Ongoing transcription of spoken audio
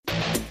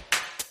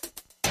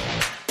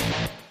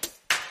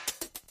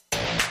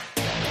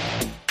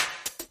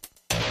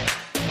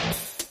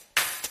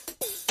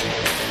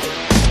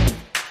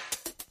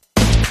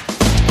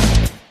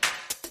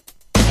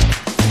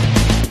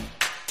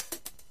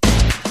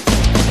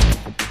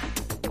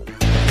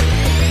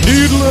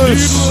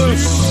Things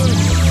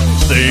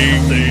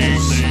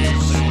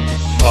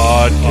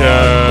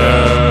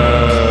Podcast.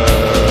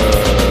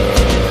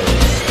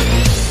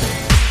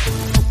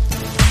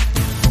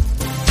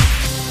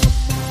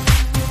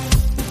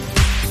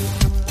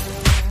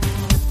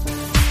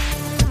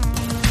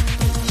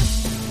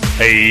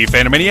 Hey,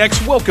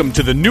 Phantomaniacs, welcome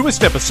to the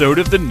newest episode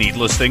of the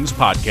Needless Things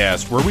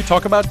Podcast, where we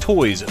talk about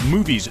toys,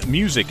 movies,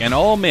 music, and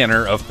all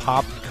manner of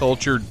pop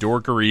culture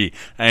dorkery.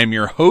 I am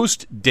your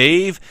host,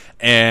 Dave,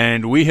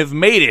 and we have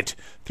made it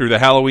through the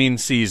Halloween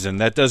season.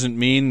 That doesn't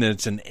mean that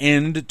it's an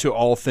end to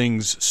all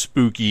things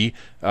spooky.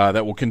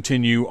 That will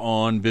continue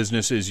on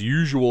business as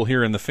usual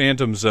here in the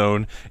Phantom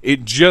Zone.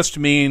 It just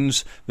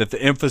means that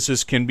the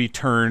emphasis can be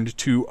turned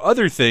to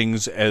other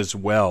things as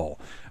well,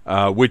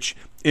 which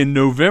in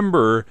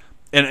November...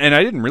 And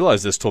I didn't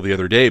realize this till the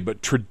other day,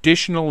 but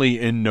traditionally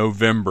in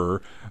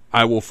November,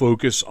 I will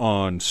focus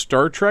on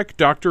Star Trek,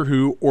 Doctor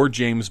Who, or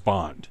James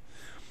Bond.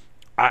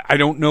 I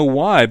don't know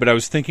why, but I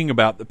was thinking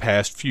about the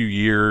past few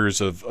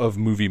years of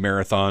movie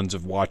marathons,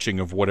 of watching,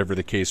 of whatever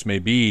the case may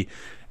be,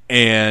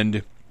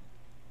 and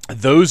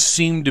those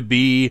seem to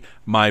be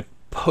my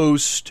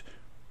post-horror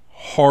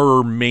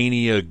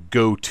mania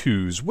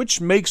go-tos,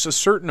 which makes a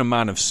certain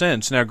amount of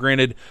sense. Now,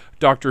 granted,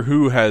 Doctor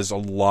Who has a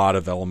lot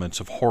of elements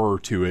of horror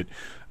to it,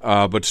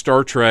 but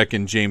Star Trek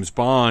and James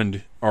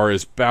Bond are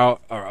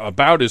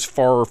about as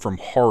far from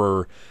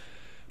horror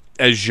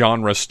as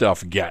genre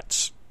stuff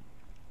gets.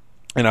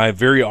 And I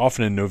very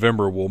often in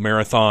November will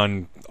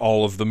marathon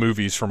all of the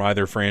movies from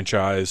either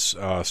franchise.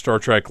 Star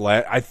Trek,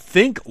 I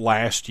think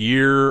last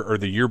year or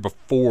the year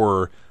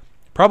before,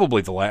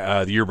 probably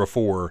the year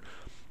before,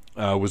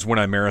 was when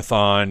I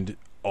marathoned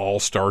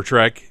all Star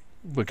Trek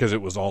because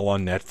it was all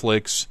on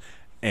Netflix.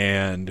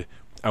 And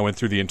I went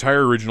through the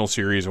entire original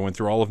series. I went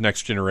through all of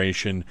Next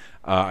Generation.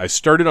 I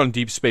started on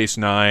Deep Space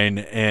Nine,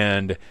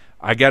 and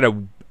I got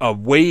a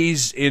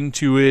ways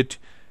into it,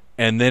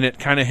 and then it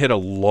kind of hit a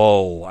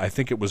lull. I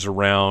think it was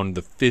around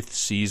the 5th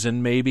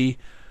season, maybe,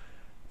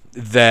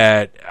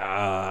 that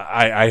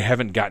I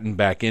haven't gotten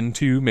back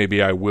into.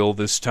 Maybe I will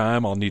this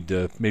time. I'll need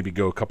to maybe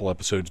go a couple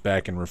episodes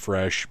back and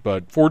refresh.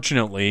 But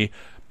fortunately,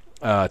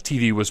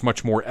 TV was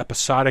much more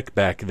episodic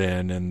back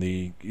then, and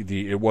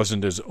it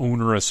wasn't as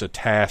onerous a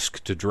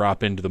task to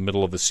drop into the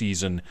middle of a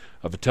season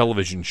of a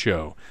television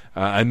show.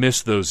 I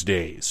miss those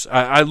days.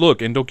 I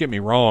look, and don't get me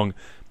wrong,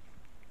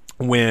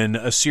 when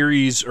a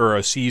series or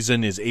a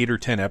season is 8 or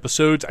 10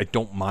 episodes, I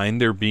don't mind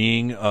there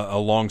being a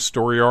long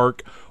story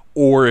arc,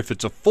 or if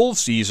it's a full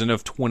season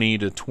of 20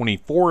 to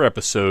 24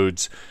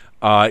 episodes,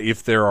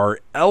 if there are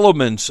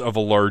elements of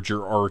a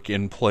larger arc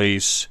in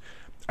place,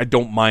 I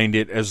don't mind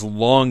it as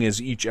long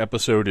as each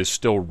episode is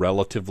still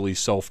relatively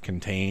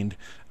self-contained.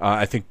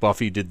 I think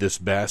Buffy did this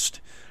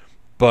best.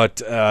 But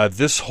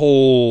this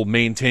whole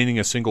maintaining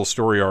a single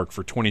story arc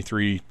for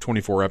 23,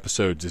 24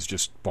 episodes is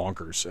just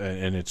bonkers,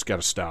 and it's got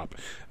to stop.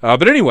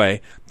 But anyway,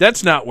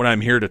 that's not what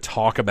I'm here to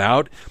talk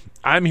about.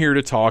 I'm here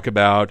to talk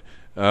about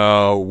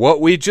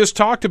what we just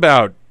talked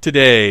about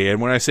today.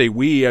 And when I say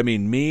we, I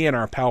mean me and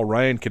our pal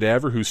Ryan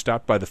Cadaver, who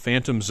stopped by the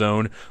Phantom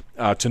Zone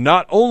to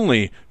not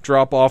only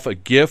drop off a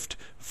gift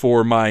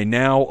for my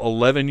now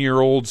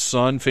 11-year-old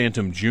son,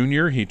 Phantom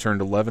Jr. He turned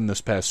 11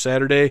 this past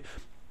Saturday.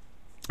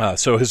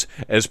 So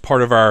as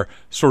part of our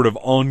sort of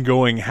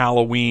ongoing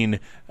Halloween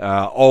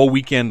all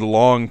weekend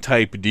long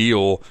type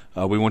deal,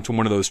 we went to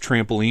one of those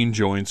trampoline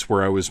joints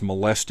where I was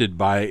molested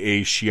by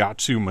a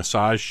shiatsu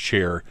massage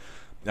chair.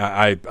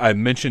 I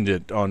mentioned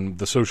it on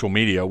the social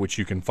media, which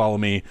you can follow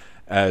me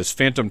as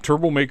Phantom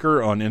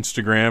Turbomaker on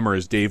Instagram or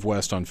as Dave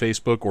West on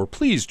Facebook, or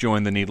please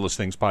join the Needless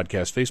Things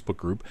Podcast Facebook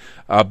group.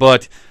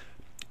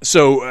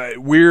 So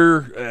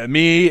we're,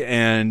 me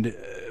and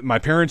my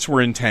parents were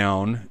in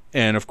town,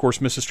 and of course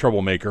Mrs.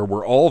 Troublemaker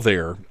were all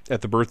there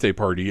at the birthday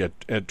party at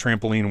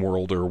Trampoline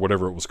World, or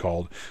whatever it was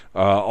called.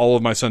 All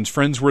of my son's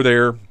friends were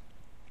there.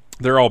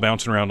 They're all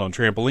bouncing around on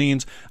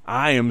trampolines.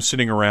 I am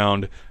sitting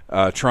around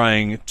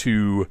trying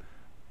to...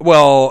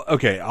 Well,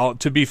 okay,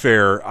 to be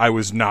fair, I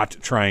was not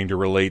trying to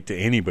relate to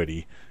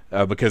anybody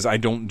because I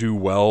don't do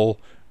well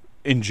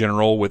in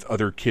general with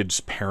other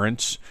kids'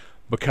 parents.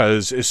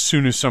 Because as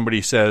soon as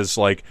somebody says,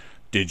 like,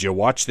 did you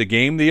watch the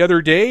game the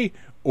other day?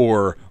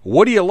 Or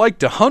what do you like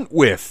to hunt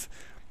with?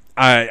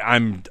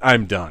 I'm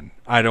done.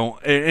 I don't,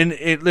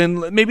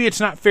 and maybe it's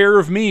not fair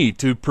of me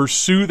to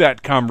pursue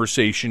that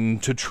conversation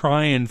to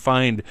try and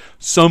find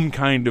some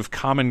kind of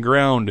common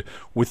ground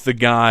with the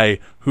guy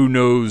who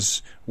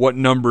knows what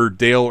number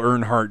Dale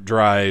Earnhardt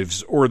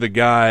drives, or the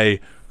guy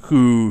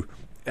who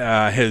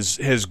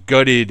has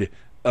gutted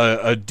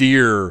a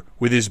deer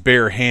with his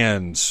bare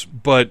hands.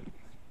 But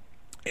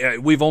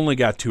we've only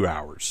got 2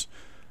 hours,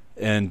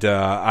 and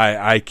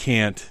I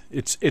can't.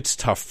 It's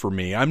tough for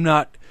me. I'm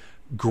not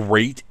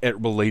great at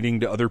relating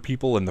to other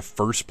people in the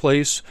first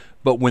place,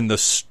 but when the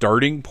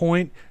starting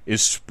point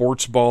is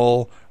sports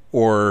ball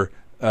or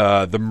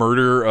the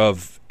murder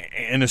of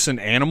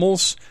innocent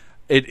animals,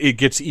 it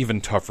gets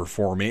even tougher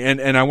for me.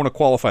 And I want to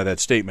qualify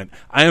that statement.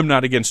 I am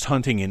not against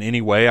hunting in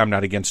any way. I'm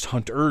not against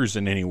hunters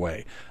in any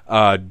way.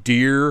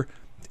 Deer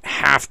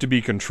have to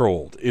be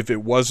controlled. If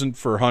it wasn't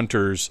for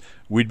hunters,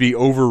 we'd be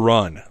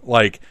overrun.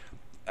 Like,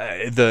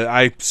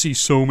 I see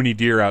so many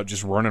deer out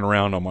just running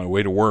around on my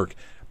way to work.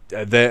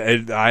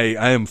 That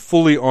I am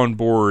fully on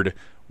board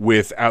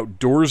with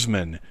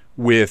outdoorsmen,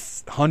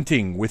 with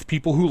hunting, with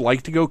people who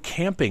like to go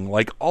camping,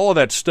 like all of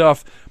that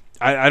stuff.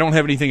 I don't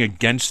have anything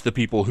against the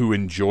people who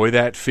enjoy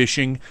that.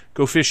 Fishing,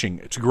 go fishing.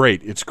 It's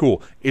great. It's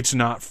cool. It's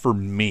not for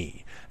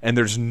me. And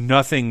there's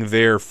nothing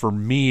there for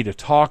me to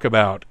talk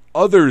about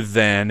other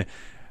than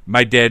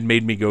my dad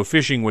made me go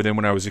fishing with him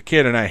when I was a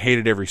kid, and I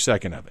hated every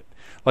second of it.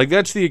 Like,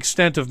 that's the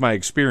extent of my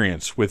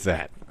experience with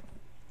that.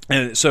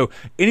 And so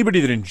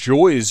anybody that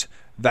enjoys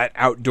that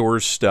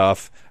outdoors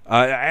stuff,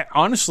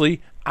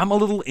 honestly, I'm a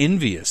little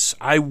envious.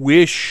 I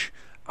wish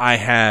I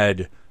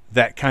had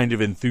that kind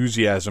of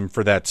enthusiasm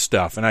for that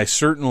stuff. And I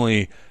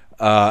certainly,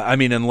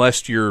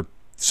 unless you're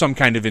some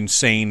kind of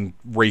insane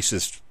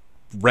racist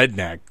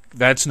redneck,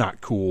 that's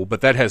not cool,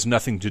 but that has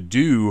nothing to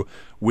do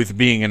with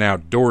being an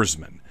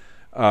outdoorsman.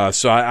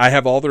 So I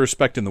have all the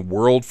respect in the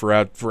world for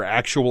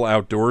actual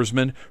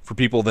outdoorsmen, for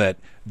people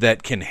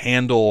that can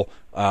handle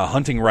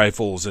hunting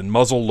rifles and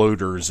muzzle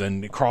loaders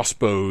and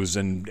crossbows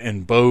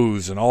and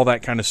bows and all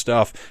that kind of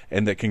stuff,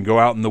 and that can go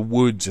out in the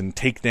woods and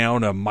take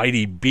down a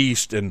mighty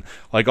beast and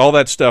like all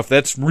that stuff.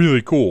 That's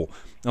really cool.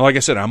 And like I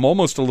said, I'm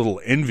almost a little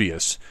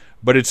envious,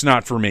 but it's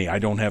not for me. I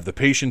don't have the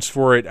patience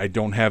for it. I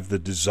don't have the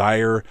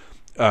desire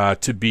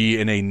to be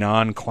in a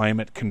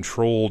non-climate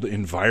controlled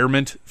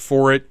environment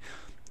for it.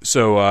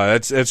 So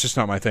that's just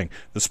not my thing.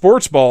 The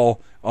sports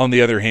ball, on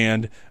the other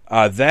hand,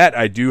 that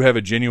I do have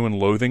a genuine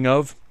loathing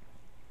of,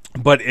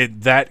 but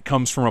that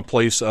comes from a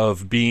place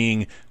of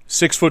being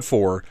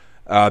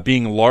 6'4",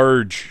 being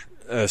large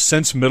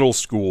since middle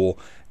school,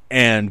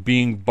 and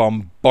being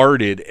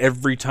bombarded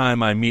every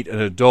time I meet an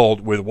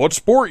adult with "what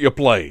sport you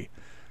play?"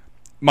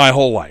 my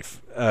whole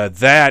life.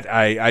 That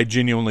I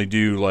genuinely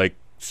do like.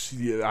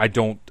 I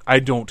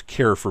don't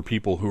care for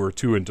people who are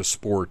too into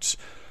sports,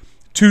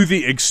 to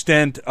the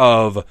extent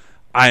of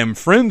I am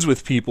friends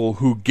with people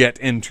who get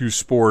into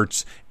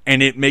sports,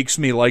 and it makes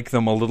me like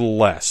them a little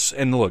less.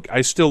 And look,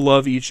 I still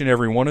love each and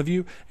every one of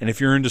you, and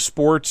if you're into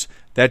sports,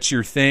 that's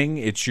your thing.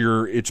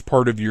 It's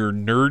part of your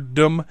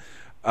nerddom.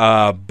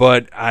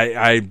 But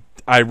I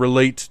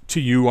relate to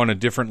you on a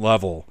different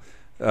level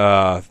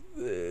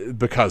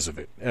because of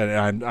it,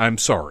 and I'm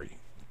sorry.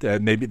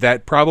 Maybe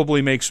that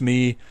probably makes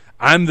me.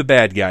 I'm the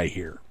bad guy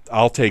here.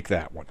 I'll take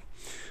that one.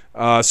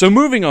 So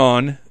moving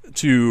on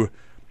to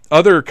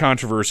other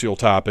controversial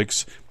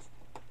topics.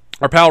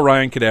 Our pal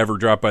Ryan Cadaver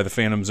dropped by the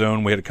Phantom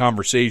Zone. We had a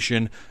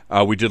conversation.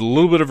 We did a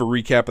little bit of a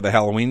recap of the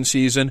Halloween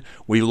season.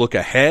 We look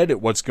ahead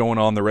at what's going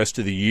on the rest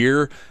of the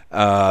year.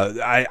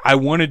 I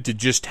wanted to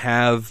just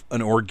have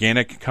an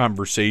organic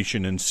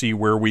conversation and see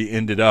where we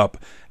ended up.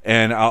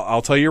 And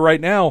I'll tell you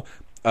right now,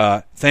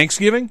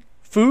 Thanksgiving,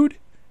 food,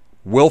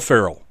 Will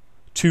Ferrell.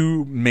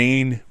 Two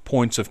main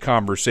points of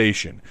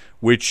conversation,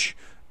 which,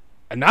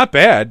 not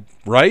bad,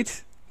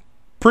 right?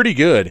 Pretty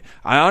good.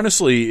 I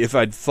honestly, if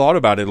I'd thought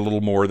about it a little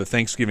more, the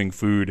Thanksgiving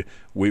food,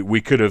 we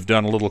could have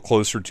done a little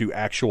closer to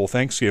actual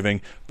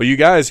Thanksgiving. But you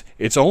guys,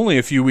 it's only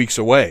a few weeks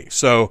away.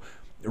 So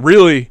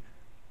really,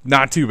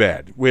 not too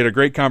bad. We had a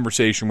great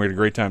conversation. We had a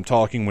great time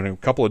talking. We went to a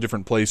couple of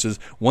different places.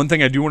 One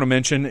thing I do want to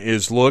mention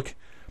is, look,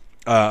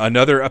 I'm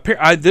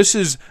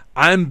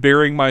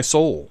bearing my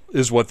soul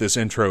is what this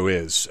intro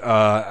is.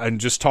 I'm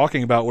just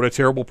talking about what a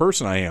terrible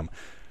person I am.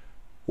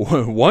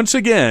 Once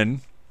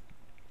again,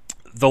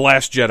 The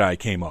Last Jedi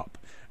came up,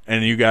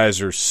 and you guys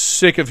are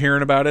sick of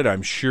hearing about it,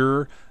 I'm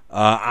sure.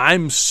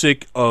 I'm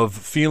sick of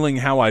feeling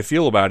how I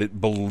feel about it,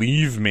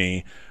 believe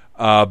me.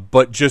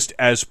 But just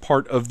as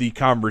part of the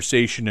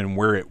conversation and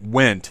where it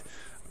went,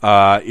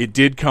 it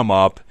did come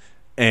up,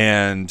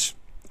 and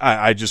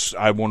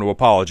I want to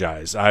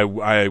apologize.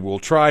 I will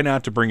try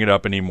not to bring it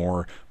up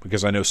anymore,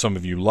 because I know some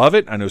of you love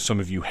it. I know some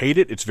of you hate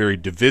it. It's very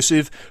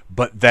divisive,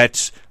 but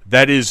that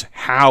is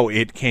how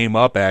it came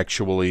up,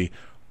 actually,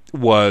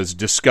 was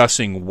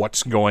discussing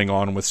what's going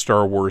on with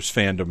Star Wars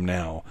fandom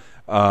now.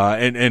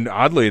 And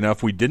oddly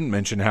enough, we didn't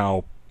mention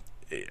how,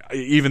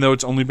 even though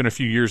it's only been a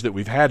few years that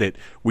we've had it,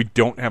 we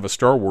don't have a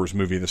Star Wars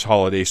movie this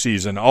holiday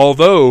season.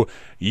 Although,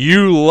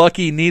 you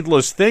lucky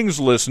Needless Things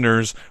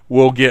listeners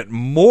will get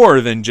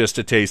more than just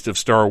a taste of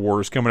Star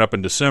Wars coming up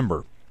in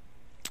December.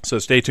 So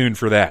stay tuned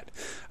for that.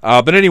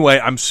 But anyway,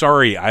 I'm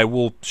sorry. I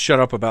will shut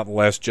up about The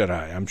Last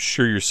Jedi. I'm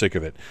sure you're sick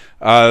of it.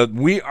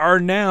 We are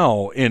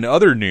now, in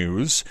other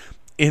news,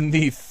 in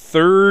the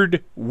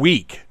third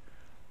week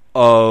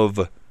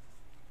of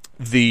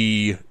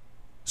the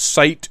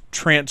site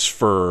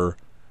transfer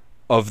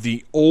of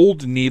the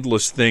old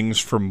Needless Things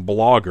from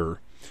Blogger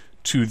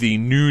to the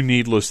new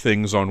Needless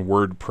Things on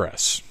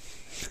WordPress.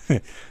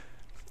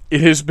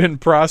 It has been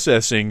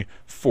processing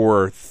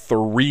for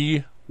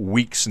 3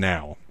 weeks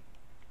now.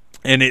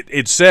 And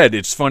it said,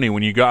 it's funny,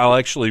 when you go, I'll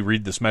actually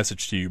read this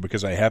message to you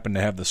because I happen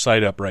to have the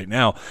site up right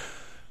now.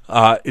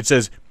 It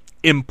says,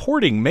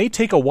 importing may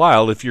take a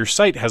while if your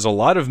site has a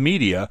lot of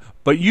media,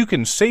 but you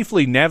can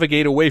safely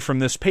navigate away from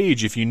this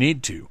page if you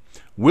need to.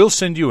 will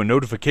send you a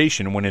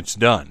notification when it's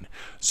done.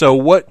 So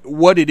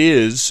what it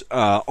is,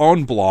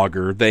 on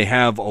Blogger, they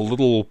have a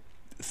little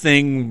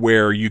thing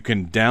where you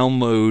can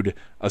download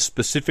a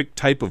specific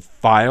type of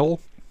file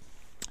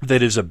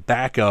that is a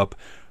backup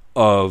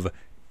of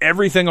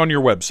everything on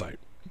your website.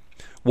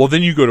 Well,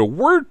 then you go to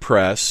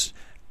WordPress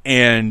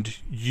and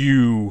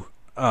you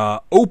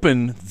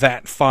open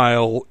that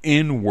file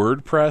in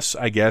WordPress,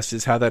 I guess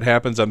is how that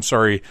happens. I'm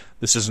sorry,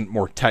 this isn't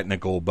more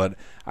technical, but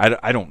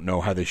I don't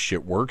know how this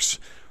shit works.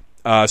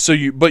 So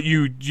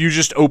you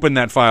just open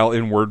that file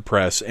in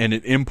WordPress and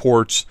it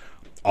imports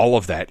all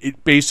of that.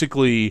 It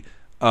basically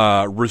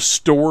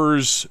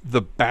restores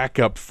the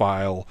backup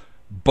file,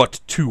 but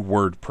to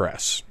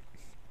WordPress.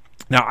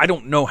 Now, I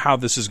don't know how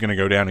this is going to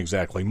go down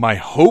exactly. My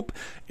hope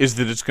is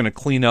that it's going to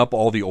clean up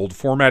all the old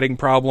formatting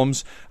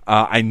problems.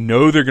 I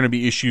know there are going to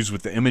be issues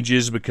with the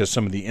images because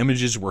some of the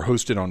images were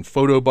hosted on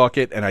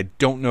PhotoBucket, and I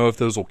don't know if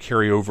those will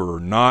carry over or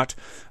not.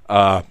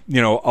 A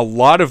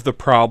lot of the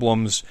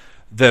problems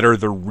that are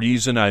the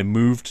reason I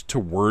moved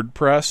to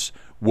WordPress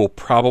will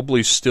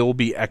probably still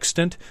be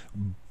extant,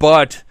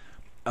 but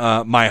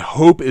my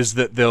hope is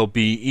that they'll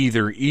be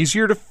either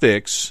easier to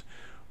fix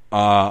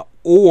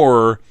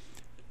or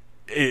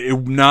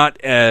not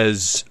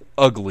as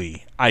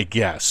ugly, I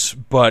guess.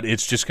 But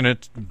it's just going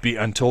to be,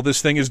 until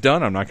this thing is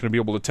done, I'm not going to be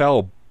able to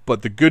tell.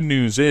 But the good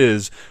news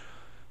is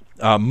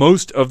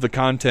most of the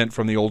content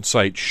from the old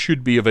site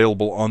should be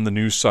available on the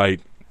new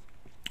site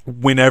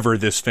whenever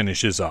this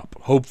finishes up.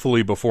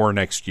 Hopefully before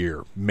next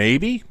year.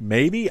 Maybe,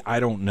 I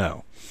don't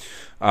know.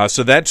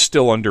 So that's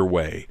still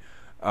underway.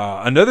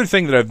 Another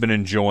thing that I've been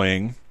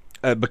enjoying,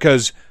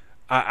 because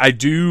I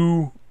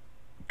do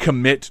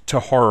commit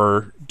to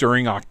horror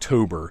during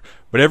October,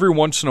 but every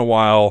once in a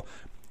while,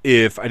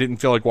 if I didn't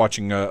feel like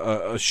watching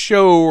a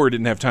show or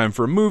didn't have time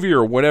for a movie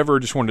or whatever,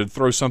 just wanted to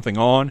throw something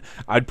on,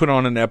 I'd put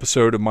on an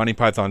episode of Monty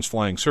Python's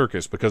Flying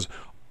Circus, because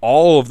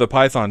all of the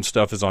Python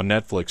stuff is on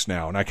Netflix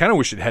now, and I kind of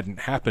wish it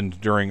hadn't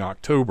happened during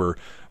October,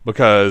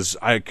 because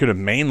I could have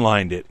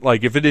mainlined it.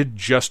 Like, if it had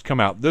just come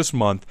out this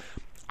month,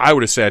 I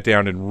would have sat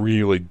down and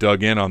really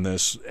dug in on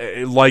this,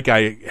 like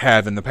I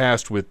have in the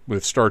past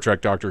with Star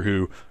Trek, Doctor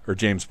Who, or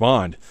James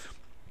Bond.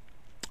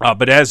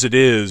 But as it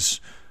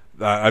is,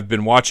 I've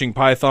been watching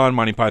Python,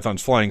 Monty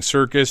Python's Flying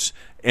Circus,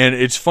 and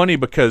it's funny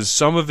because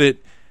some of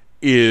it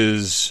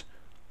is,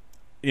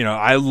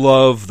 I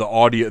love the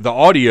audio. The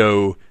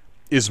audio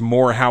is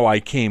more how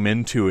I came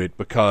into it,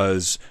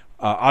 because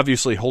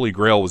obviously Holy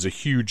Grail was a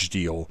huge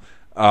deal,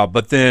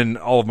 but then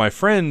all of my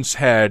friends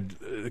had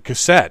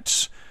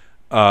cassettes,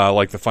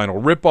 like the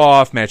Final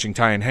Ripoff, Matching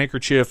Tie and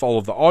Handkerchief, all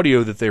of the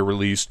audio that they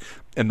released,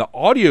 and the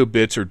audio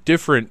bits are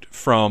different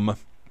from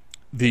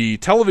the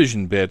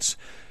television bits,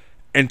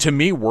 and to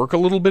me work a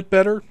little bit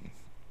better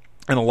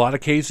in a lot of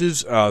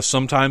cases.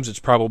 Sometimes it's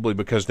probably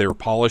because they were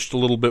polished a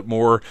little bit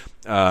more.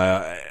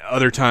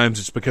 Other times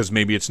it's because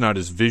maybe it's not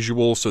as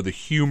visual, so the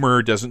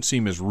humor doesn't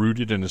seem as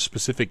rooted in a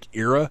specific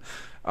era.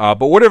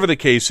 But whatever the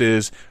case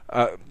is,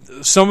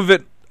 some of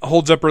it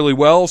holds up really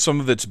well,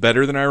 some of it's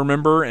better than I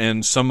remember,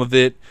 and some of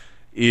it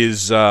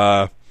is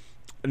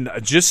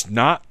just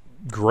not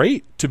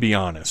great, to be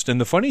honest.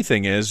 And the funny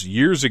thing is,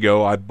 years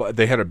ago,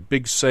 they had a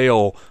big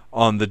sale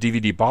on the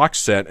DVD box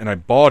set, and I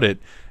bought it,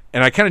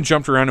 and I kind of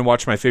jumped around and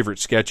watched my favorite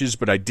sketches,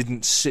 but I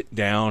didn't sit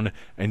down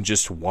and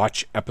just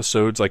watch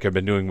episodes like I've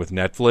been doing with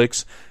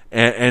Netflix.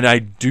 And I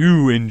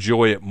do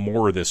enjoy it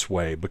more this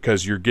way,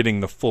 because you're getting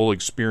the full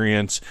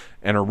experience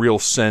and a real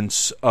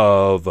sense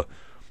of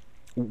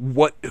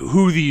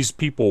who these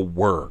people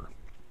were,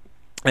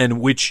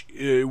 and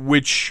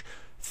which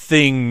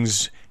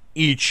things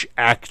each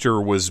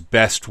actor was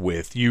best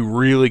with. You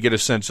really get a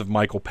sense of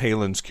Michael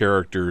Palin's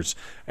characters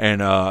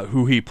and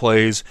who he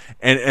plays.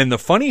 And the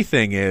funny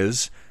thing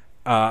is,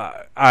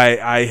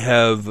 I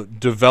have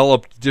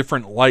developed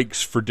different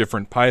likes for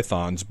different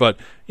Pythons, but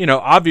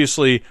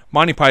obviously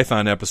Monty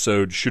Python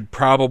episode should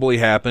probably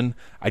happen.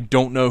 I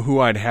don't know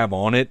who I'd have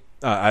on it.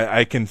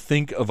 I can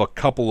think of a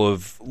couple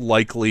of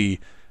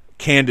likely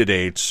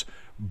candidates,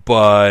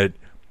 but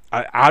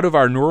out of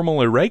our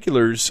normal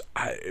irregulars,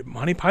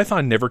 Monty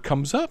Python never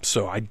comes up,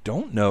 so I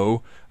don't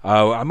know.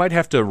 I might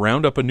have to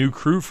round up a new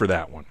crew for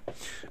that one.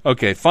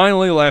 Okay,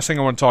 finally, the last thing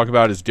I want to talk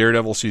about is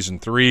Daredevil Season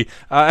 3.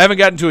 I haven't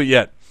gotten to it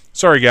yet.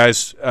 Sorry,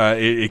 guys.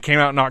 It came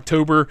out in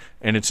October,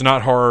 and it's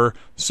not horror,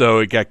 so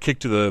it got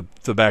kicked to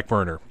the back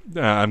burner.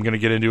 I'm going to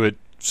get into it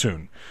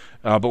soon.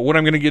 But what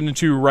I'm going to get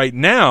into right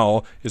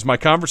now is my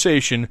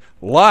conversation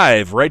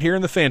live right here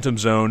in the Phantom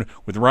Zone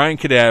with Ryan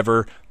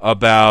Cadaver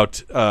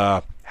about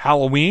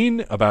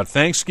Halloween, about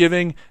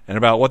Thanksgiving, and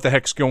about what the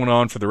heck's going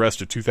on for the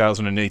rest of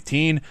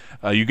 2018.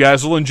 You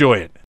guys will enjoy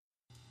it.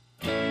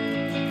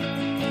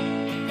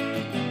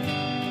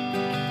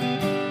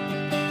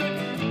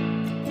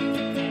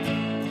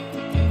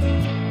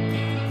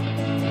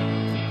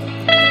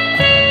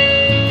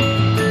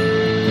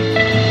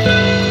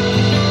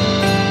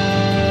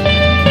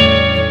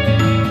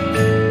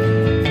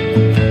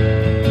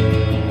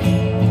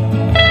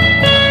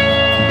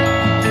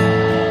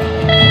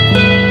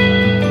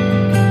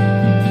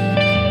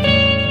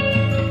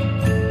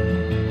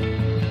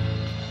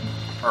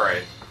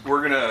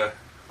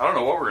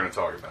 to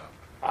talk about?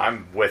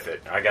 I'm with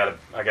it. I got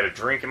a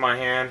drink in my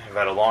hand. I've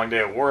had a long day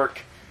at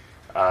work.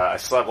 I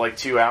slept like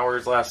 2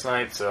 hours last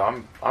night,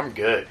 so I'm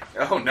good.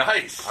 Oh,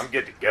 nice. I'm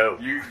good to go.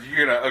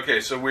 You're gonna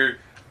okay. So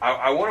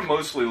I want to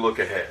mostly look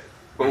ahead,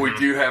 but we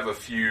do have a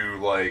few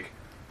like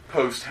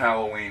post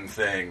Halloween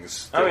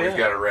things that we've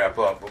got to wrap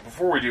up. But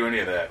before we do any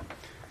of that,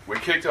 we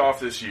kicked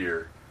off this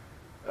year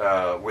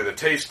with a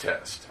taste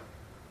test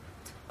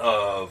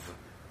of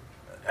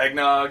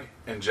eggnog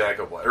and Jack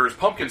O' Blast. Or it was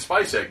pumpkin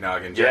spice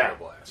eggnog and Jack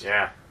O' Blast.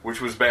 Yeah. Which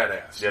was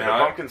badass. Yeah, now,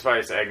 the pumpkin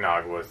spice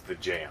eggnog was the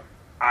jam.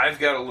 I've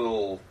got a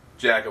little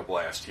Jack O'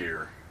 Blast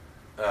here,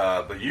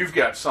 but you've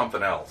got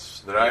something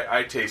else that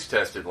I taste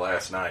tested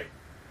last night.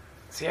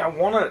 See, I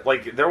want to,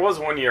 like, there was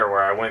one year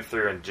where I went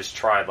through and just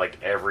tried, like,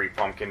 every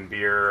pumpkin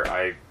beer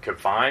I could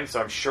find,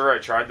 so I'm sure I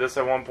tried this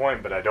at one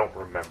point, but I don't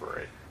remember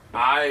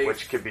it.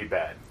 Which could be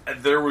bad.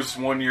 There was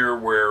one year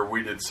where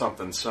we did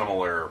something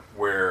similar,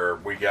 where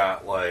we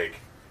got, like,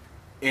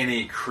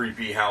 any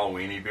creepy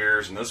Halloweeny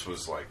beers, and this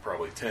was, like,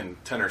 probably 10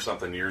 or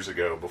something years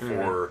ago,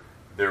 before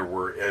there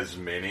were as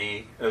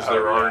many as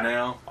there are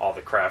now. All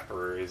the craft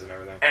breweries and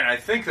everything. And I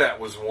think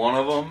that was one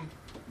of them,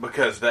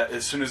 because that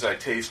as soon as I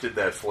tasted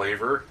that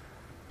flavor,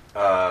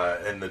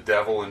 and the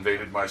devil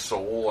invaded my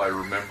soul, I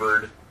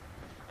remembered.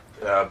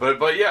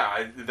 But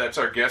yeah, that's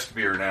our guest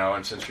beer now,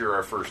 and since you're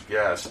our first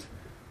guest,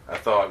 I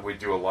thought we'd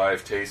do a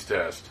live taste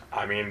test.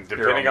 I mean,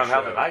 depending on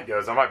how the night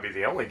goes, I might be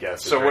the only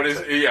guest. So what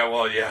is?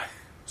 Yeah.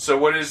 So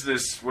what is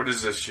this? What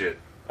is this shit?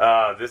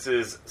 This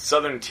is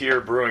Southern Tier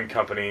Brewing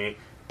Company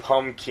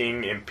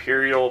Pumpkin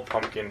Imperial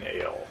Pumpkin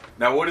Ale.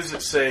 Now, what does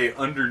it say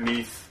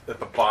underneath at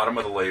the bottom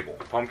of the label?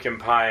 Pumpkin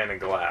pie in a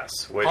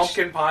glass.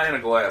 Pumpkin pie in a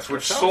glass,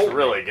 which sounds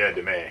really good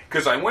to me.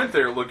 Because I went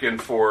there looking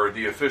for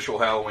the official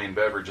Halloween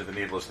beverage of the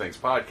Needless Things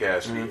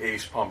podcast, the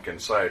Ace Pumpkin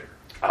Cider.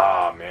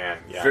 Oh, man.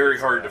 Yeah, very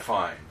hard to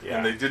find. Yeah.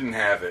 And they didn't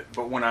have it.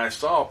 But when I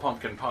saw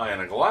pumpkin pie in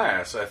a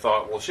glass, I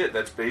thought, well, shit,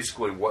 that's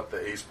basically what the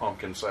Ace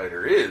Pumpkin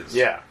Cider is.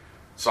 Yeah.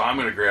 So I'm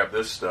going to grab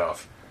this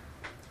stuff.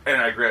 And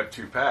I grabbed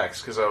 2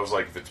 packs because I was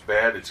like, if it's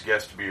bad, it's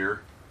guest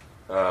beer.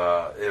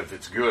 If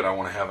it's good, I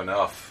want to have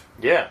enough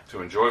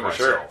to enjoy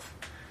myself.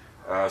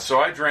 Sure.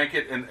 So I drank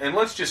it. And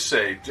let's just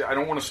say, I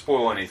don't want to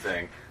spoil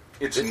anything.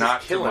 It's this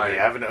not is killing to my... me.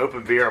 I have an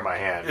open beer in my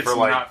hand. It's for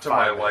like not to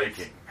my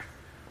liking.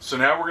 So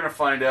now we're going to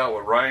find out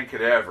what Ryan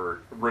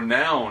Cadaver,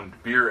 renowned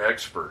beer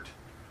expert.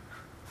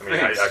 I mean,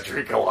 I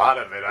drink a lot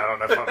of it. I don't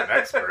know if I'm an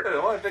expert.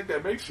 Well, I think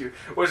that makes you...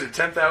 What is it,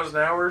 10,000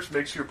 hours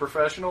makes you a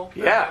professional?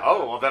 Yeah.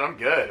 Oh, well, then I'm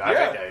good.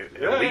 I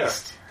think at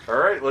least. All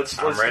right, let's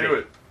do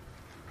it.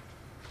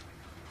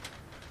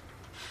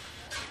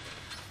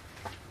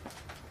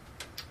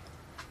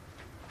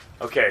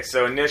 Okay,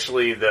 so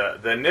initially,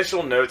 the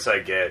initial notes I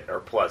get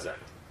are pleasant.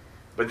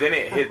 But then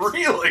it hits...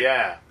 Really?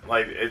 Yeah.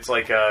 Like, it's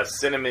like a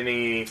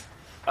cinnamony...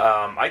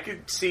 I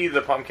could see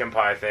the pumpkin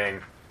pie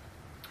thing,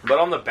 but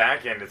on the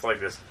back end, it's like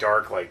this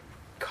dark, like,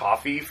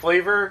 coffee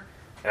flavor,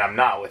 and I'm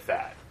not with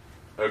that.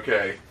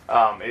 Okay.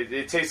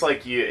 It tastes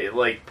like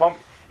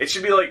it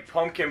should be like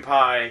pumpkin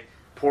pie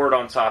poured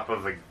on top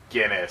of a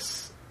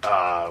Guinness,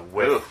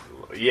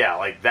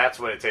 like, that's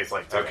what it tastes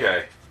like to me.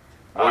 Okay.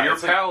 Well, your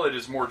palate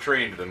is more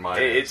trained than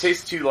mine. It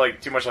tastes too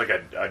much like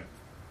a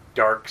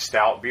dark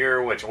stout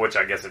beer, which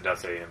I guess it does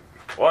say.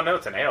 Well, no,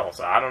 it's an ale,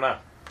 so I don't know.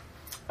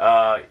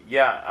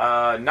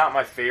 Not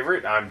my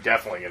favorite. I'm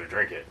definitely going to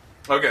drink it.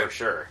 Okay. For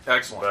sure.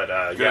 Excellent.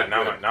 But,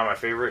 not my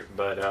favorite,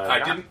 but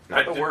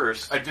not the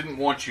worst. I didn't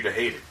want you to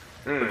hate it,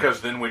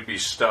 because then we'd be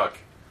stuck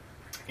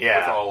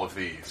with all of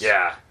these.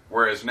 Yeah.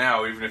 Whereas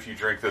now, even if you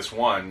drink this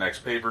one,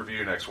 next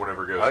pay-per-view, next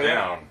whatever goes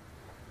down,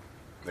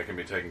 they can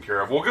be taken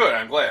care of. Well, good.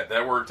 I'm glad.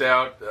 That worked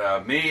out.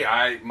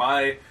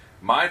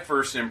 My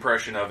first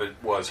impression of it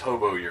was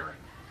hobo urine.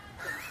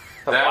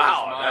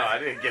 I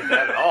didn't get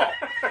that at all.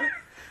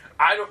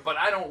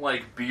 I don't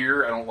like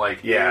beer. I don't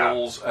like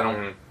ales. I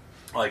don't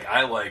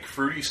I like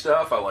fruity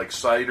stuff. I like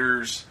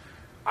ciders.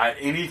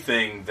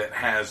 Anything that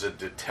has a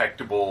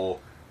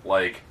detectable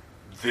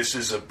this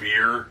is a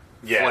beer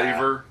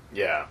flavor.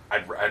 Yeah,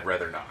 I'd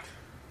rather not.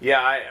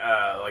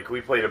 Yeah,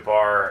 we played a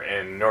bar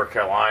in North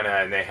Carolina,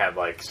 and they had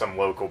some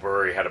local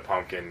brewery had a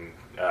pumpkin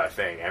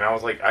thing, and I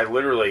was like,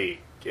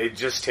 it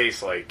just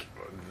tastes like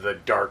the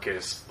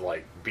darkest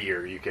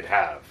beer you could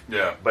have.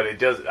 Yeah. But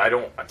I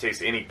don't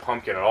taste any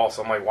pumpkin at all,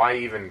 so I'm like, why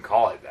even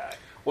call it that?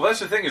 Well, that's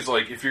the thing is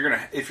if you're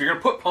gonna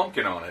put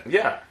pumpkin on it,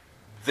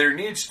 there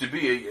needs to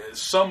be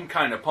some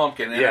kind of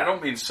pumpkin, and I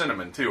don't mean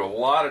cinnamon too. A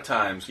lot of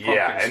times, pumpkin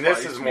and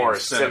this is more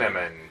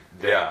cinnamon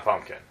than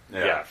pumpkin.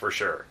 Yeah, for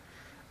sure.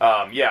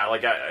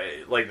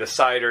 Like the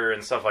cider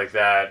and stuff like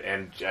that,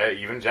 and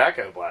even Jack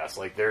O' Blast.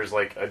 There's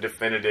a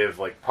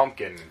definitive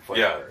pumpkin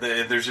flavor.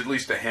 Yeah, there's at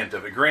least a hint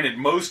of it. Granted,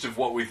 most of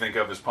what we think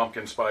of as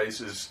pumpkin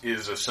spice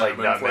is a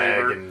cinnamon nutmeg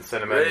flavor and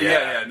cinnamon.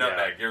 Yeah,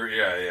 nutmeg.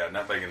 Yeah,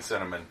 nutmeg and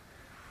cinnamon.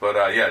 But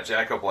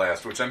Jack O'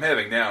 Blast, which I'm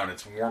having now, and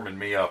it's warming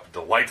me up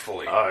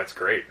delightfully. Oh, it's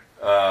great.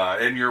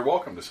 And you're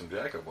welcome to some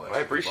Jack O' Blast. I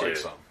appreciate it.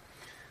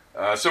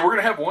 So we're going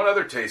to have one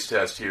other taste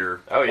test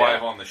here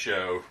live on the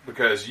show,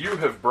 because you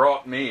have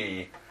brought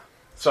me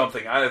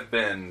something I have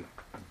been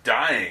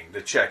dying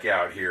to check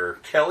out here.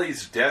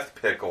 Kelly's Death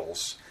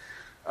Pickles.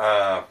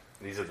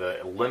 These are the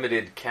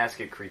limited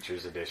Casket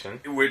Creatures edition.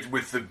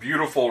 With the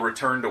beautiful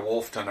Return to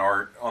Wolfton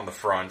art on the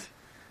front.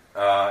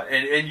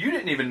 And you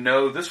didn't even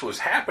know this was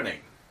happening.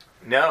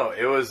 No,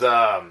 it was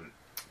the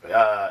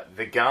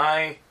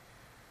guy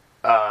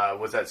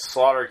was at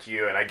Slaughter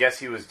Q, and I guess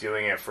he was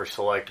doing it for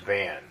select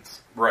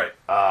bands. Right.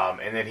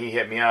 And then he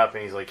hit me up,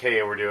 and he's like,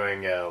 hey, we're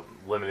doing a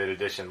limited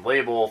edition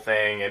label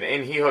thing,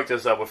 and he hooked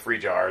us up with free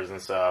jars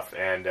and stuff,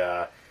 and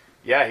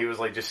yeah, he was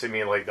like, just send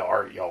me like the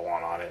art y'all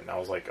want on it, and I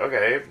was like,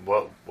 okay,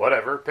 well,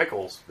 whatever,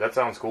 pickles, that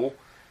sounds cool.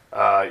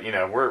 You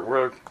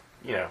know,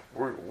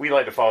 we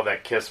like to follow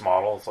that KISS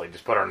model. It's like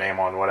just put our name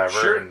on whatever.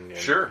 Sure, and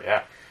sure.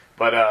 Yeah.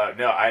 But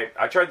no,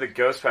 I tried the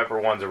Ghost Pepper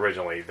ones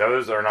originally.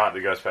 Those are not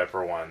the Ghost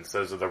Pepper ones.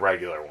 Those are the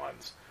regular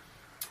ones.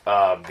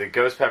 The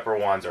Ghost Pepper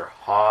ones are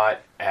hot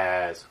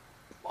as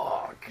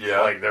fuck.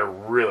 Yeah. Like, they're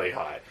really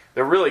hot.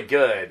 They're really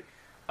good.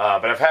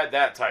 But I've had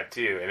that type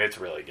too, and it's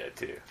really good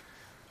too.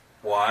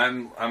 Well,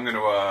 I'm going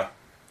to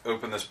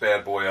open this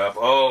bad boy up.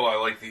 Oh, I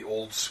like the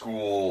old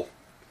school.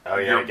 Oh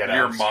yeah,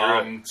 your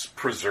mom's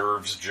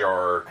preserves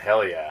jar.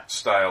 Hell yeah.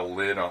 Style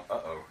lid on.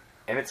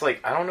 And it's like,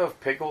 I don't know if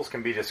pickles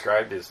can be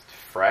described as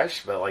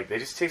fresh, but like they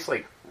just taste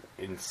like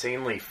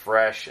insanely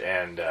fresh.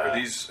 And are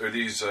these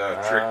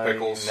trick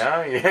pickles?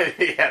 No, yeah,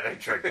 they're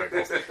trick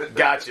pickles.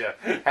 Gotcha.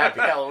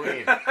 Happy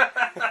Halloween.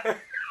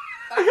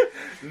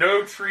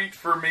 No treat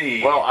for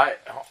me. Well,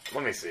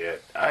 let me see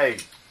it.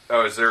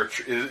 Is there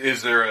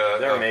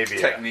a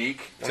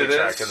technique to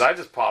this? Because I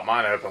just popped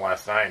mine open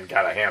last night and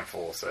got a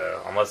handful.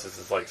 So unless this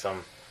is like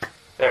some,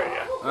 there you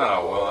go.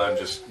 Oh well, I'm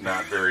just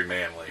not very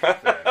manly.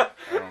 I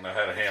don't know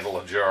how to handle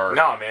a jar.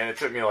 No, man, it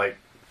took me like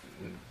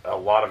a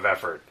lot of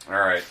effort. All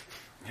right,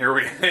 here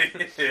we.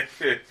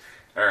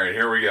 All right,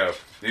 here we go.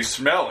 These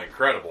smell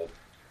incredible.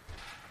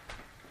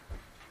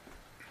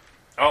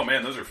 Oh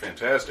man, those are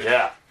fantastic.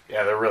 Yeah,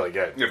 they're really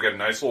good. They've got a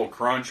nice little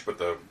crunch, but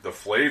the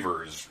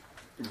flavor is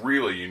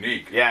really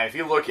unique. Yeah, if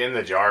you look in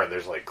the jar,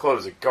 there's like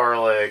cloves of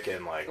garlic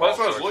and like that's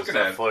what I was looking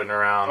at floating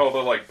around. Oh, the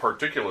like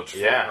particulates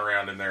floating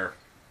around in there.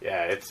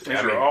 Yeah, these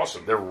are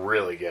awesome. They're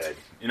really good.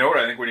 You know what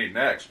I think we need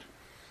next?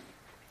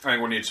 I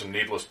think we need some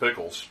Needless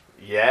Pickles.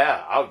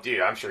 Yeah. Oh,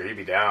 dude, I'm sure he'd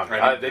be down.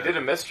 They did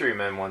a Mystery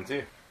Men one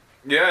too.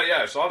 Yeah,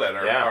 I saw that.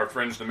 Our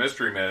friends, the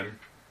Mystery Men,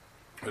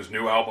 whose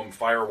new album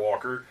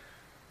Firewalker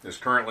is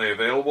currently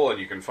available, and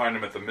you can find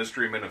them at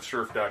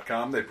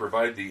themysterymenofsurf.com. They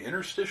provide the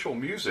interstitial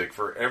music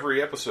for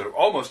every episode,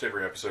 almost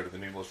every episode of the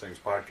Needless Things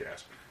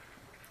podcast.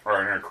 All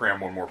right, I'm going to cram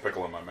one more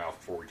pickle in my mouth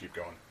before we keep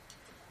going.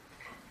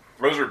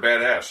 Those are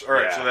badass. All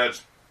right, so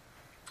that's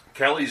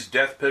Kelly's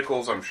Death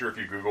Pickles. I'm sure if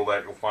you Google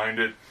that, you'll find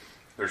it.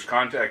 There's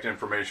contact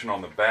information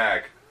on the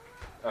back,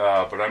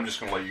 but I'm just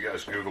going to let you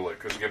guys Google it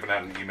because giving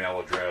out an email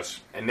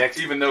address, and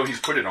even though he's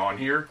put it on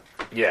here,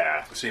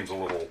 it seems a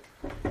little.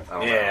 I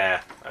don't know.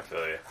 I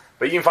feel you.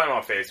 But you can find him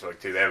on Facebook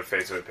too. They have a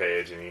Facebook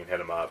page, and you can hit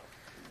him up.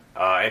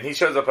 And he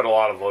shows up at a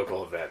lot of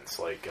local events.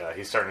 Like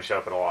he's starting to show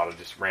up at a lot of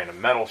just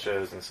random metal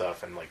shows and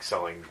stuff, and like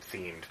selling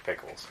themed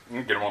pickles. You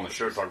can get him on the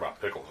show to talk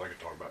about pickles. I could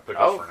talk about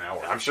pickles for an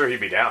hour. I'm sure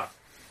he'd be down.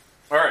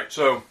 All right,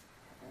 so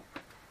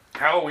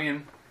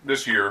Halloween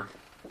this year,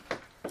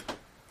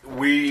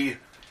 you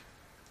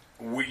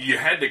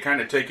had to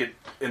kind of take it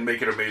and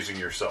make it amazing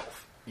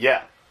yourself.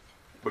 Yeah,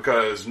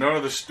 because none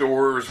of the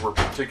stores were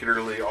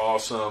particularly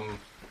awesome.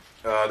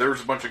 There was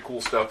a bunch of cool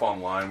stuff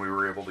online we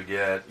were able to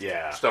get,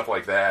 stuff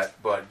like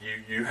that. But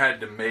you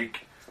had to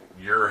make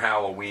your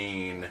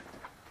Halloween.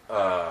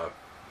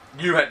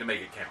 You had to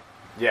make it count.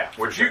 Yeah,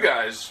 which you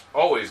guys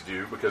always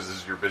do because this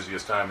is your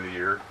busiest time of the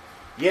year.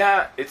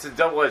 Yeah, it's a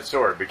double-edged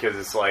sword because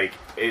it's like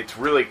it's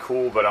really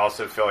cool, but I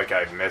also feel like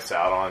I miss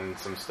out on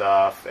some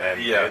stuff.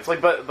 And it's like,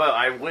 but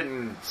I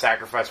wouldn't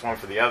sacrifice one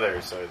for the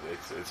other, so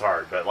it's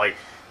hard. But like,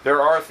 there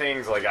are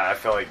things like I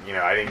feel like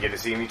I didn't get to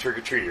see any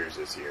trick-or-treaters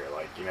this year.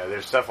 Like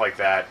there's stuff like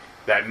that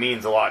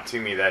means a lot to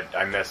me that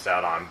I missed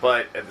out on.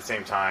 But at the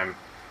same time,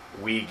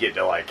 we get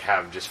to like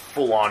have just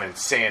full-on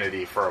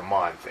insanity for a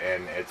month,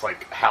 and it's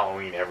like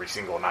Halloween every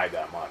single night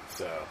that month.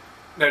 So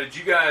now, did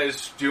you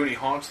guys do any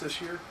haunts this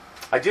year?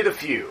 I did a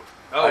few.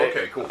 Oh,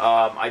 okay, cool.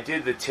 I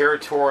did the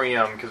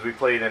Territorium because we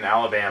played in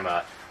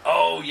Alabama.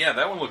 Oh, yeah,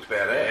 that one looked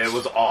badass. It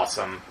was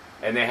awesome.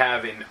 And they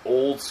have an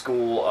old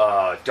school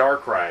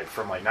dark ride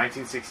from like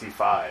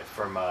 1965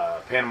 from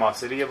Panama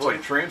City, I believe. It's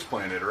like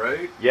transplanted,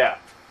 right? Yeah.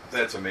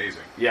 That's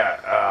amazing.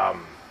 Yeah.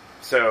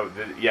 So,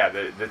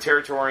 the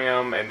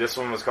Territorium, and this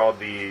one was called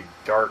the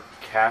Dark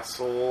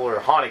Castle, or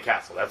Haunted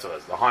Castle, that's what it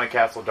was, the Haunted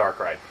Castle Dark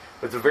Ride.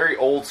 But it's a very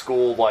old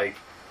school, like,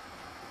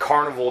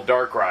 carnival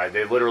dark ride.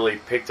 They literally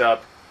picked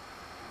up,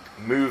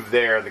 moved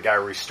there, the guy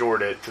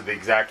restored it to the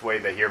exact way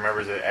that he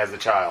remembers it as a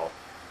child.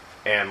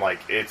 And, like,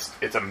 it's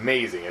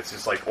amazing. It's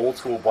just, like, old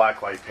school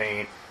blacklight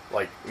paint,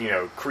 like,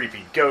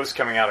 creepy ghosts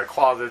coming out of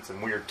closets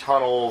and weird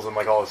tunnels and,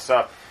 like, all this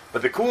stuff.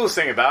 But the coolest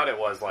thing about it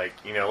was, like,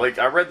 like,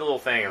 I read the little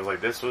thing. It was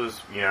like, this was,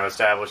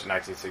 established in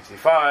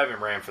 1965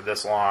 and ran for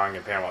this long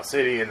in Panama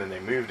City, and then they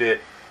moved it.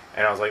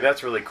 And I was like,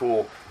 that's really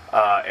cool.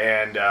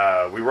 And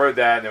we rode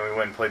that, and then we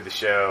went and played the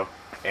show.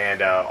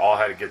 and all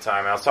had a good time.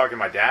 And I was talking to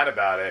my dad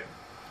about it,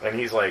 and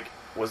he's like,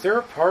 "Was there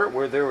a part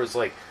where there was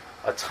like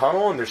a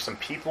tunnel and there's some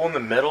people in the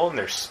middle and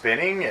they're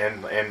spinning?"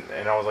 And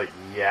I was like,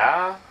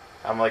 "Yeah."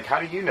 I'm like, "How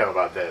do you know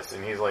about this?"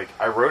 And he's like,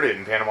 "I wrote it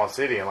in Panama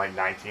City in like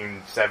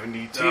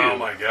 1972." Oh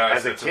my gosh,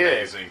 as a that's kid.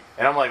 amazing.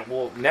 And I'm like,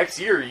 "Well,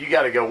 next year you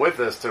got to go with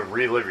us to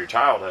relive your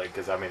childhood,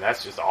 because I mean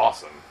that's just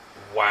awesome."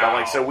 Wow. But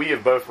like, so we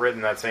have both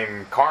ridden that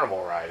same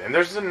carnival ride, and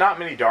there's not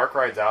many dark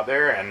rides out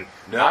there, and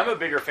No. I'm a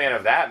bigger fan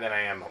of that than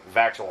I am of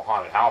actual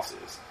haunted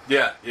houses.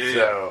 Yeah.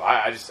 So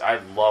I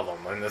love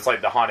them, and it's like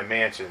the Haunted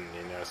Mansion,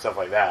 stuff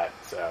like that.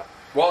 So.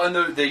 Well,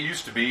 and they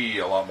used to be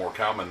a lot more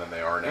common than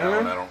they are now,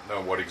 and I don't know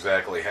what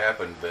exactly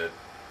happened that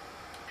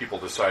people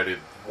decided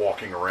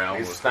walking around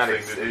was It's the not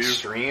thing to do.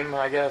 extreme,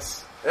 I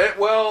guess.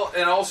 Well,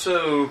 and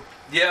also,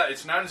 yeah,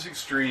 it's not as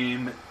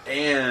extreme,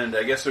 and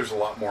I guess there's a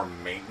lot more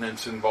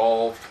maintenance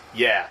involved.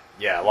 Yeah,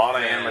 a lot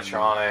of And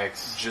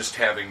animatronics. Just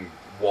having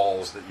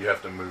walls that you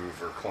have to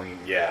move or clean.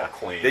 Yeah,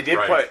 clean. they did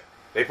right.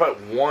 They put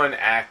one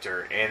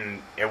actor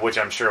in which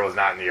I'm sure was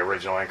not in the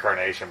original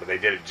incarnation, but they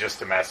did it just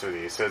to mess with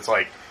you. So it's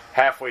like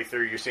halfway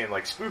through, you're seeing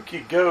like spooky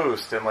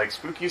ghost and like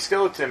spooky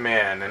skeleton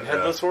man and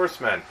headless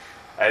horseman,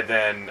 and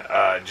then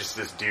just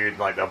this dude in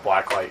like a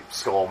blacklight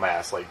skull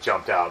mask like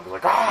jumped out and was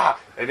like ah,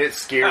 and it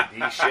scared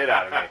the shit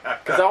out of me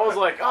because I was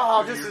like,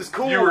 oh, this is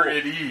cool. You were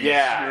at ease.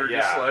 Yeah, you were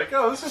just like,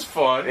 oh, this is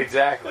fun.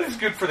 Exactly. This is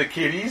good for the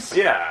kiddies.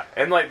 Yeah,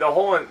 and like the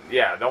whole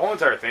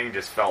entire thing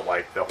just felt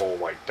like the whole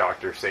like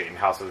Dr. Satan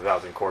House of a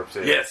Thousand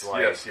Corpses. Yes,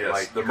 like, yes.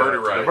 Like the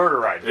murder ride. The murder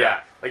ride. Yeah. Yeah.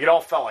 Like it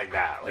all felt like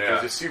that. Like it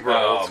was just super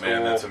old school. Oh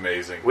man, that's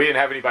amazing. We didn't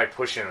have anybody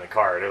pushing the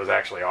cart. It was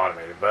actually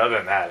automated. But other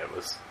than that, it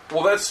was.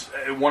 Well, that's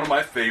one of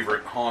my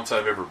favorite haunts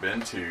I've ever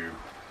been to.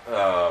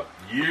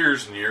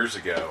 Years and years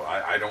ago,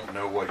 I don't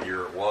know what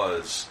year it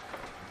was,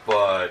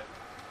 but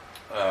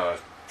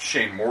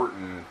Shane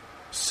Morton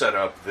set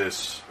up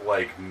this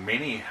like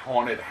mini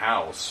haunted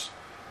house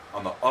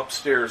on the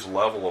upstairs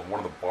level of one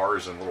of the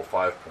bars in Little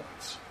Five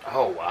Points.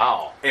 Oh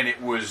wow! And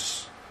it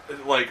was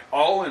like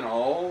all in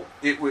all,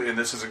 and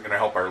this isn't going to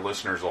help our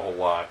listeners a whole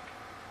lot.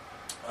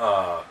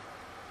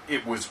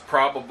 It was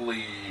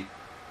probably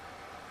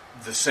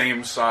the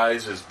same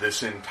size as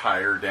this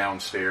entire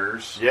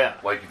downstairs. Yeah.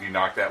 Like if you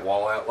knock that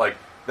wall out, like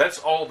that's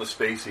all the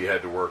space he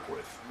had to work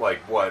with. Like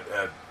what,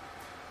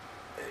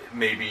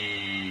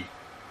 maybe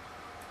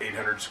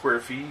 800 square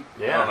feet?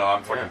 Yeah. I don't know.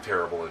 I'm fucking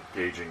terrible at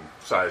gauging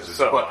sizes.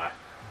 So but, am I.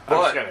 but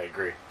I'm just gonna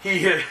agree.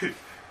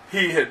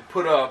 He had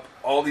put up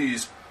all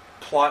these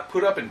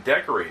put up and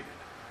decorated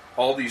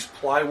all these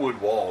plywood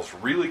walls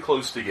really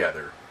close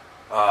together.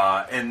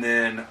 And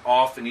then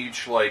off in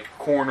each like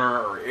corner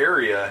or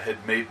area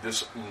had made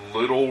this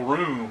little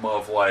room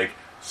of like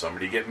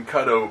somebody getting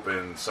cut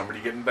open,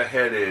 somebody getting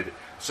beheaded.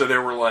 So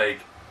there were like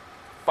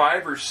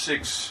 5 or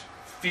 6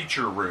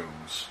 feature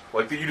rooms,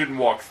 like that you didn't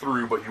walk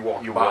through, but you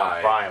walked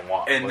by.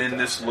 And then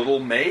this little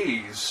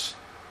maze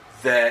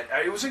that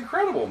it was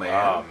incredible, man.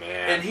 Oh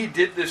man! And he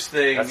did this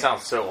thing. That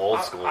sounds so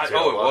old school. Too.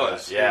 It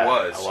was. Yeah, it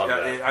was. I love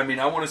that. I mean,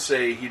 I want to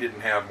say he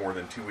didn't have more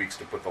than 2 weeks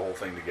to put the whole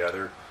thing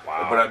together.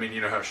 Wow. But I mean, you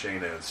know how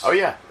Shane is. Oh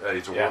yeah.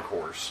 He's a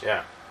workhorse.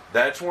 Yeah.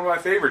 That's one of my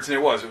favorites, and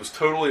it was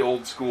totally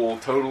old school,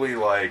 totally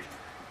like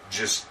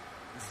just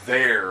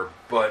there.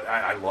 But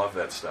I love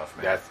that stuff,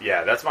 man.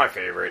 That's my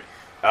favorite.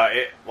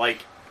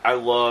 I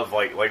love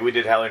like we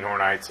did Halloween Horror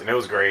Nights, and it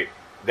was great.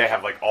 They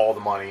have like all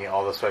the money,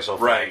 all the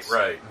special effects,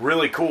 right,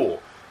 really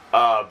cool.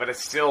 But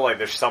it's still like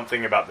there's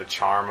something about the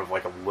charm of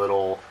like a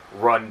little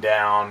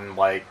rundown,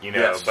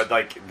 Yes. But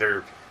like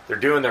they're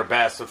doing their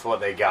best with what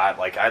they got.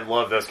 Like I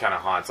love those kind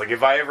of haunts. Like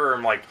if I ever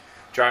am like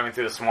driving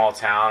through a small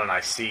town and I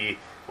see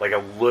like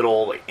a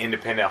little like,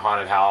 independent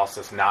haunted house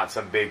that's not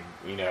some big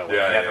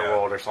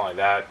netherworld or something like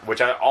that,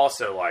 which I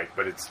also like,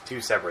 but it's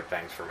two separate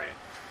things for me.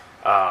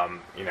 I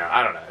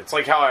don't know. It's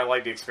like how I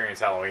like to experience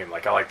Halloween.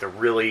 Like I like the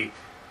really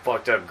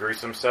fucked up,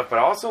 gruesome stuff, but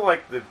I also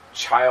like the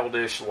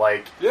childish,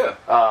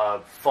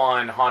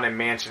 fun haunted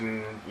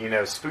mansion,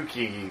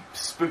 spooky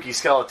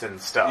skeleton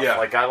stuff. Yeah.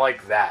 Like I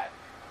like that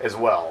as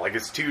well. Like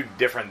it's two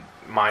different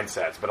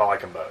mindsets, but I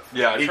like them both.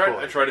 Yeah, I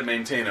try to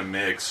maintain a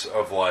mix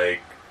of like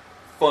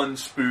fun,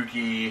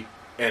 spooky,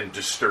 and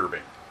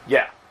disturbing.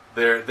 Yeah,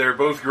 they're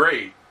both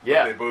great.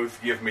 Yeah, but they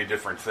both give me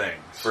different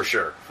things. For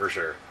sure.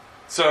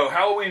 So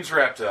Halloween's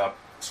wrapped up.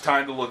 It's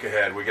time to look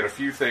ahead. We got a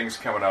few things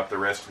coming up the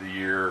rest of the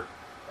year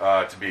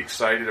to be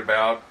excited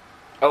about.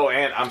 Oh,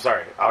 and I'm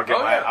sorry, I'll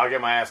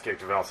get my ass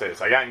kicked if I don't say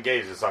this. I got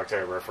engaged this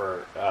October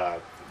for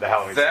the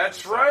Halloween. That's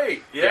season,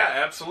 right. Yeah,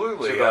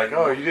 absolutely. So like,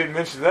 oh, you didn't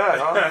mention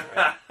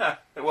that, huh?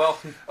 Well,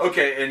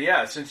 okay,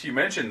 and since you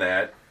mentioned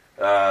that,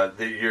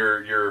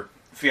 your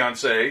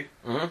fiance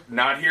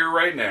not here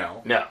right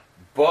now. No,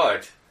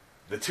 but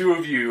the two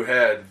of you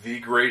had the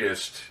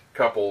greatest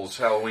couple's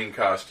Halloween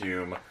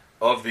costume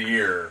of the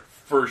year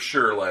for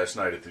sure last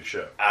night at the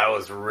show. I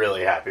was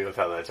really happy with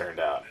how that turned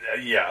out.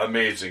 Yeah,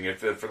 amazing. If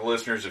for the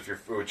listeners,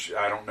 which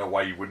I don't know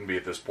why you wouldn't be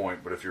at this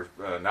point, but if you're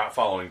not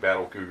following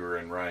Battle Cougar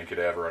and Ryan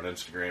Cadaver on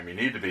Instagram, you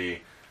need to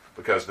be,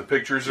 because the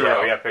pictures are up.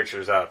 Yeah, we got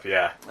pictures up,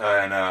 yeah.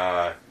 And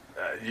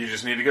You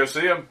just need to go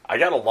see them. I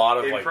got a lot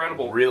of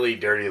Incredible. like really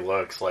dirty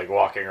looks like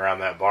walking around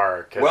that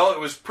bar. Well, it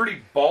was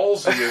pretty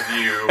ballsy of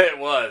you. It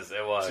was.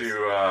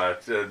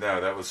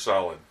 No, that was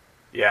solid.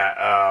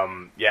 Yeah,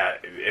 yeah.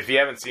 If you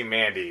haven't seen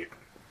Mandy,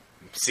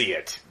 see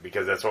it,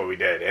 because that's what we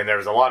did. And there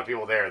was a lot of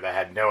people there that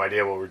had no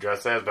idea what we're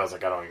dressed as, but I was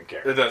like, I don't even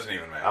care. It doesn't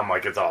even matter. I'm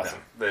like, it's awesome.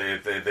 No,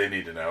 they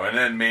need to know. And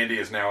then Mandy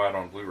is now out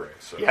on Blu-ray.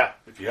 So yeah.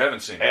 If you haven't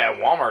seen it. Yeah, at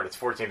Walmart, it's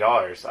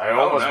 $14. I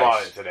almost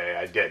bought it today.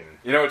 I didn't.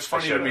 You know, it's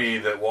funny to me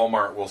that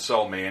Walmart will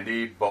sell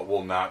Mandy, but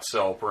will not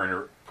sell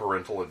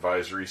parental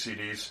advisory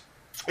CDs.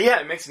 Yeah,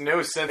 it makes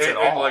no sense at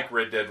all. And like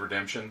Red Dead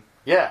Redemption.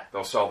 Yeah.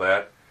 They'll sell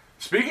that.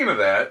 Speaking of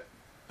that,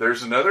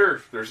 there's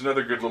another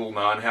good little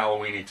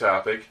non-Halloween-y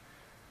topic.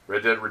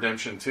 Red Dead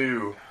Redemption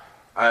 2.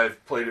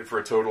 I've played it for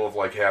a total of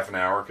like half an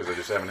hour because I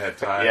just haven't had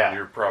time. Yeah.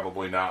 You're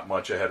probably not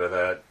much ahead of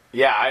that.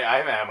 Yeah, I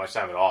haven't had much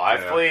time at all.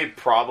 I've played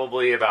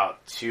probably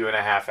about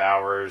 2.5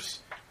 hours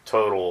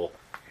total,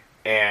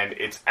 and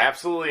it's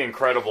absolutely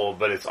incredible,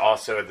 but it's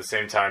also at the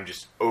same time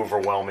just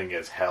overwhelming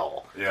as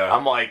hell. Yeah.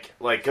 I'm like,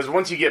 because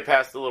once you get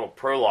past the little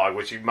prologue,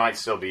 which you might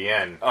still be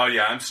in. Oh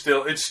yeah, it's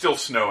still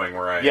snowing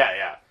where I am.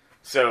 Yeah.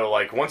 So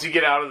like once you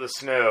get out of the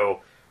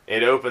snow,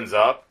 it opens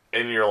up.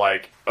 And you're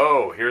like,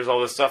 oh, here's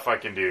all this stuff I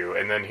can do,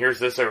 and then here's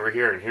this over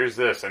here, and here's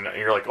this, and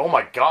you're like, oh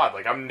my god,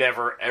 like I'm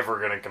never ever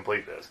gonna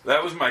complete this.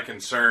 That was my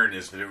concern,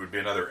 is that it would be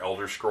another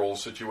Elder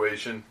Scrolls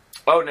situation.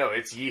 Oh no,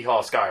 it's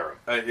Yeehaw Skyrim.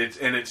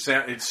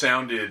 It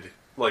sounded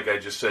like I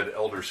just said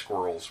Elder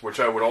Squirrels, which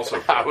I would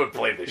also play. I would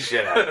play the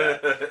shit out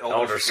of that.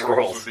 Elder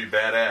Scrolls would be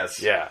badass.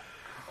 Yeah.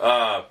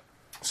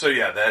 So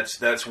yeah,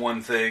 that's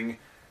one thing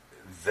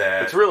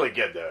that it's really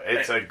good though.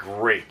 It's a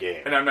great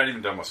game, and I'm not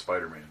even done with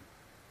Spider-Man.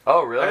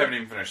 Oh, really? I haven't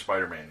even finished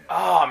Spider-Man yet.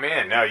 Oh,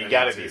 man. No, you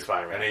gotta beat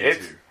Spider-Man. I need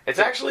to. It's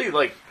actually,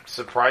 like,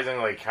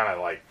 surprisingly kind of,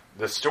 like,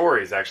 the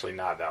story is actually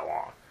not that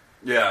long.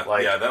 Yeah,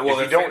 like, yeah. If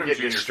you don't get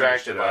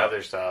distracted by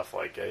other stuff,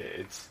 like,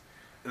 it's...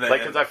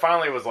 Like, because I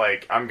finally was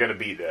like, I'm gonna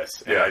beat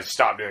this. And I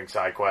stopped doing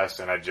side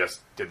quests, and I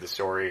just did the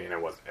story, and it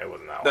wasn't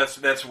that long.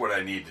 That's what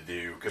I need to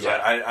do, because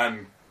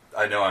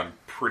I know I'm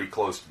pretty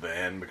close to the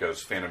end,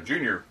 because Phantom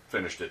Jr.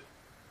 finished it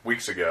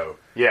weeks ago.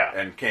 Yeah.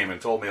 And came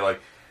and told me, like,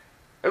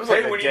 it was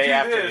like the day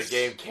after the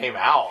game came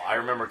out. I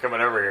remember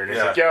coming over here and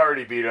he's like, yeah, I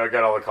already beat it. I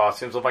got all the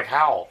costumes. I'm like,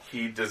 how?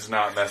 He does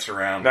not mess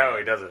around. No,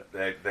 he doesn't.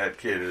 That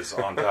kid is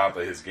on top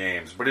of his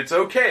games. But it's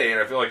okay,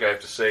 and I feel like I have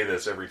to say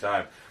this every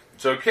time.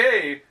 It's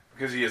okay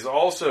because he is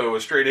also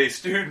a straight A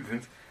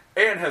student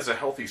and has a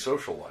healthy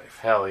social life.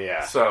 Hell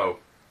yeah. So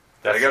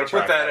I got to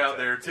put that out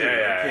there too.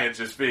 It can't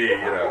just be,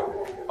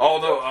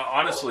 Although,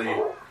 honestly,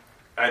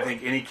 I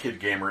think any kid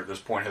gamer at this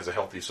point has a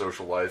healthy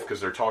social life because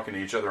they're talking to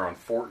each other on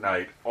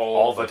Fortnite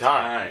all the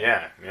time.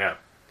 Yeah.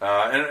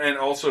 And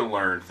also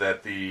learned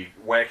that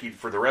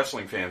for the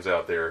wrestling fans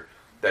out there,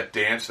 that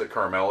dance that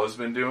Carmella's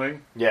been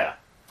doing,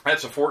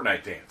 that's a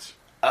Fortnite dance.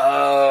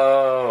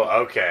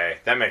 Oh, okay,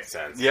 that makes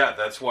sense. Yeah,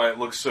 that's why it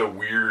looks so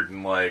weird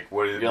and like,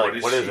 what is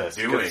this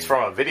doing? It's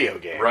from a video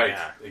game, right?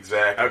 Yeah.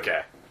 Exactly.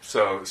 Okay.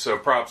 So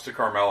props to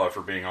Carmella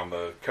for being on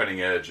the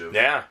cutting edge of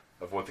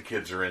what the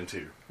kids are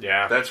into.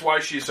 Yeah. That's why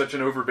she's such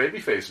an over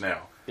babyface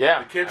now.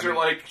 Yeah. The kids are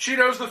like, she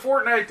knows the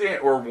Fortnite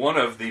dance, or one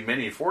of the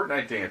many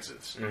Fortnite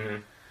dances. Mm-hmm.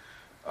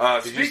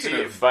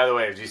 By the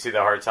way, did you see the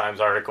Hard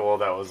Times article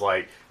that was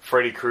like,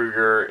 Freddy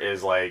Krueger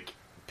is like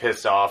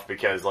pissed off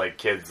because like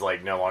kids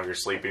like no longer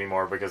sleep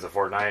anymore because of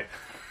Fortnite?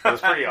 It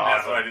was pretty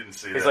awesome. No, I didn't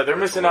see that. He's like, they're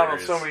missing out on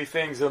so many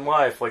things in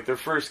life, like their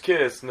first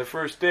kiss and their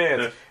first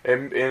dance,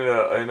 and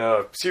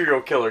a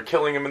serial killer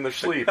killing them in their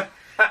sleep.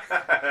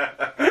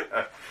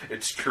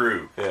 It's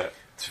true. Yeah.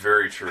 It's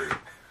very true.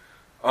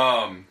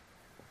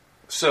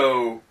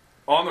 So,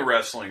 on the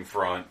wrestling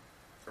front,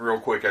 real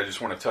quick, I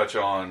just want to touch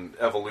on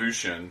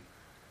Evolution,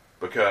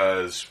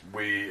 because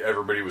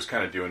everybody was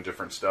kind of doing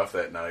different stuff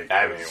that night.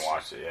 I haven't even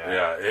watched it yet.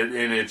 Yeah,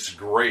 and it's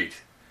great.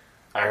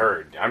 I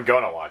heard. I'm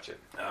going to watch it.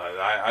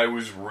 I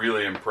was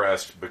really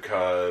impressed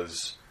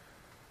because,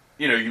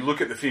 you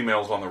look at the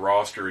females on the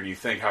roster and you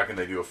think, how can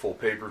they do a full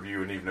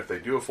pay-per-view? And even if they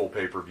do a full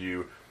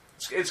pay-per-view,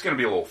 it's going to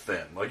be a little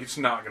thin. Like, it's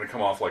not going to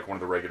come off like one of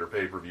the regular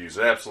pay-per-views.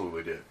 It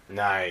absolutely did.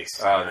 Nice.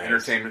 The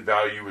entertainment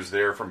value was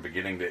there from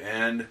beginning to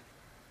end.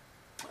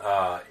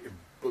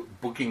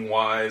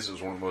 Booking-wise, it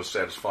was one of the most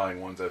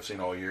satisfying ones I've seen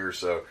all year.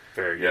 So,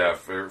 very good. Yeah,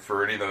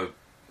 for any of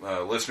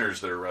the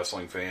listeners that are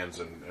wrestling fans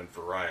and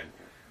for Ryan,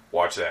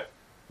 watch that.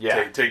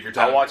 Yeah. Take your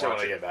time. I'll watch it when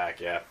I get back,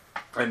 yeah.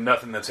 And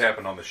nothing that's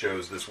happened on the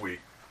shows this week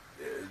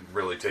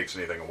really takes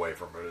anything away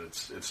from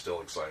it. It's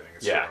still exciting.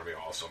 It's still going to be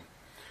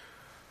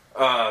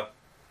awesome.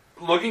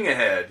 Looking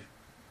ahead,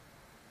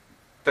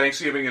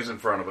 Thanksgiving is in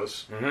front of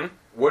us. Mm-hmm.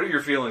 What are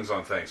your feelings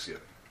on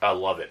Thanksgiving? I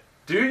love it.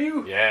 Do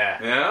you?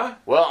 Yeah. Yeah?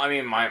 Well, I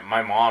mean,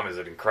 my mom is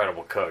an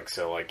incredible cook,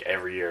 so, like,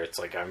 every year it's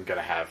like I'm going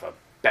to have a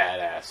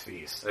badass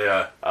feast.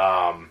 Yeah.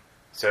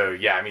 So,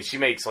 yeah, I mean, she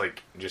makes,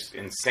 like, just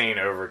insane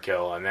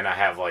overkill, and then I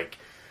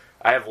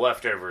have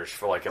leftovers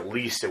for, like, at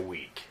least a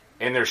week.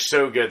 And they're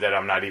so good that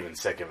I'm not even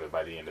sick of it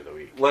by the end of the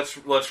week.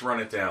 Let's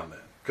run it down, then.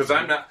 Because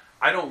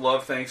I don't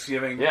love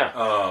Thanksgiving.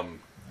 Yeah.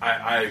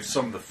 I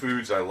some of the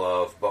foods I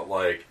love, but,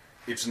 like,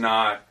 it's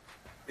not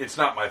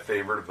my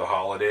favorite of the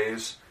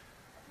holidays.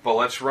 But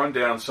let's run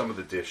down some of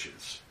the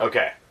dishes.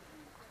 Okay.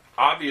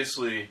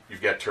 Obviously,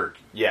 you've got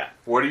turkey. Yeah.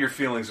 What are your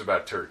feelings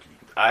about turkey?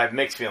 I have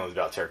mixed feelings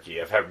about turkey.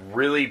 I've had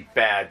really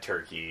bad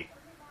turkey,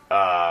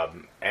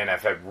 and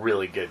I've had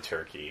really good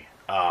turkey.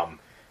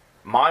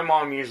 My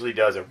mom usually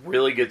does a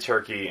really good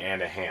turkey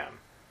and a ham.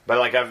 But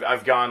like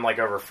I've gone like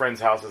over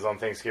friends' houses on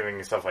Thanksgiving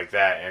and stuff like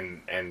that,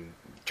 and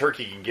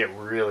turkey can get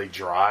really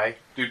dry.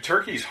 Dude,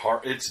 turkey's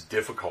hard. It's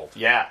difficult.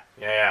 Yeah.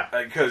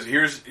 Because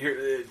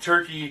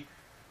turkey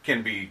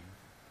can be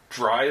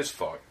dry as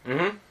fuck.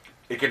 Mm-hmm.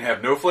 It can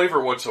have no flavor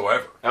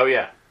whatsoever. Oh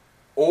yeah.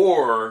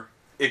 Or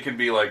it can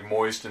be like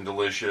moist and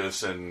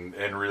delicious and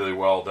really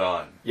well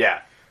done.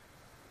 Yeah.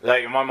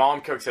 Like my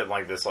mom cooks it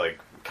like this, like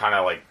kind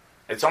of like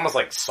it's almost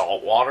like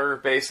salt water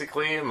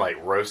basically, and like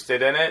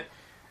roasted in it.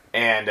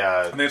 And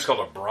I think it's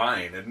called a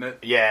brine, isn't it?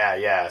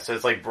 Yeah. So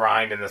it's like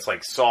brined in this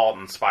like salt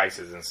and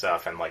spices and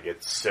stuff, and like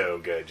it's so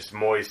good, just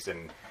moist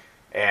and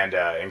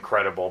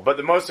incredible. But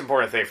the most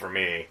important thing for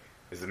me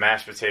is the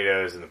mashed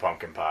potatoes and the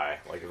pumpkin pie.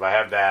 Like if I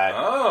have that,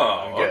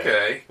 I'm good.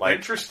 Okay, like,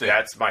 interesting.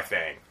 That's my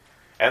thing.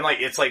 And like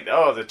it's like,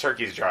 oh, the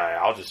turkey's dry.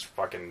 I'll just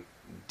fucking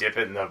dip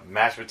it in the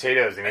mashed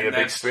potatoes and eat a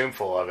big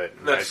spoonful of it.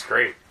 That's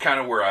great. Kind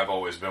of where I've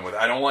always been with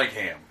it. I don't like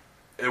ham,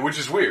 which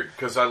is weird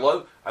because I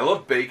love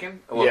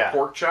bacon. I love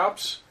pork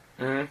chops.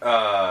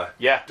 Mm-hmm.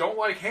 Yeah. Don't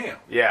like ham.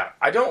 Yeah.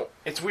 I don't.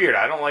 It's weird.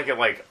 I don't like it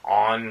like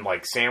on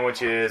like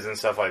sandwiches and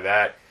stuff like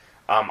that.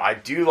 I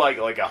do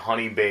like a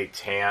honey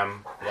baked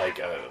ham, like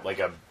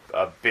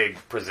a big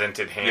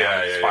presented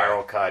ham,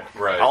 spiral cut.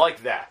 Right. I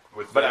like that.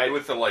 With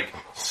the like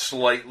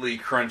slightly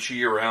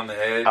crunchy around the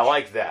edge. I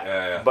like that.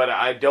 Yeah. But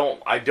I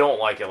don't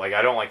like it. Like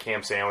I don't like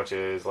ham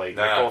sandwiches. Like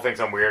Nicole thinks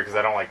I'm weird because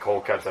I don't like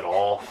cold cuts at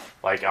all.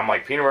 Like I'm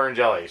like peanut butter and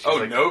jelly. She's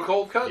like, no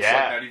cold cuts? Yeah.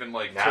 Like not even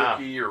like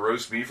turkey or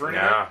roast beef or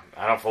anything? No,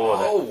 I don't fool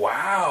with it. Oh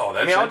wow,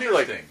 that's I'll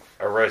interesting. do like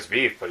a roast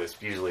beef, but it's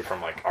usually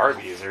from like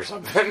Arby's or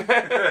something.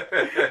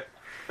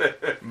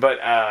 But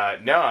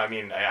no, I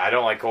mean I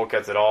don't like cold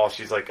cuts at all.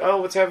 She's like, "Oh,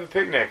 let's have a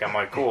picnic." I'm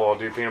like, "Cool, I'll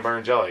do peanut butter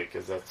and jelly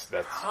because that's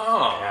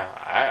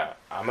yeah."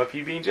 I'm a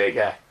PB&J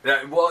guy.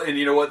 Well, and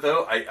you know what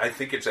though? I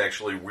think it's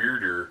actually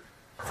weirder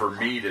for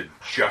me to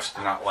just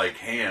not like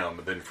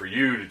ham than for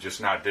you to just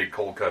not dig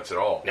cold cuts at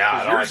all. Yeah,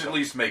 because yours at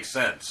least makes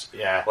sense.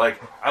 Yeah,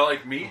 like I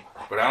like meat,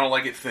 but I don't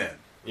like it thin.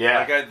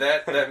 Yeah, like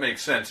that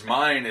makes sense.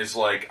 Mine is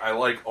like I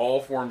like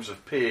all forms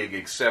of pig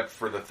except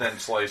for the thin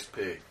sliced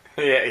pig.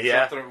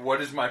 Yeah.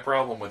 What is my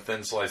problem with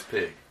thin sliced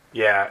pig?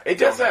 Yeah, it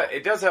does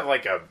have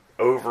like a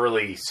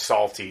overly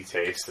salty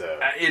taste though.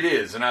 It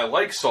is, and I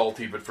like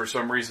salty, but for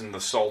some reason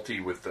the salty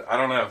with the I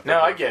don't know.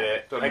 No, I get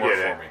it. Doesn't work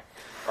for me.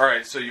 All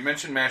right, so you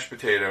mentioned mashed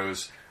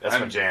potatoes. That's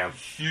my jam.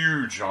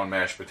 Huge on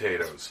mashed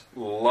potatoes.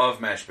 Love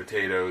mashed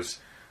potatoes.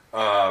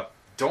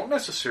 Don't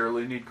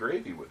necessarily need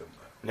gravy with them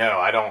though. No,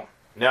 I don't.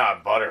 No,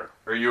 butter.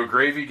 Are you a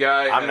gravy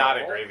guy? I'm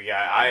not a gravy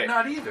guy. I'm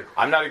not either.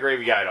 I'm not a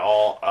gravy guy at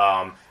all.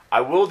 I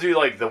will do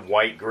like the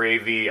white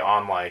gravy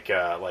on like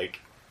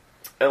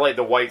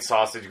the white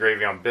sausage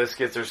gravy on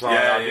biscuits or something.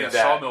 I'll do that.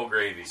 Sawmill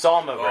gravy.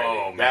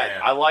 Oh,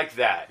 man. I like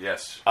that.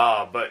 Yes.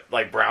 But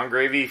like brown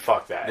gravy,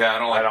 fuck that. Yeah, I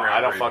don't like brown gravy.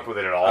 I don't fuck with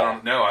it at all.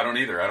 I don't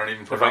either. I don't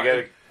even put it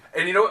on.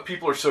 And you know what?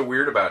 People are so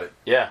weird about it.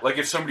 Yeah. Like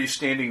if somebody's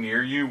standing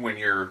near you when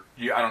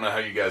I don't know how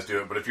you guys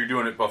do it, but if you're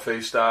doing it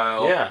buffet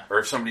style, or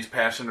if somebody's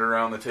passing it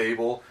around the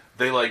table,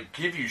 they like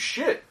give you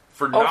shit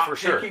for not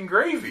taking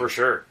gravy. For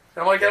sure.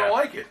 And I'm like, I don't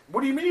like it.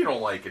 What do you mean you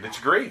don't like it? It's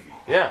gravy.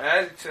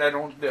 Yeah. I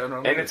don't.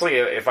 And it's like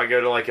if I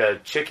go to like a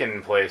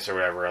chicken place or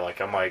whatever,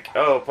 like I'm like,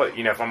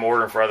 if I'm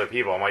ordering for other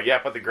people, I'm like, yeah,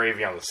 put the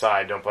gravy on the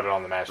side, don't put it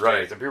on the mashed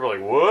potatoes. And people are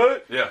like,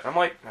 what? Yeah. I'm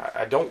like,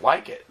 I don't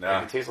like it.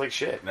 No. It tastes like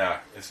shit. No,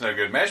 it's no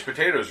good. Mashed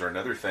potatoes are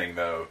another thing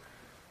though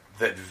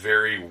that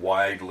vary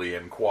widely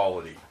in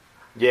quality.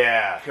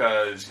 Yeah.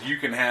 Because you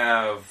can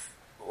have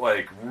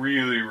like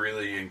really,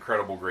 really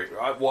incredible gravy.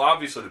 Well,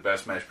 obviously the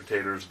best mashed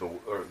potatoes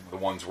are the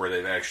ones where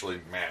they've actually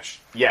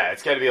mashed. Yeah,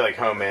 it's got to be like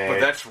homemade. But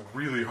that's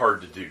really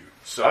hard to do.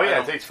 So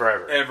it takes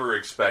forever. Ever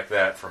expect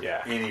that from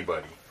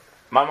anybody.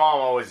 My mom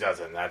always does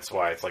it, and that's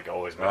why it's like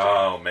always my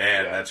Oh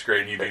man, that's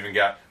great. And you've even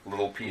got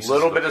little pieces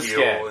bit of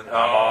skin. I'm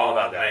all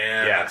about that.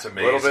 Man, that's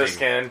amazing. Little bit of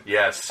skin.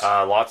 Yes.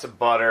 Lots of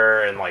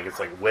butter, and like it's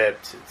like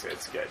whipped.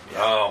 It's good.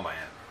 Yeah. Oh man.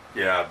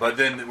 Yeah, but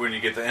then when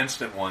you get the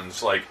instant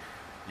ones, like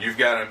you've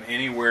got them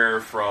anywhere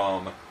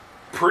from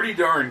pretty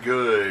darn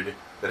good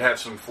that have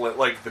some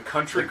like the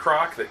country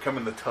crock that come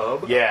in the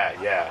tub.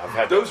 Yeah, I've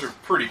had those. Are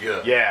pretty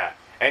good. Yeah,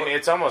 and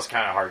it's almost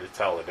kind of hard to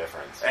tell the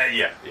difference.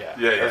 Yeah.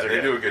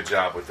 They do a good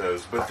job with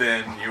those. But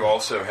then you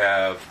also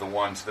have the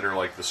ones that are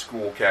like the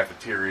school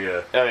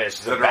cafeteria. Oh yeah, it's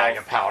just a bag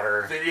of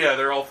powder.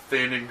 They're all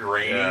thin and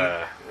grainy.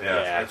 Yeah,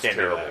 that's I can't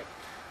terrible. do that.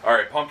 All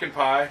right, pumpkin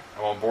pie.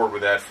 I'm on board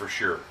with that for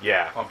sure.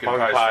 Yeah, pumpkin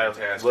pie is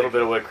fantastic. A little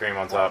bit of whipped cream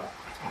on top.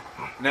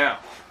 Now,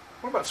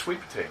 what about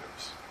sweet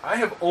potatoes? I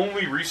have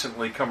only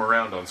recently come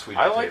around on sweet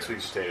potatoes. I like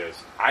sweet potatoes.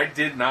 I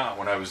did not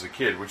when I was a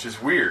kid, which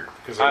is weird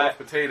because I love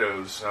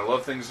potatoes and I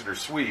love things that are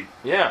sweet.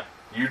 Yeah.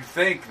 You'd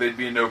think they'd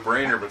be a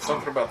no-brainer, but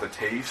something about the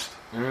taste,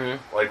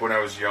 like when I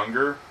was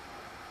younger,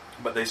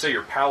 but they say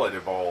your palate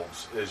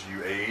evolves as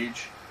you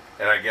age.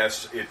 And I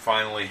guess it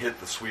finally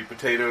hit the sweet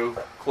potato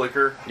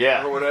clicker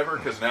or whatever,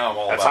 because now I'm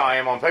all That's about how I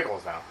am on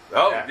pickles now.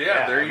 Oh,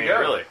 yeah, there you go.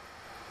 Really.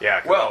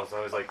 Yeah, well, I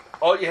was like...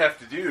 all you have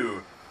to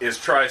do is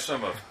try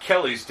some of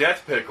Kelly's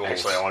Death Pickles,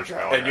 Actually, I want to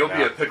try one and you'll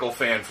be a pickle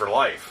fan for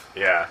life.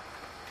 Yeah.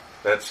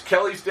 That's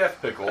Kelly's Death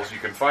Pickles. You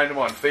can find them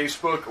on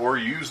Facebook or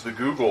use the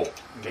Google.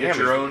 Get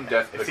your own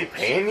Death Pickles. Is he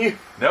paying you?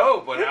 No,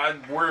 but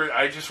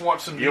I just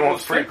want some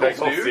needless free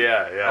pickles, dude.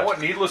 Yeah. I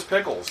want needless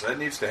pickles. That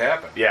needs to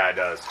happen. Yeah, it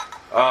does.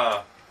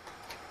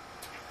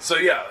 So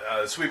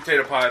sweet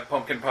potato pie,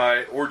 pumpkin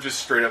pie, or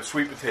just straight up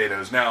sweet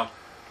potatoes. Now,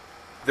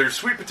 there's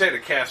sweet potato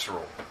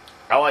casserole.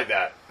 I like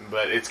that,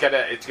 but it's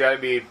gotta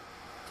be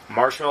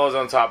marshmallows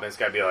on top, and it's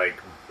gotta be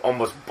like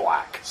almost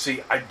black.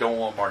 See, I don't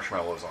want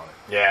marshmallows on it.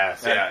 Yeah,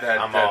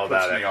 I'm all about it.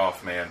 That puts me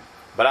off, man.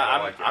 But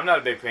I'm not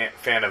a big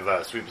fan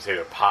of sweet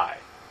potato pie.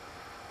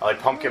 I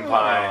like pumpkin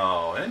pie.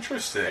 Oh,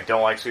 interesting. I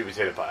don't like sweet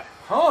potato pie.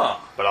 Huh.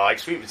 But I like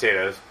sweet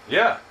potatoes.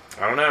 Yeah.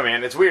 I don't know,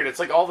 man. It's weird. It's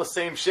like all the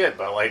same shit,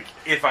 but like...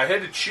 If I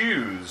had to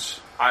choose,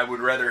 I would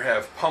rather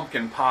have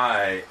pumpkin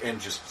pie and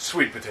just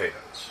sweet potatoes.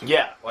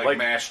 Yeah. Like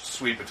mashed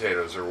sweet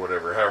potatoes or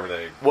whatever, however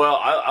they... Well,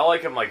 I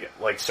like them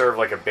like served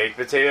like a baked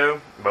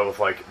potato, but with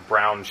like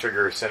brown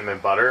sugar, cinnamon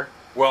butter.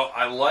 Well,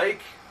 I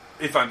like...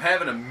 If I'm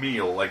having a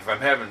meal, like if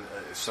I'm having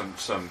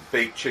some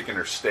baked chicken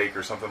or steak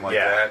or something like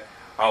that,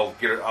 I'll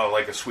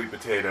like a sweet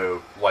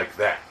potato like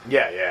that.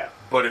 Yeah.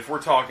 But if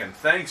we're talking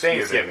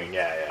Thanksgiving,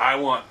 I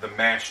want the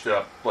mashed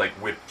up, like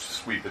whipped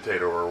sweet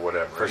potato or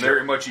whatever. For and sure.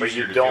 They're much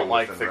easier to deal with. But you don't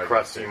like the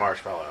crusty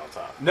marshmallow on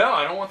top. No,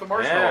 I don't want the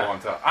marshmallow on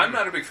top. I'm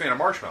not a big fan of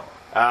marshmallow.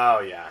 Oh,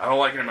 yeah. I don't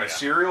like it in my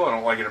cereal. I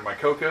don't like it in my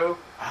cocoa.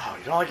 Oh,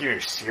 you don't like it in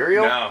your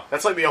cereal? No.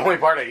 That's like the only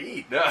part I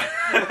eat. No.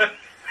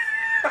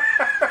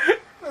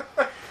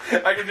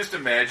 I can just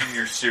imagine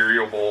your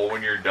cereal bowl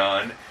when you're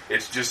done.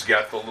 It's just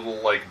got the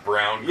little like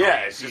brown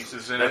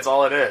pieces in it. That's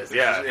all it is.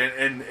 Yeah,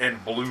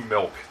 and blue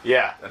milk.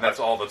 Yeah, and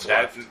that's all that's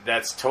left.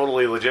 That's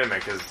totally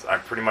legitimate because I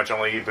pretty much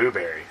only eat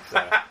blueberry.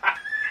 So,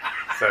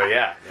 so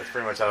yeah, that's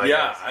pretty much how.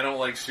 I don't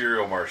like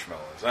cereal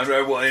marshmallows. I'm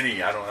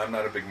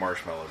not a big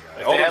marshmallow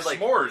guy.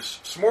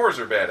 S'mores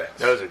are badass.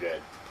 Those are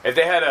good. If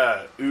they had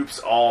a Oops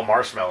all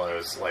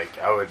marshmallows, like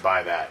I would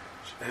buy that.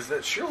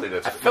 Surely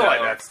that's. I feel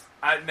like that's.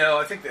 I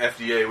think the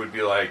FDA would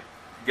be like,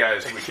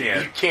 guys, we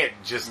can't.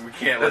 We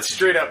can't. That's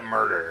straight up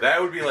murder.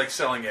 That would be like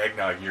selling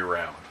eggnog year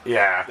round.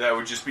 Yeah. That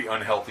would just be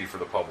unhealthy for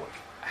the public.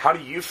 How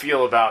do you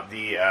feel about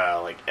the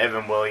like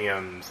Evan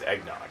Williams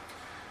eggnog?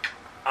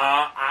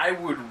 I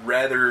would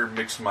rather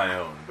mix my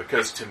own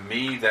because to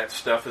me that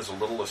stuff is a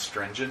little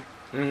astringent.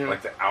 Mm-hmm.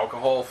 Like the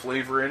alcohol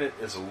flavor in it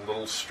is a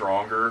little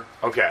stronger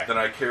than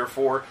I care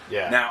for.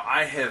 Yeah. Now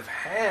I have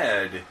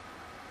had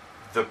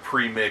the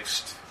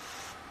pre-mixed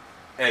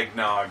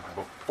eggnog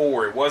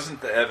before. It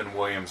wasn't the Evan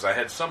Williams. I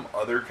had some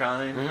other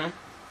kind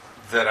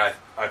that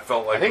I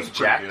felt like was pretty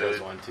Jack good.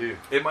 does one too.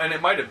 It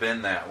might have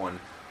been that one,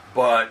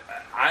 but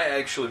I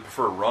actually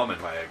prefer rum in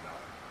my eggnog.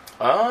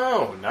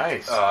 Oh,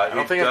 nice. I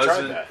don't think I've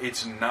tried that.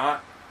 It's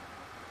not.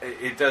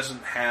 It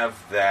doesn't have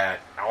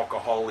that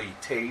alcohol-y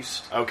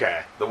taste.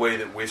 Okay. The way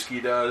that whiskey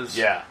does.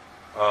 Yeah.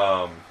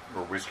 Or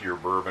whiskey or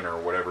bourbon or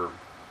whatever.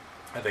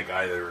 I think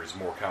either is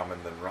more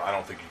common than rum. I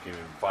don't think you can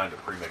even find a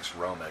pre-mixed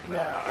rum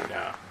eggnog.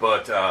 No.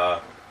 But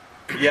I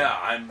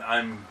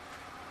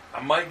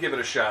might give it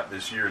a shot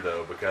this year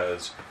though,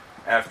 because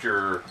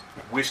after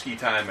whiskey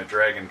time at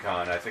Dragon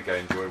Con, I think I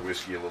enjoy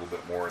whiskey a little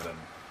bit more than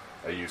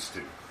I used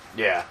to.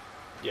 Yeah,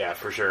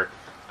 for sure.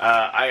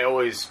 I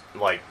always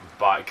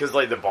buy because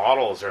the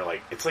bottles are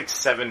it's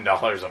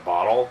 $7 a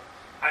bottle.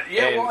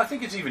 I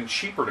think it's even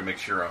cheaper to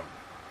mix your own.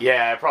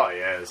 Yeah, it probably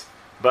is.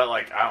 But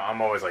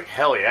I'm always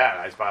hell yeah!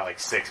 I just buy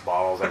 6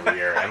 bottles every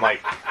year, and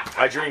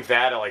I drink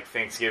that at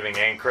Thanksgiving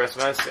and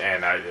Christmas,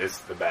 and it's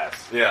the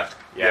best. Yeah.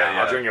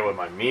 I'll drink it with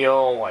my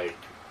meal.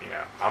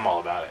 I'm all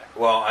about it.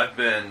 Well, I've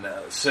been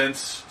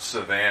since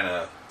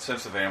Savannah,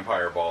 since the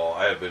Vampire Ball,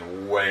 I have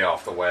been way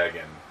off the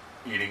wagon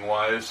eating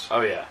wise.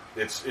 Oh yeah,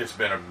 it's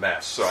been a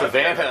mess. So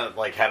Savannah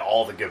had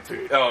all the good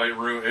food. Oh, it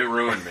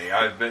ruined me.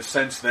 I've been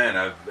since then.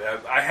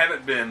 I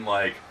haven't been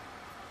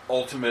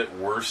ultimate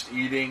worst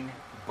eating.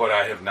 But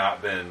I have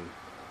not been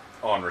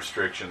on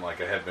restriction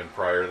like I had been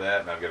prior to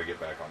that, and I've got to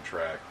get back on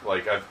track.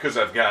 Because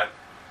I've got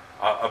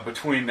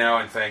between now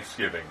and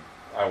Thanksgiving,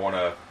 I want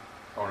to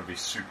be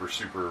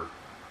super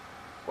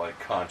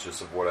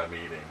conscious of what I'm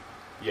eating.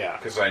 Yeah,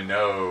 because I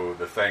know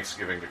the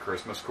Thanksgiving to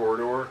Christmas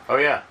corridor. Oh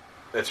yeah,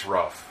 it's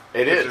rough.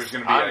 It is. There's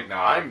going to be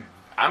eggnog.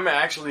 I'm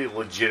actually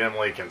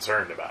legitimately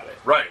concerned about it.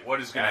 Right. What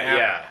is going to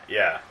happen?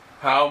 Yeah.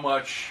 How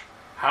much?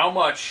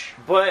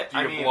 But do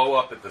you blow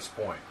up at this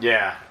point?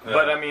 Yeah,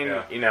 but I mean,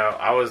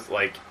 I was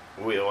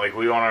we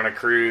went on a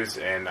cruise,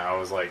 and I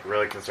was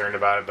really concerned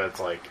about it. But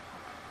it's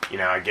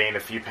I gained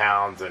a few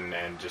pounds and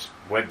just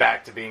went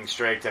back to being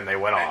strict, and they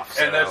went off.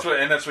 So that's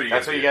what you.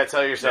 That's what you got to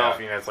tell yourself.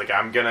 Yeah. It's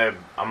I'm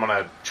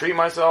gonna treat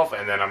myself,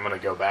 and then I'm gonna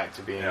go back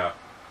to being.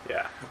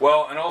 Yeah.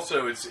 Well, and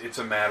also it's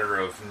a matter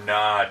of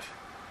not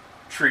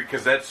treat,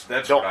 because that's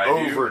Don't what I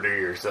do. overdo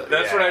yourself.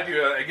 That's what I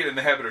do. I get in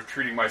the habit of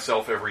treating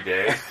myself every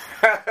day,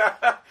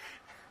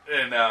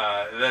 and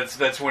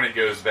that's when it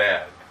goes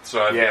bad.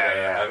 So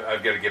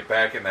I've got to get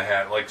back in the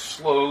habit, like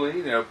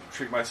slowly,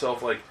 treat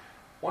myself like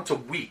once a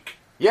week.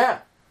 Yeah,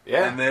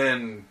 and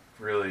then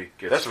really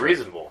get. That's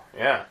reasonable.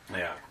 Yeah.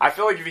 I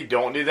feel like if you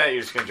don't do that,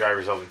 you're just gonna drive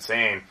yourself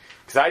insane.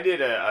 Because I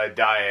did a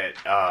diet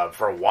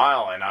for a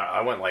while, and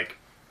I went like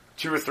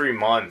 2 or 3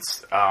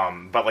 months,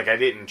 but like I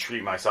didn't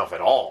treat myself at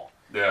all.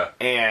 Yeah.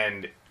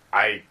 And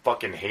I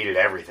fucking hated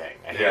everything.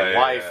 I hated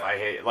life. Yeah. I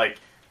hate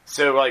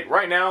so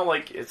right now,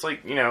 like it's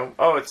like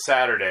it's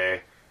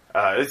Saturday.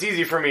 It's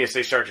easy for me to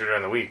stay structured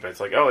during the week, but it's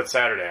like, it's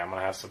Saturday, I'm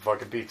gonna have some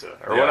fucking pizza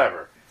or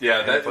whatever.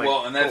 Yeah, that's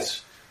cool.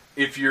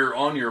 If you're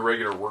on your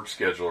regular work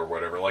schedule or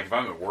whatever. Like if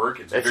I'm at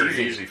work, it's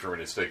very easy for me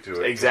to stick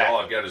to it. Exactly.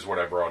 All I've got is what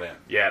I brought in.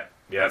 Yeah,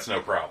 that's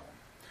no problem.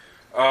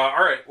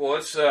 All right, well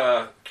let's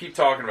keep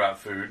talking about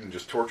food and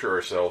just torture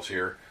ourselves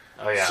here.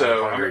 Oh yeah,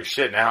 so I'm hungry as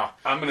shit now.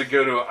 I'm gonna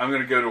go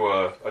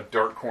to a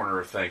dark corner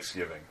of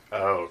Thanksgiving.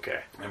 Oh,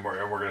 okay. And we're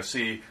gonna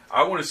see.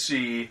 I want to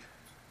see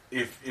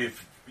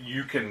if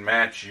you can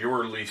match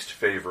your least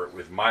favorite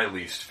with my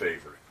least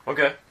favorite.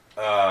 Okay.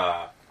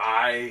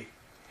 I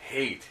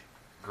hate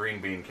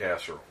green bean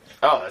casserole.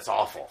 Oh, that's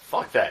awful.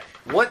 Fuck that.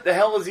 What the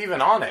hell is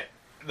even on it?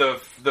 The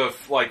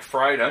like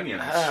fried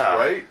onions,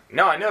 right?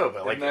 No, I know,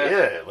 but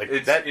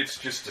it's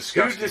just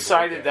disgusting. Who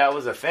decided that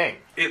was a thing?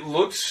 It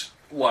looks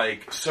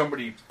like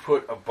somebody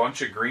put a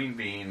bunch of green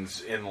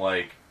beans in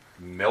like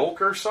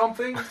milk or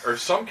something, or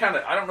some kind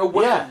of, I don't know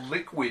what the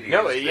liquid is.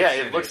 No,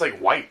 it looks like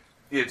white.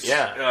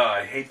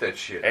 I hate that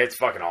shit. It's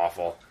fucking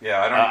awful.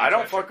 Yeah, I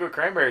don't fuck with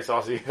cranberry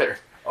sauce either.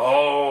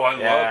 Oh,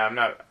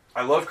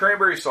 I love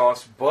cranberry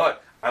sauce,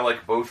 but I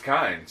like both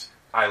kinds.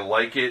 I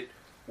like it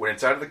when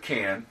it's out of the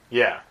can.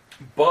 Yeah.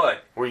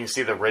 But where you can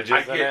see the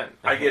ridges in it.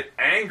 I get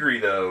angry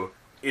though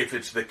if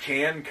it's the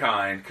can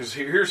kind, because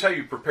here's how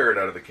you prepare it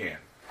out of the can.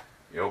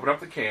 You open up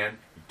the can,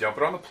 you dump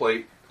it on the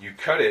plate, you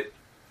cut it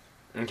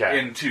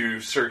into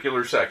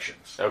circular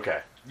sections.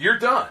 Okay. You're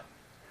done.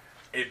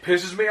 It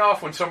pisses me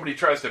off when somebody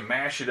tries to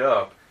mash it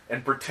up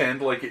and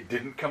pretend like it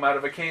didn't come out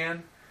of a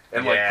can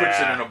and like puts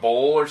it in a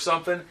bowl or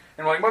something.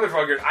 And like,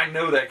 motherfucker, I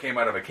know that came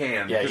out of a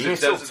can. Yeah, you can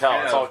still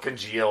tell it's all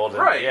congealed.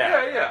 Right,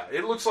 yeah.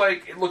 It looks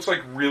like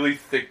really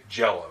thick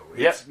Jell-O.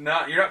 It's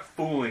not. You're not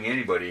fooling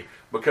anybody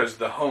because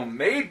the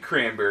homemade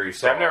cranberry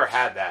sauce. I've never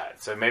had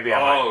that, so maybe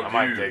I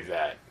might dig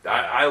that.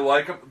 I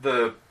like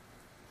the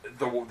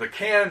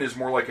can is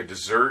more like a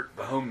dessert.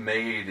 The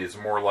homemade is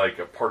more like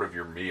a part of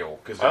your meal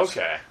because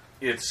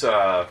it's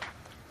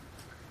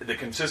the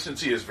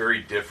consistency is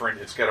very different.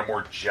 It's got a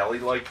more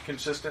jelly-like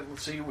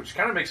consistency, which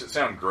kind of makes it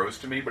sound gross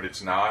to me, but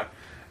it's not.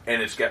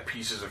 And it's got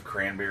pieces of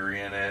cranberry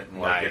in it.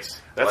 And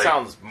nice. That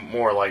sounds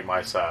more like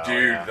my style.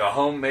 Dude, the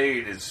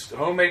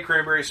homemade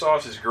cranberry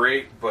sauce is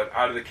great, but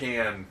out of the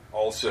can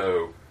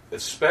also,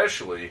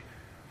 especially,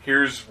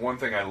 here's one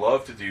thing I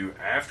love to do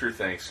after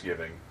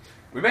Thanksgiving.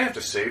 We may have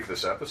to save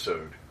this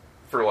episode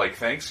for like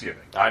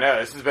Thanksgiving. I know,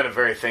 this has been a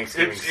very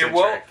Thanksgiving-centric.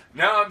 Well,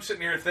 now I'm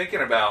sitting here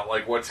thinking about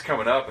like what's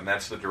coming up, and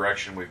that's the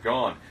direction we've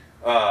gone.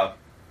 I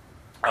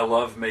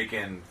love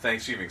making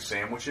Thanksgiving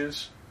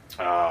sandwiches.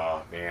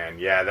 Oh man,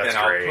 yeah, that's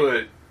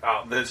great.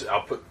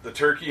 I'll put the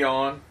turkey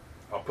on.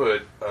 I'll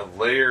put a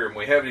layer, and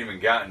we haven't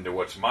even gotten to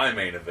what's my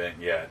main event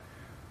yet,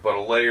 but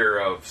a layer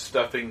of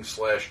stuffing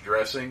 /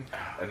 dressing,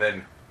 and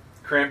then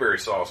cranberry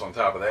sauce on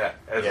top of that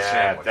as a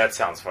sandwich. That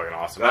sounds fucking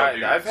awesome.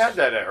 I've had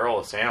that at Earl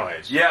of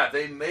Sandwich. Yeah,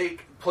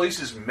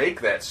 places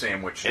make that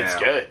sandwich now. It's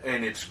good.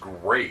 And it's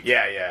great.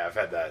 Yeah, I've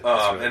had that.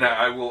 Really good.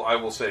 I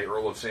will say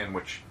Earl of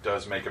Sandwich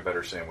does make a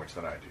better sandwich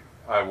than I do.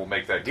 I will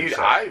make that concession. Dude,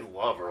 I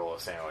love Earl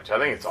of Sandwich. I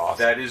think it's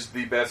awesome. That is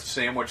the best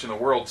sandwich in the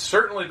world.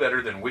 Certainly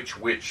better than which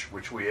we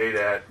ate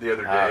at the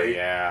other day. Oh,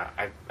 yeah.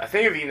 I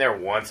think I've eaten there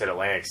once at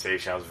Atlantic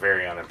Station. I was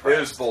very unimpressed. It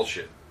was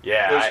bullshit.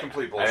 Yeah. It was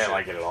complete bullshit. I didn't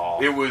like it at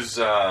all. It was,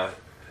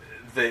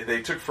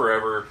 they took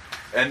forever.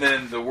 And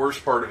then the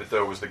worst part of it,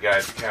 though, was the guy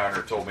at the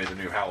counter told me the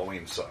new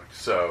Halloween sucked.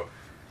 So,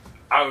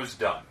 I was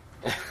done.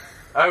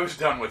 I was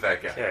done with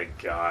that guy. Yeah,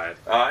 God.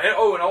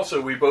 And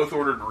also, we both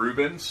ordered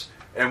Reubens.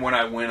 And when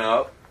I went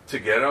up to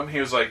get them, he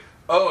was like,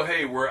 "Oh,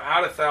 hey, we're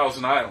out of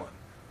Thousand Island."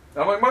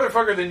 I'm like,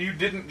 "Motherfucker, then you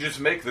didn't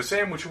just make the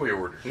sandwich we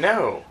ordered."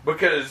 No.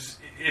 Because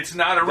it's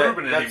not a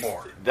Reuben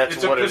anymore.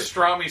 It's a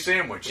pastrami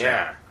sandwich.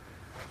 Yeah.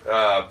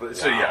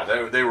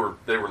 They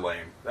were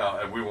lame.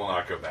 And we will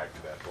not go back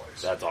to that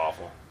place. That's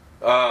awful.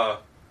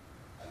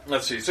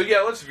 Let's see. So,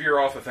 let's veer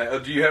off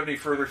of do you have any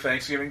further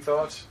Thanksgiving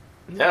thoughts?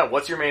 No,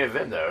 what's your main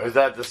event, though? Is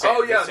that the same?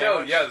 Oh,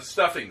 yeah, the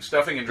stuffing and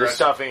dressing. The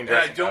stuffing and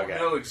dressing. And I don't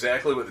know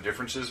exactly what the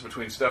difference is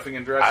between stuffing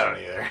and dressing. I don't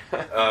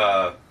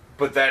either.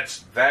 But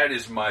that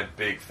is my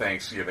big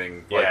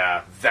Thanksgiving.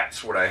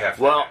 That's what I have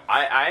to Well, have.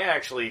 I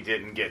actually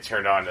didn't get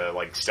turned on to,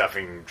 like,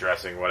 stuffing,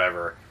 dressing,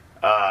 whatever,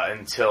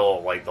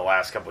 until, like, the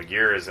last couple of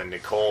years, and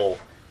Nicole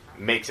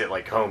makes it,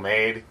 like,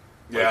 homemade.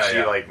 She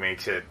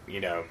makes it,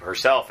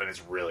 herself, and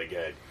it's really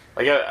good.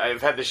 Like,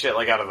 I've had this shit,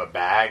 like, out of a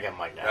bag. I'm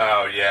like, no.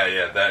 Oh,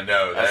 yeah.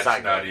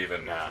 That's not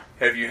even. No.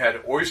 Have you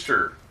had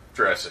oyster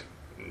dressing?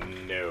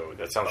 No,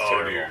 that sounds Oh,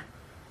 terrible.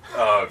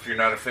 dude. If you're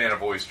not a fan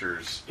of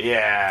oysters,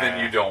 Yeah.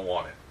 then you don't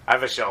want it. I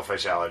have a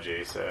shellfish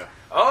allergy, so...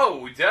 Oh,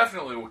 we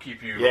definitely will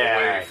keep you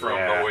away from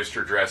the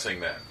oyster dressing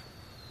then.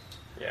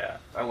 Yeah.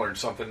 I learned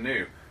something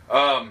new.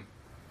 All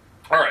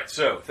right,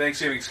 so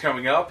Thanksgiving's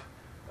coming up.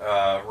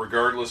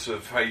 Regardless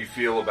of how you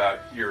feel about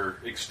your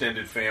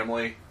extended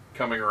family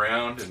coming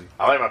around, and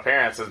I like my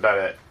parents, that's about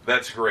it.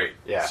 that's great.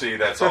 Yeah. See,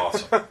 that's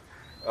awesome.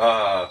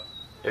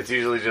 It's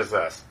usually just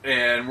us.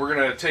 And we're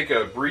going to take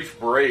a brief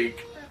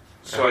break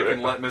so I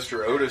can let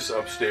Mr. Otis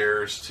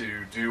upstairs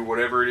to do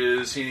whatever it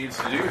is he needs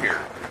to do here.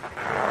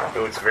 He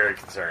looks very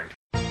concerned.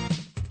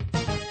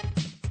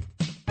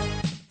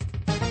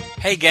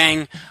 Hey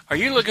gang, are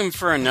you looking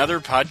for another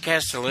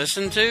podcast to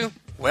listen to?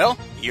 Well,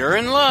 you're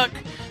in luck.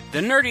 The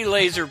Nerdy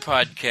Laser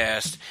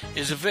Podcast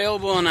is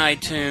available on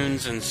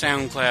iTunes and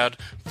SoundCloud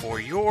for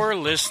your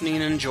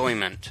listening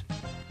enjoyment.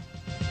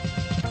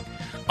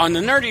 On the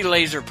Nerdy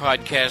Laser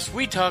Podcast,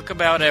 we talk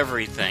about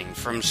everything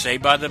from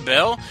Saved by the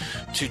Bell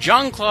to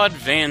Jean-Claude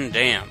Van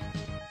Damme.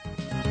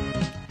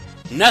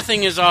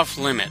 Nothing is off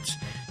limits.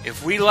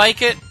 If we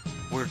like it,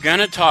 we're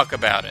gonna talk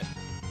about it.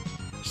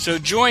 So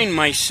join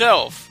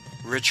myself,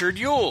 Richard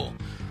Yule,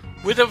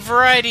 with a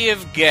variety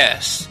of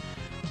guests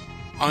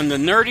on the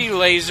Nerdy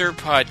Laser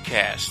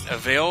Podcast,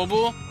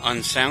 available on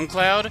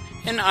SoundCloud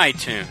and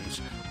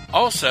iTunes.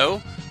 Also,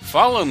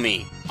 follow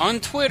me on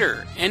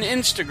Twitter and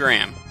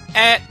Instagram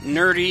at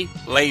Nerdy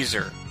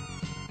Laser.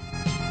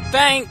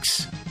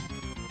 Thanks!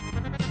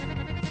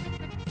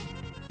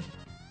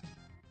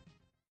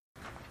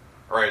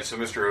 Alright, so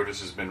Mr. Otis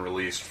has been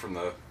released from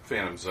the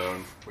Phantom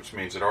Zone, which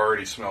means it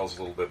already smells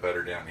a little bit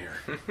better down here.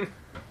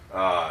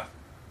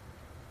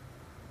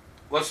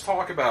 Let's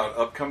talk about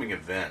upcoming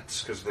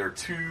events, because there are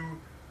two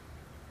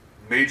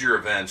major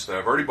events that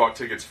I've already bought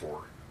tickets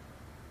for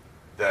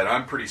that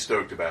I'm pretty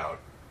stoked about.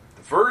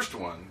 The first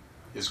one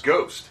is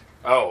Ghost.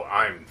 Oh,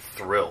 I'm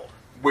thrilled.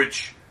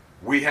 Which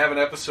we have an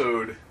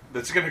episode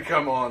that's going to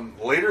come on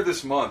later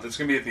this month. It's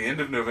going to be at the end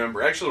of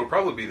November. Actually, it'll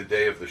probably be the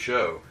day of the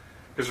show.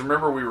 Because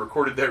remember, we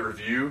recorded that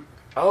review.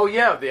 Oh,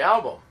 yeah, the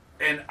album.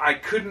 And I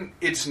couldn't...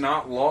 It's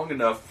not long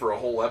enough for a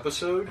whole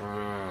episode.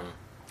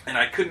 And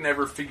I couldn't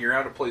ever figure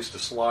out a place to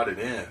slot it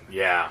in.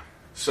 Yeah.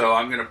 So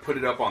I'm going to put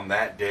it up on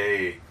that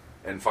day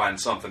and find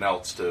something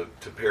else to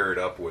pair it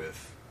up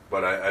with.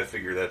 But I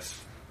figure that's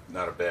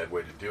not a bad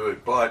way to do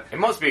it. But it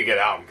must be a good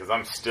album, because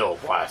I'm still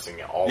blasting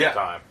it all the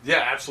time.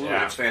 Yeah, absolutely.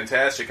 Yeah. It's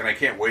fantastic. And I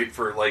can't wait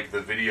for, like,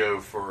 the video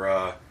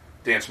for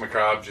Dance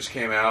Macabre just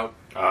came out.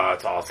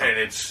 It's awesome. And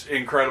it's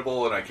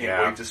incredible, and I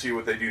can't wait to see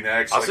what they do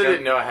next. I also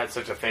didn't know I had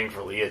such a thing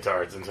for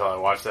leotards until I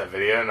watched that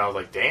video, and I was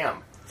like,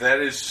 damn. That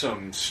is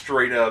some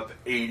straight-up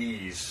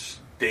 80s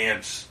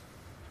dance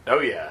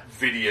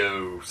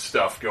video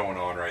stuff going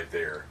on right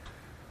there.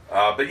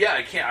 But yeah,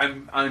 I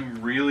can't.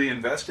 I'm really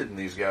invested in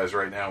these guys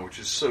right now, which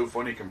is so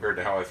funny compared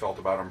to how I felt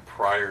about them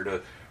prior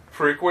to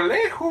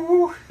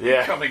Prequelehu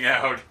coming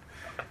out.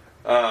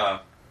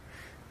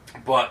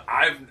 But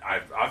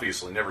I've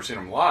obviously never seen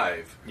them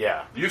live.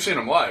 Yeah, you've seen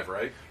them live,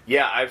 right?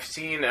 Yeah, I've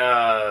seen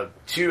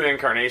 2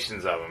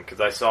 incarnations of them,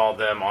 because I saw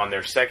them on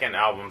their second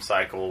album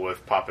cycle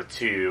with Papa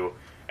 2,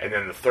 and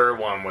then the third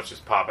one, which is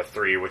Papa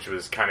 3, which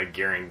was kind of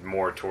gearing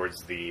more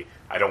towards the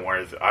I don't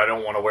want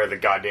to wear the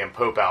goddamn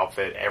Pope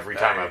outfit every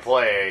time I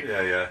play.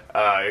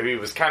 Yeah. He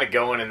was kind of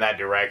going in that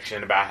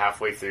direction. About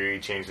halfway through, he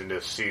changed into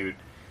a suit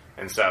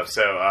and stuff.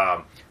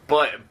 So,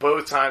 but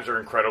both times are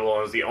incredible.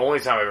 It was the only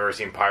time I've ever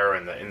seen pyro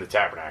in the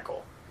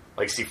Tabernacle.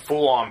 Like, see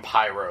full on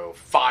pyro,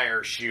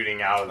 fire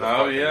shooting out of the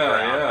fucking ground.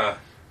 Yeah.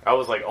 I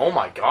was like, oh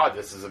my god,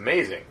 this is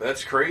amazing.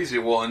 That's crazy.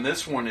 Well, and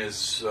this one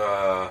is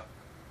the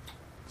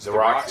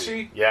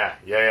Roxy?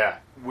 Yeah.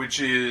 Which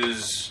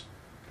is...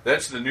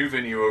 That's the new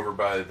venue over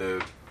by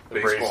the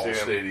baseball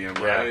stadium,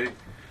 right? Yeah.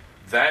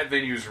 That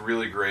venue is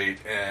really great,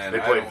 and they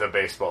played the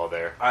baseball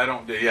there.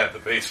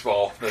 The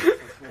baseball,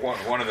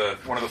 one of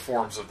the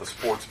forms of the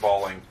sports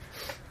balling.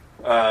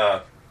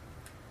 I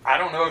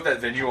don't know if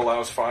that venue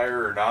allows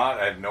fire or not.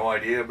 I have no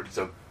idea, but it's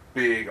a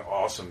big,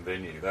 awesome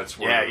venue. That's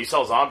where you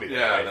saw Zombie there.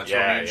 Yeah, right? that's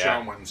where me and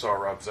Sean went and saw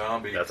Rob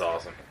Zombie. That's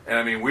awesome. And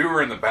I mean, we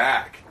were in the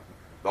back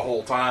the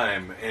whole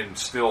time and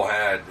still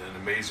had an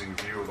amazing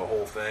view of the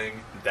whole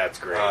thing. That's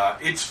great.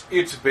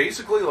 It's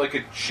basically like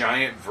a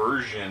giant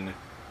version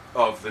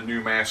of the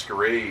new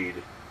Masquerade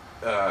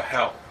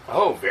Hell.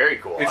 Oh, very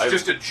cool. It's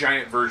just a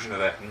giant version of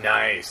that.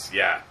 Nice,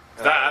 yeah.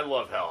 I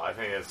love Hell. I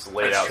think it's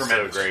laid out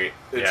tremendous. So great.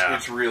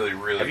 It's really,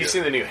 really Have good. you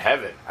seen the new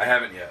Heaven? I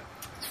haven't yet.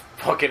 It's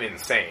fucking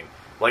insane.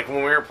 Like, when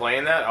we were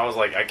playing that, I was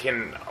like,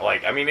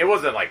 it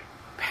wasn't, like,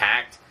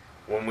 packed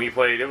when we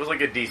played. It was, like,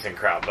 a decent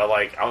crowd. But,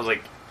 like, I was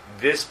like,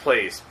 this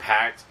place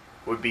packed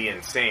would be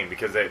insane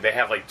because they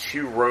have, like,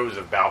 2 rows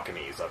of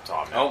balconies up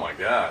top now. Oh, my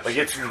gosh. Like,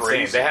 it's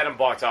crazy. Insane. They had them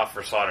blocked off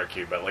for Slaughter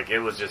Cube, but, like, it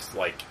was just,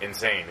 like,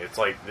 insane. It's,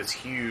 like, this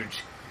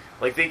huge...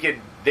 Like, they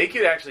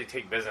could actually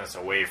take business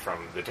away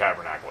from the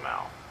Tabernacle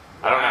now.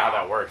 Wow. I don't know how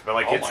that works, but,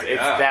 like, it's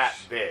that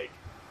big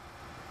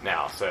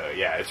now. So,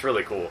 yeah, it's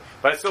really cool.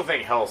 But I still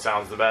think Hell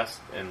sounds the best,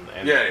 and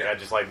I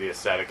just like the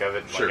aesthetic of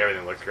it. Sure. Like,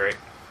 everything looks great.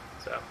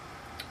 So,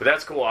 But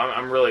that's cool.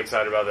 I'm really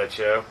excited about that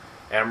show,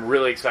 and I'm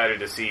really excited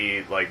to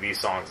see like these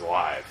songs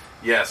live.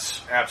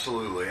 Yes,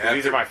 absolutely.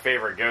 These are my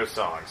favorite Ghost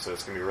songs, so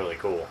it's gonna be really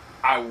cool.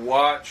 I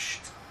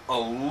watched a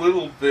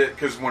little bit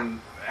because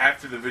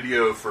after the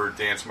video for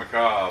Dance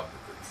Macabre,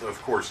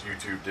 of course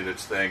YouTube did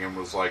its thing and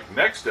was like,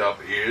 next up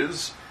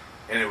is,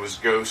 and it was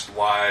Ghost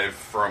live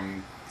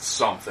from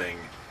something,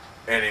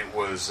 and it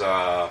was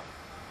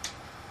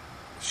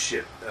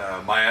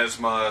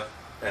Miasma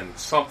and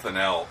something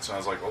else. And I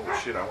was like, oh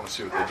shit, I want to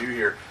see what they do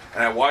here.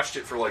 And I watched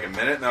it for like a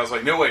minute, and I was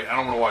like, no wait, I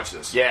don't want to watch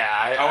this. Yeah,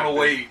 I want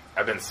to wait.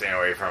 I've been staying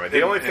away from it.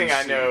 The only thing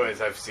I know is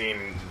I've seen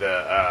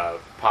the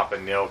Papa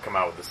Nil come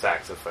out with the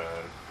saxophone.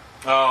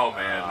 Oh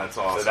man, that's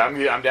awesome. So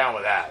I'm down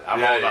with that.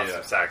 I'm all about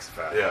some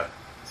saxophone. Yeah.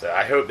 So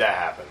I hope that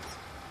happens.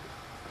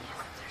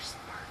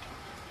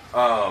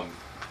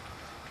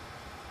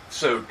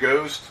 So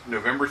Ghost,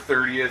 November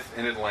 30th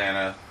in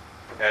Atlanta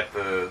at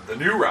the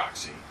New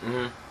Roxy.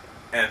 Mm-hmm.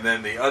 And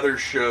then the other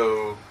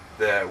show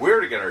that we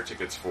already got our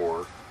tickets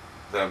for,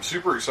 that I'm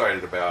super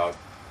excited about,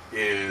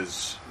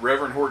 is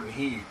Reverend Horton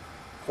Heat,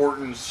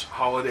 Horton's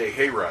Holiday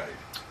Hayride.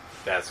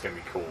 That's going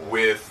to be cool.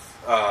 With,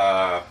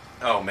 oh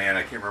man,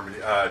 I can't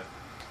remember.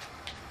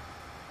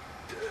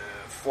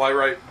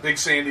 Fly-Right, Big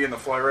Sandy and the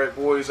Fly-Right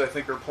Boys, I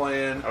think, are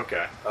playing.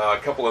 Okay. A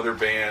couple other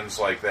bands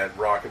like that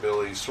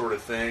rockabilly sort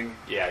of thing.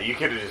 Yeah, you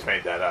could have just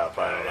made that up.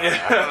 I don't know.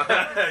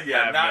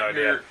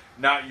 Yeah,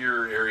 not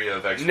your area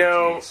of expertise.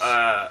 No,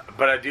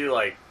 but I do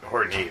like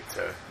Horton Heat.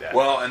 So yeah.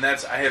 Well, and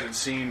I haven't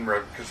seen,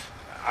 because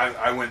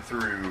I went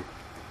through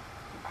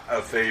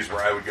a phase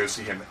where I would go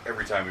see him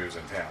every time he was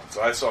in town.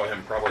 So I saw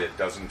him probably a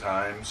dozen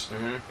times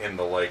in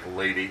the like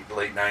late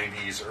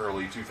 90s,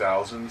 early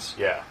 2000s.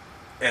 Yeah.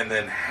 And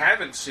then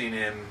haven't seen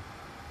him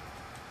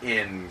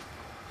in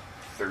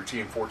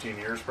 13, 14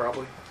 years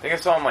probably. I think I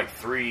saw him like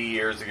 3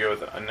 years ago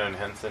with Unknown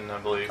Henson, I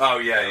believe. Oh,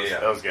 yeah.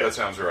 That was good. That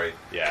sounds right.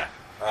 Yeah.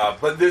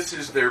 But this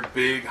is their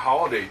big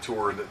holiday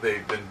tour that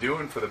they've been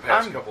doing for the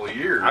past couple of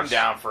years. I'm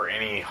down for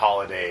any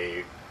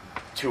holiday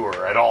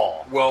tour at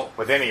all. Well,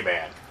 with any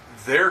band.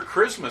 Their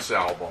Christmas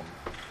album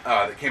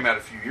that came out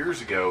a few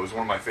years ago is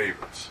one of my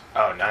favorites.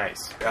 Oh,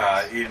 nice.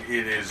 They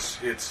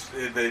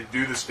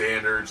do the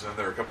standards, and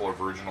there are a couple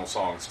of original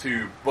songs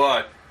too.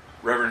 But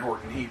Reverend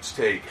Horton Heat's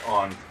take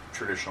on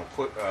traditional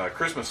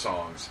Christmas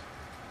songs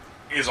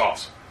is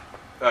awesome.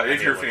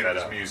 If you're a fan of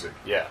his music,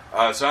 yeah.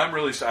 So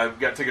I've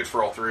got tickets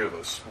for all three of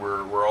us.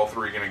 We're all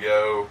three going to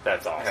go.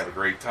 That's awesome. Have a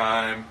great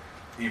time.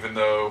 Even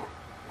though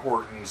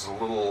Horton's a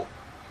little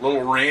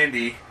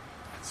randy,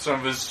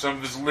 some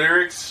of his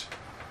lyrics.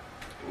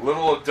 A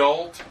little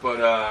adult,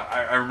 but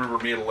I remember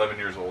me at 11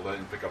 years old. I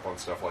didn't pick up on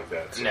stuff like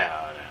that. So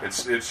no.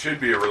 It should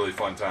be a really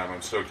fun time.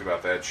 I'm stoked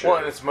about that show. Well,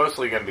 and it's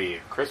mostly going to be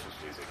Christmas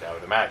music, I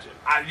would imagine.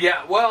 I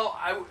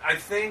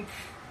think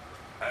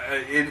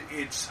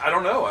it's. I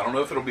don't know. I don't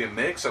know if it'll be a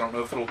mix. I don't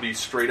know if it'll be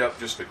straight up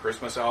just a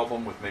Christmas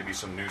album with maybe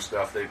some new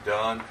stuff they've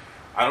done.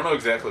 I don't know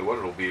exactly what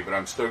it'll be, but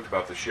I'm stoked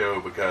about the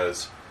show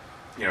because,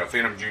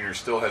 Phantom Jr.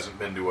 still hasn't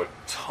been to a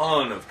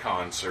ton of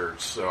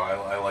concerts, so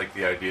I like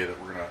the idea that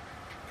we're going to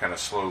kind of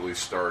slowly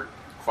start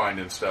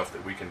finding stuff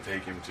that we can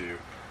take him to.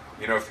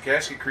 If the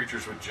Casket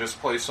Creatures would just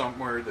play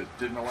somewhere that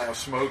didn't allow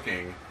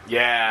smoking.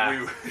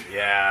 Yeah.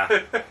 Yeah.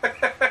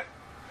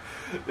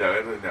 No,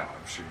 I'm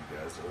sure you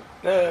guys will.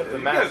 The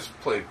you guys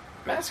play.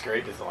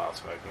 Masquerade doesn't allow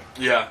smoking.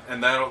 Yeah,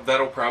 and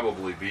that'll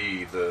probably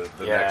be the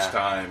next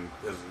time,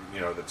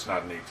 that's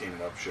not an 18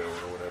 and up show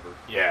or whatever.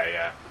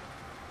 Yeah.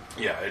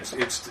 Yeah,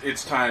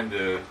 it's time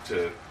to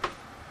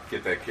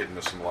get that kid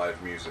into some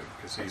live music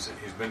because he's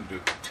been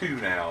to 2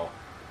 now.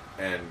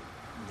 And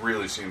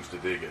really seems to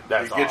dig it.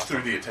 That's it gets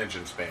awesome. through the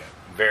attention span.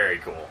 Very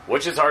cool.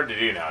 Which is hard to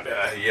do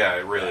nowadays. Yeah,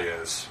 it really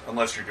is.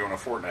 Unless you're doing a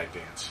Fortnite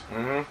dance.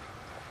 Mm-hmm.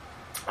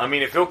 I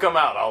mean, if he'll come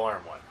out, I'll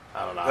learn one.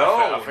 I don't know.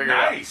 I'll figure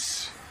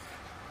nice.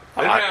 It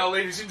out. And now,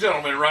 ladies and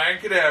gentlemen, Ryan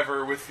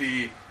Cadaver with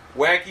the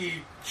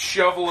wacky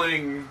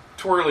shoveling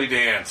twirly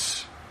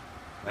dance.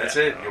 That's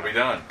it. You'll be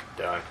done.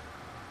 Done.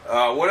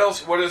 What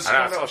else? What is?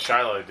 I saw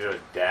Shiloh do a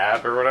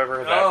dab or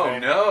whatever.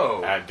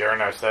 No! And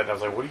during our set, I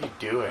was like, "What are you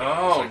doing?"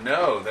 Oh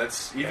no!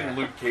 That's even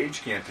Luke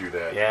Cage can't do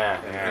that.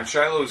 Yeah, and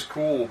Shiloh's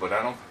cool, but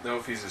I don't know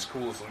if he's as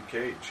cool as Luke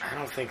Cage. I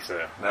don't think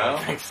so. No, I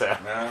don't think so.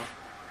 No.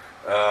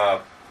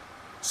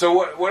 So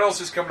what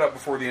else is coming up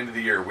before the end of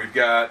the year? We've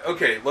got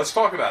let's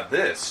talk about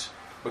this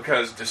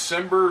because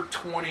December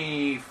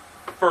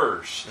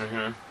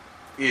 21st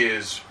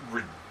is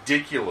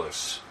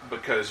ridiculous.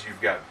 Because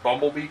you've got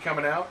Bumblebee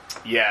coming out.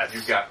 Yes.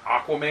 You've got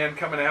Aquaman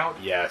coming out.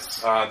 Yes.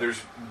 There's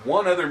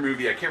one other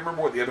movie. I can't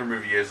remember what the other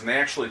movie is, and they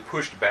actually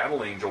pushed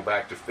Battle Angel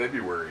back to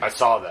February. I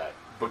saw that.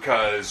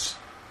 Because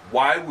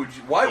why would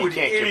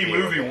any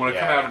movie want to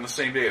come out on the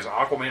same day as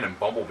Aquaman and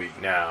Bumblebee?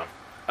 No.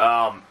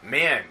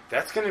 Man,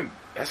 that's gonna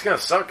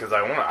suck because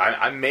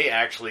I may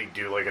actually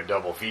do like a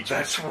double feature.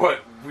 That's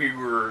what we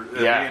were.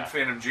 Me and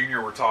Phantom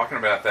Jr. were talking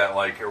about that.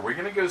 Like, are we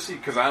gonna go see?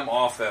 Because I'm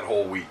off that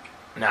whole week.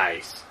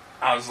 Nice.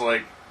 I was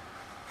like,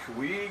 could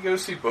we go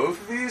see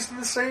both of these in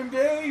the same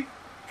day?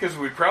 Because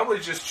we probably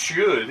just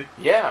should.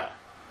 Yeah.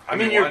 I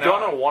mean, you're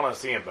gonna want to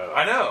see them both.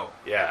 I know.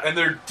 Yeah. And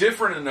they're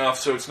different enough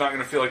so it's not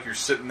going to feel like you're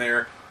sitting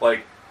there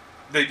like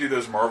they do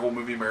those Marvel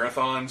movie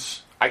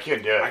marathons. I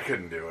couldn't do it. I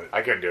couldn't do it.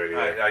 I couldn't do it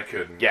either. I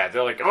couldn't. Yeah,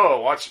 they're like,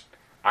 oh, watch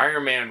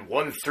Iron Man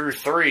 1 through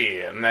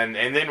 3, and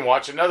then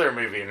watch another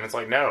movie, and it's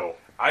like, no.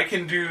 I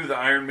can do the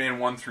Iron Man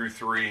 1 through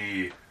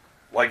 3,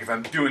 like if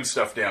I'm doing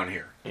stuff down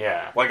here.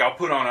 Yeah. Like I'll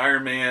put on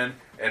Iron Man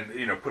and,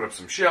 put up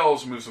some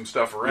shelves, move some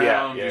stuff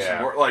around, do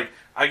some more. Like,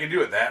 I can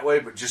do it that way,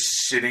 but just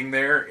sitting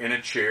there in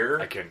a chair.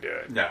 I couldn't do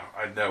it. No,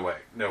 no way.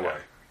 No way.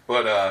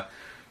 But,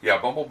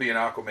 yeah, Bumblebee and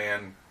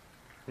Aquaman.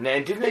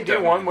 And didn't they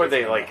do one where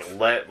they,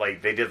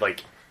 they did,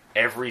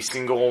 every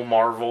single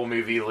Marvel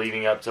movie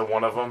leading up to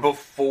one of them?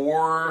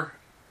 Before...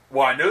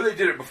 Well, I know they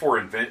did it before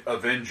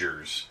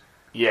Avengers.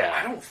 Yeah.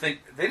 I don't think...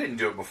 They didn't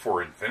do it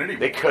before Infinity War.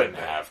 They couldn't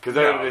have, because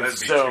there would have been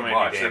so many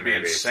damn That'd be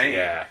movies. insane.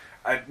 Yeah.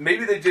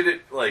 Maybe they did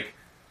it,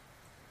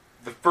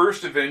 the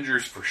first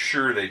Avengers, for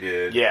sure they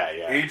did. Yeah.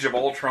 Age of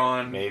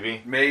Ultron.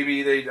 Maybe.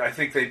 I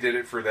think they did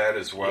it for that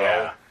as well.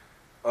 Yeah.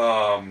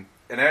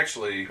 And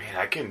actually... Man,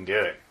 I couldn't do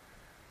it.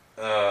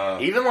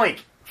 Even,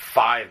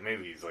 5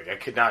 movies. I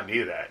could not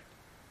do that.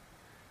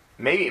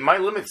 Maybe... My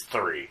limit's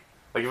 3.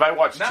 If I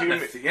watch 2...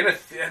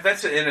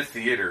 that's in a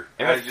theater.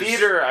 In a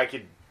theater, I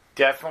could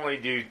definitely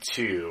do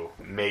 2,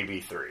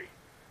 maybe 3.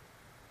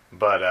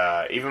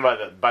 But even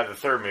by the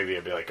third movie,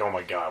 I'd be like, oh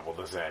my god, will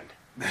this end?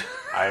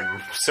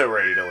 I'm so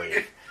ready to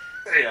leave.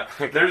 Yeah,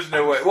 there's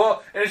no way.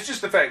 Well, and it's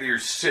just the fact that you're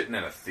sitting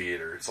in a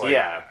theater. It's like,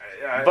 yeah,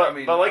 but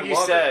like you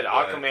said,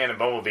 Aquaman and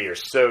Bumblebee are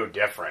so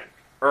different.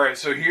 All right,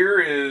 so here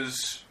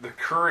is the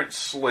current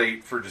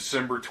slate for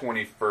December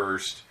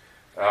 21st.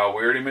 We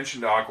already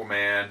mentioned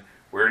Aquaman.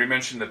 We already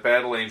mentioned that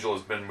Battle Angel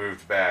has been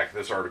moved back.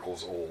 This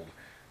article's old.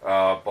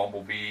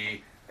 Bumblebee,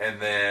 and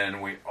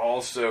then we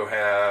also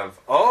have...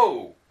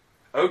 Oh!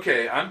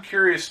 Okay, I'm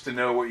curious to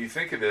know what you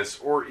think of this,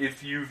 or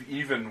if you've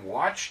even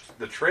watched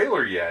the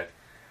trailer yet.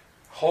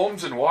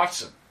 Holmes and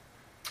Watson.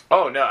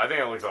 Oh, no, I think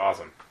it looks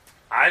awesome.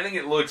 I think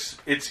it looks...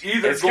 It's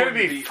either going to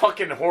be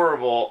fucking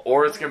horrible,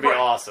 or it's going to be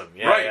awesome.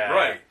 Yeah,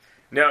 right.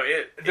 No,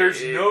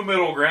 there's no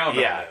middle ground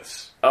on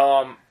this.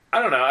 I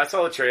don't know. I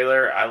saw the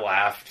trailer. I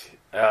laughed.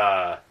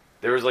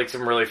 There was,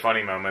 some really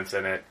funny moments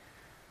in it.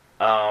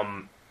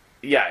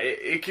 Yeah,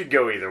 it could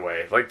go either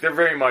way. They're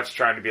very much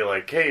trying to be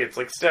hey, it's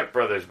like Step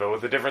Brothers, but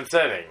with a different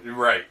setting.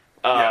 Right.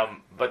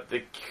 But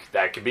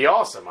that could be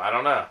awesome. I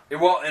don't know.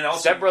 Well, and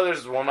also... Step Brothers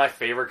is one of my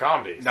favorite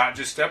comedies. Not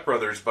just Step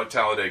Brothers, but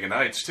Talladega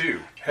Nights,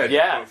 too. Had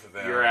both of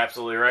them. You're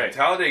absolutely right. And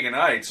Talladega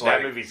Nights,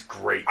 that movie's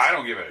great. I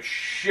don't give a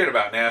shit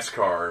about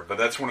NASCAR, but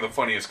that's one of the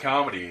funniest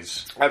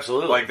comedies.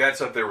 Absolutely.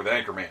 That's up there with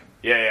Anchorman.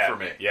 Yeah. For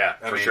me. Yeah,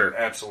 for sure.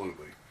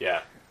 Absolutely.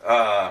 Yeah.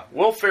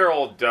 Will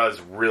Ferrell does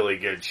really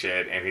good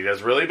shit, and he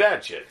does really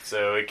bad shit,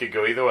 so it could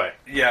go either way.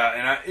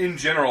 Yeah, and in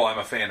general, I'm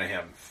a fan of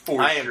him, for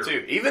sure. I am,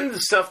 too. Even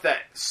the stuff that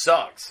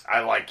sucks,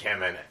 I like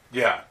him in it.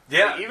 Yeah,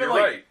 even you're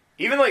right.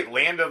 Even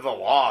Land of the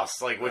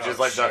Lost, which is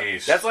that's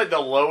the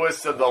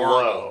lowest of the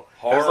low.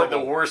 Horrible. That's the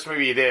worst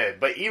movie he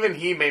did. But even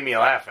he made me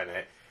laugh in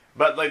it.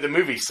 But the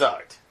movie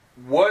sucked.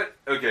 What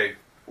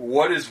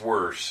is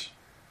worse?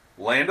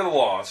 Land of the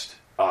Lost.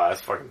 Oh,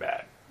 that's fucking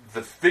bad.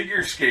 The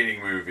figure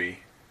skating movie.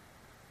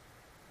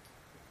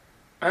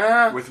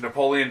 With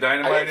Napoleon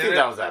Dynamite in it? I didn't think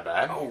that was that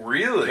bad. Oh,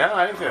 really? No,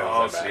 I didn't think that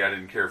was that bad. See, I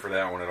didn't care for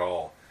that one at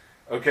all.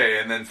 Okay,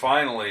 and then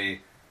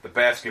finally, the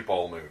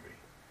basketball movie.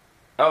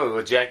 Oh,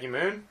 with Jackie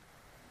Moon?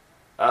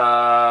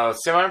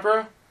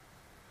 Semi-Pro?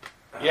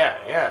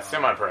 Yeah,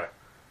 Semi-Pro.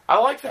 I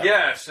like that.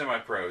 Yeah,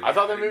 Semi-Pro. I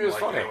thought that movie was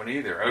funny. That one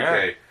either.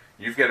 Okay,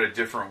 you've got a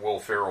different Will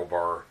Ferrell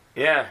bar.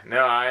 Yeah,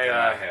 no,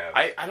 I have.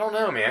 I don't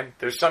know, man.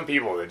 There's some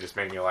people that just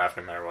make me laugh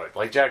no matter what.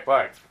 Like Jack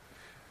Black.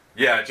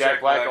 Yeah,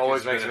 Jack Black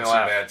always makes me laugh.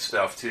 Some bad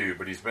stuff too,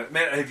 but he's been.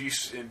 Man,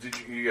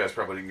 you guys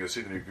probably didn't go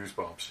see the new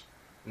Goosebumps?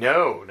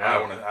 No.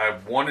 I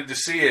wanted to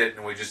see it,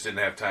 and we just didn't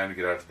have time to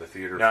get out to the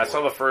theater. No, I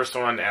saw the first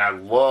one, and I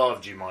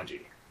loved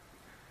Jumanji.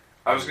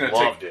 I was going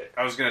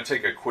to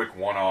take a quick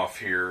one-off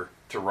here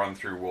to run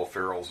through Will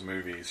Ferrell's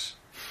movies,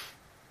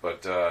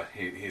 but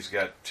he's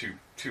got too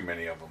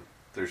many of them.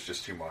 There's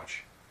just too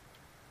much.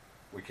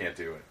 We can't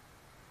do it.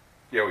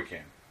 Yeah, we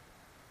can.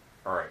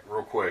 All right,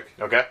 real quick.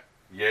 Okay.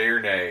 Yay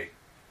or nay?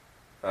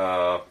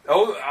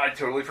 I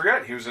totally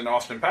forgot. He was in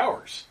Austin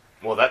Powers.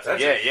 Well, that's a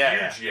huge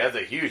yay. That's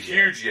a huge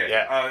yay.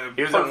 Yeah.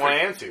 He was in 1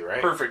 and 2,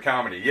 right? Perfect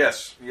comedy.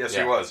 Yes,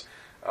 he was.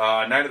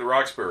 Night at the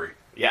Roxbury.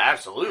 Yeah,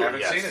 absolutely.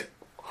 Haven't seen it.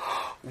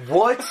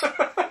 What?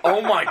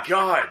 Oh my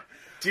god,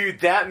 dude!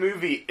 That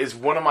movie is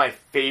one of my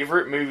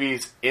favorite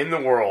movies in the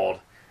world.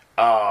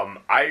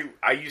 I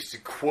used to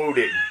quote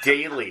it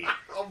daily.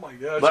 Oh my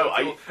gosh!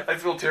 I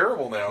feel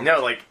terrible now.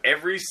 No,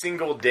 every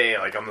single day,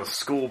 on the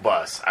school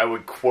bus, I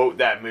would quote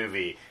that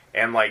movie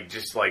and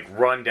just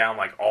run down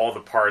all the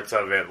parts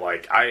of it.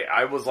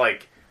 I was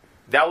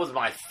that was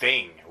my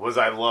thing.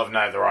 I love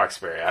Night at the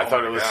Roxbury. I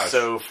thought it was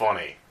so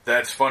funny.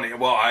 That's funny.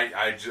 Well,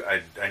 I need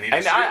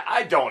to see it.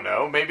 I don't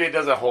know. Maybe it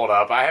doesn't hold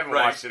up. I haven't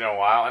watched it in a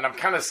while, and I'm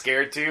kind of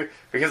scared to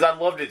because I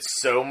loved it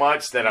so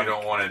much that I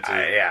don't want it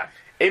to.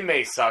 It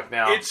may suck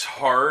now. It's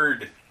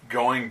hard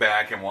going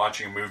back and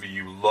watching a movie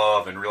you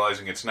love and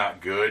realizing it's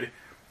not good,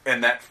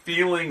 and that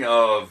feeling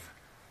of,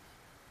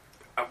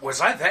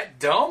 was I that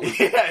dumb?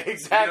 Yeah,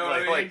 exactly. You know what I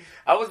mean? Like,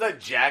 I was that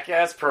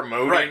jackass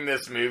promoting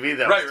this movie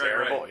that was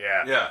terrible.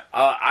 Right. Yeah.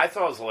 I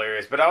thought it was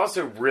hilarious, but I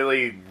also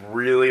really,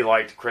 really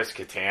liked Chris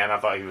Kattan. I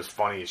thought he was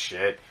funny as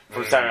shit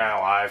from Saturday Night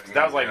Live. 'Cause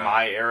that was like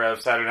my era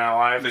of Saturday Night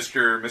Live.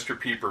 Mr.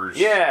 Peepers.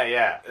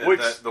 Yeah.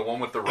 Which, the one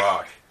with the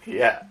rock.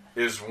 yeah.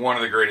 Is one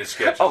of the greatest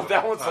sketches. Oh,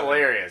 that one's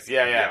hilarious.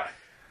 Yeah.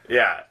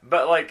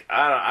 But like,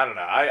 I don't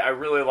know. I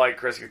really like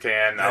Chris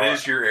Kattan. That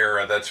is your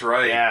era. That's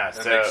right. Yeah,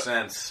 that makes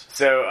sense.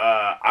 So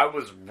I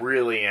was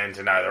really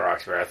into Night of the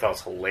Roxbury. I thought it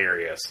was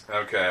hilarious.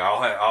 Okay,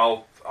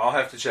 I'll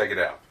have to check it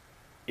out.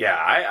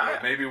 Yeah,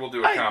 maybe we'll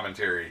do a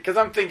commentary because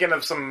I'm thinking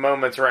of some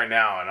moments right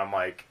now, and I'm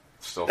like,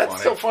 that's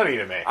still funny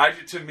to me.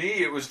 To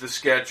me, it was the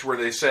sketch where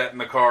they sat in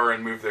the car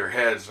and moved their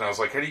heads, and I was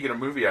like, how do you get a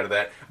movie out of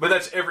that? But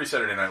that's every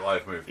Saturday Night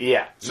Live movie.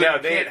 Yeah, so you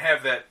can't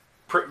have that.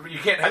 You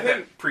can't have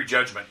that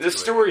prejudgment. The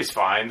story's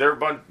fine.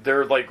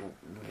 They're like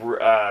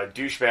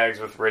douchebags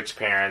with rich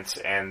parents,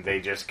 and they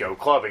just go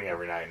clubbing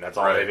every night, and that's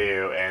all they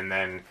do. And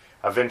then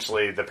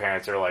eventually, the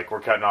parents are like, "We're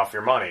cutting off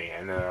your money,"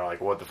 and then they're like,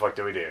 "What the fuck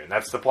do we do?" And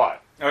that's the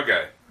plot.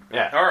 Okay.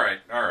 Yeah. All right.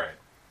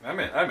 I'm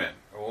in.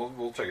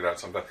 We'll check it out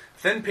sometime.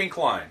 Thin Pink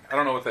Line. I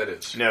don't know what that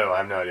is. No, I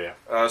have no idea.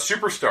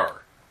 Superstar.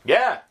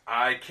 Yeah.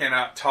 I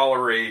cannot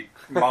tolerate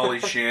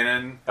Molly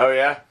Shannon. Oh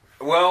yeah.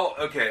 Well,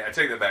 okay, I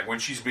take that back. When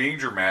she's being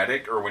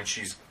dramatic or when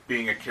she's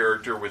being a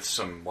character with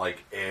some,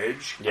 like,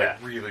 edge, I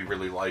really,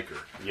 really like her.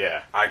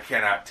 Yeah. I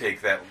cannot take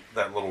that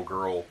little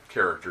girl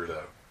character,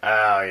 though.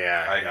 Oh,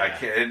 yeah. I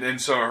can't. And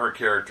some of her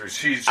characters,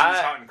 she's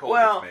hot and cold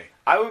with me.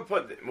 I would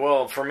put,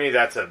 for me,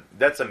 that's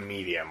a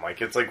medium.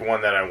 Like, it's like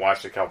one that I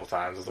watched a couple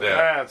times. It's like,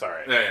 that's all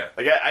right. Yeah.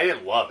 Like, I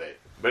didn't love it,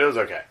 but it was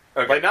okay.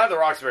 Like, Night of the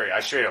Roxbury, I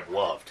straight up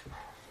loved.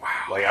 Wow.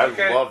 Like,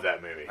 I love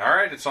that movie. All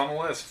right, it's on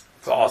the list.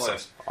 It's awesome.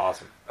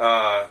 Awesome.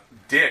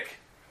 Dick.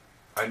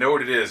 I know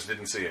what it is.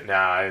 Didn't see it. No,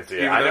 I didn't see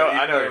it. I know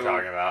what you're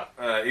talking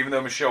about. Even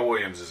though Michelle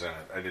Williams is in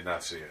it, I did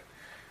not see it.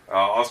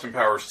 Austin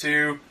Powers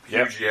 2.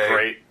 Huge yay.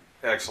 Great.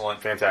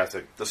 Excellent.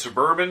 Fantastic. The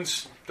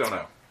Suburbans. Don't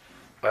know.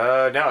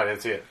 No, I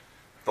didn't see it.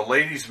 The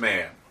Ladies'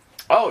 Man.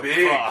 Oh,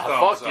 big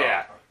thumbs up.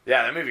 Yeah.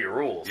 Yeah, that movie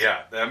rules.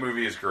 Yeah, that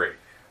movie is great.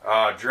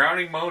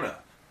 Drowning Mona.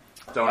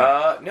 Don't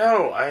know.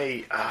 No,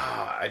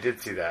 I did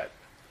see that.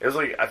 It was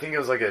like, I think it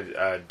was like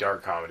a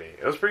dark comedy.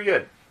 It was pretty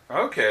good.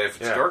 Okay, if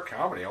it's dark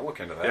comedy, I'll look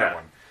into that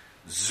one.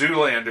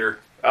 Zoolander.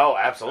 Oh,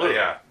 absolutely.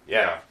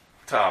 Yeah.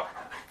 Top,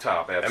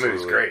 absolutely. That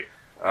movie's great.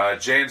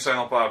 Jay and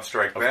Silent Bob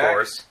Strike Back. Of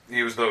course.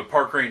 He was the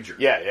park ranger.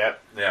 Yeah.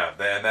 Yeah,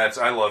 and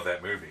I love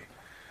that movie.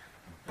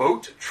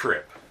 Boat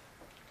Trip.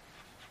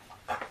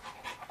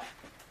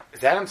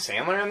 Is Adam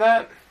Sandler in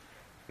that?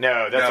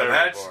 No,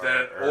 that's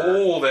that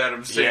old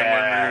Adam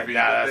Sandler movie.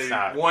 No, that's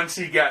not. Once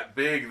he got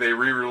big, they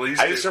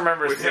re-released it. I just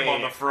remember with him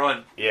on the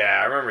front. Yeah,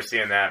 I remember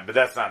seeing that, but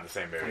that's not the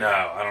same movie. No,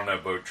 I don't know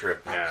Boat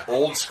Trip. Yeah.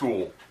 Old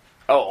School.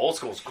 Oh, Old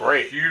School's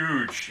great.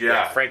 Huge,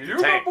 yeah. Frank the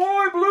You're Tank.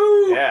 my boy,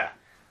 Blue. Yeah.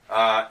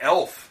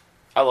 Elf.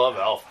 I love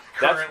Elf.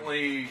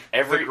 Currently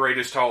the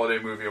greatest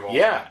holiday movie of all time.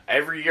 Yeah,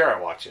 every year I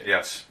watch it.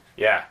 Yes.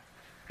 Yeah.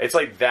 It's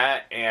like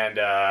that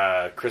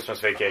and Christmas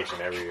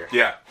Vacation every year.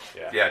 Yeah,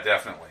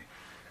 definitely.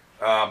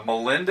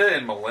 Melinda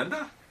and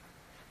Melinda?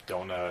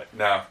 Don't know it.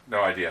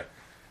 No idea.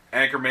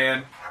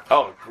 Anchorman.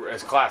 Oh,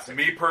 it's classic.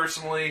 Me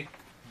personally,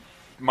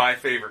 my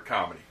favorite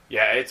comedy.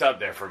 Yeah, it's up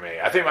there for me.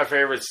 I think my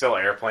favorite's still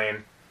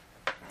Airplane.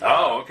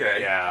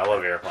 Okay. Yeah, I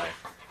love Airplane.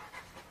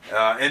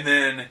 And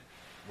then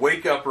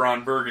Wake Up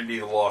Ron Burgundy,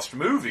 The Lost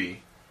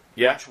Movie.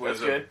 Yeah, which was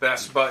that's good.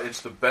 Best Buy.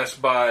 It's the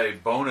Best Buy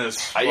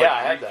bonus I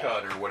had that.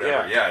 cut or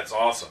whatever. Yeah, it's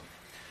awesome.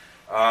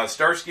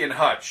 Starsky and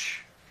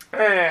Hutch.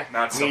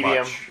 Not so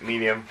much.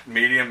 Medium.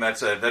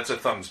 That's a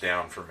thumbs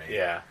down for me.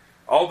 Yeah.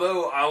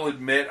 Although I'll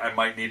admit I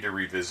might need to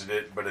revisit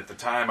it, but at the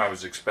time I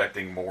was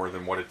expecting more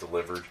than what it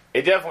delivered.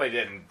 It definitely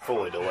didn't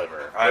fully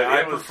deliver.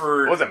 I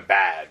preferred. It wasn't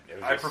bad.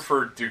 I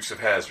preferred Dukes of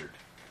Hazzard.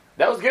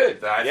 That was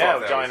good. I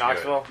thought with Johnny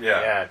Knoxville. Good.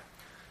 Yeah.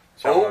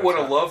 What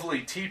a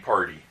Lovely Tea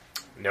Party.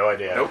 No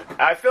idea. Nope.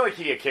 I feel like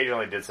he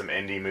occasionally did some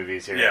indie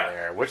movies here and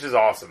there, which is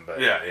awesome. But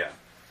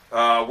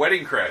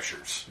Wedding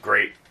Crashers.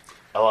 Great.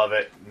 I love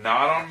it.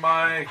 Not on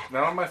my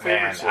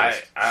favorites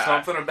list.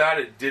 Something about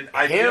it did.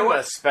 Him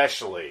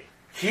especially.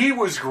 He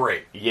was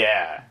great.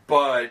 Yeah.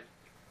 But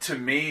to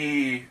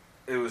me,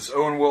 it was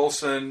Owen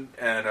Wilson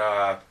and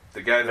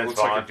the guy that Vince looks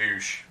Vaughn. like a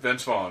douche,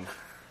 Vince Vaughn.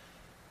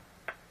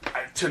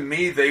 To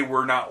me, they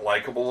were not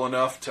likable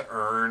enough to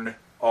earn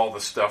all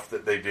the stuff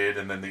that they did,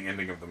 and then the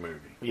ending of the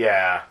movie.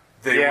 Yeah.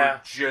 They were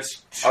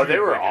just too they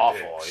were big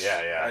awful. dicks.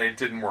 Yeah. It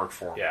didn't work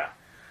for them.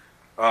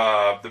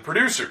 Yeah. The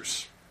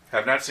Producers.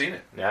 Have not seen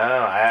it. No,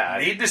 I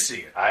need to see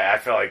it. I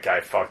feel like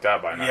I fucked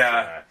up by not seeing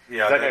that.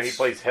 Yeah. I know he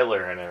plays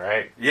Hitler in it,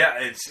 right? Yeah,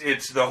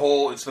 it's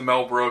the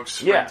Mel Brooks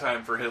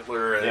Springtime for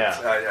Hitler. And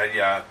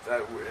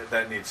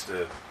that needs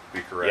to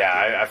be corrected.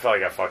 Yeah, I feel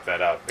like I fucked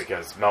that up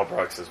because Mel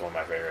Brooks is one of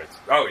my favorites.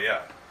 Oh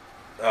yeah.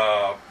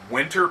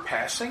 Winter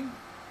Passing?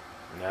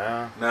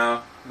 No.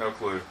 No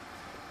clue.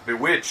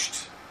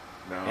 Bewitched.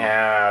 No.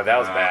 Yeah, that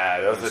was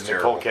bad. That was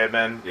terrible. Nicole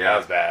Kidman. Yeah, That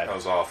was bad. That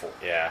was awful.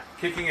 Yeah.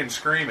 Kicking and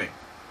Screaming.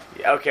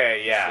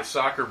 Okay, yeah. The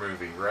soccer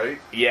movie, right?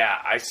 Yeah,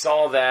 I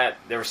saw that.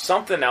 There was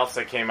something else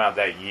that came out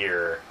that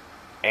year,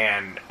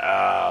 and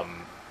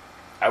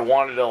I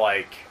wanted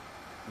to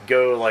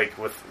go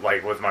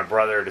with my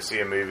brother to see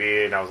a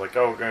movie, and I was like,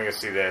 "Oh, we're going to go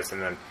see this,"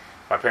 and then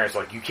my parents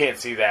were like, "You can't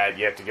see that.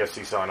 You have to go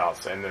see someone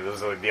else." And it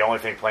was the only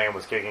thing playing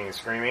was Kicking and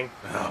Screaming.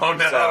 Oh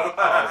no! So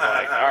I was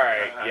like, "All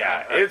right,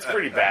 yeah, it's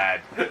pretty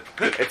bad.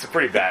 It's a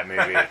pretty bad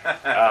movie."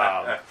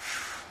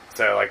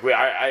 So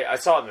I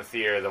saw it in the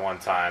theater the one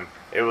time.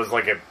 It was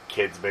like a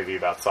kids movie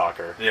about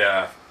soccer.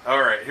 Yeah. All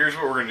right. Here's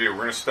what we're going to do. We're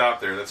going to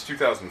stop there. That's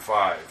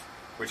 2005,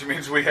 which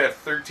means we have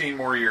 13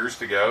 more years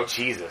to go.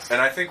 Jesus.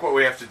 And I think what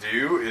we have to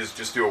do is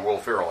just do a Will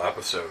Ferrell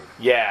episode.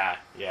 Yeah.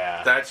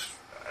 That's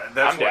I'm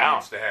what down.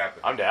 needs to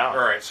happen. I'm down.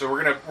 All right. So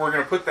we're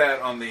gonna put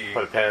that on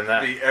Put a pin in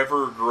that. the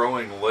ever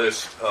growing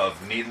list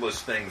of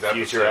needless things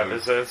Future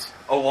episodes.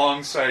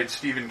 alongside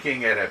Stephen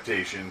King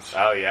adaptations.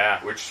 Oh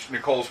yeah. Which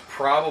Nicole's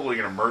probably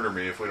going to murder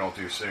me if we don't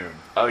do soon.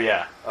 Oh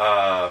yeah.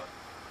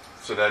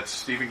 So that's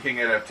Stephen King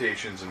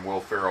adaptations and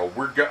Will Ferrell.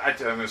 I'm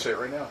going to say it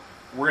right now.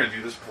 We're going to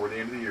do this before the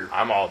end of the year.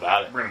 I'm all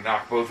about it. We're going to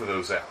knock both of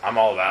those out. I'm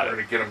all about We're it.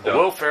 going to get them The done.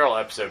 Will Ferrell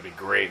episode would be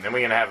great, and then we're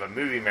going to have a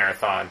movie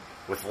marathon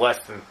with less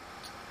than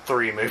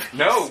 3 movies.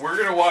 No, we're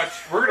gonna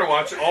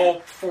watch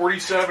all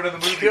 47 of the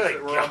movies Good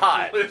that were on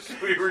God. the list.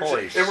 Holy And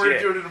we're shit. gonna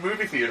do it in a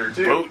movie theater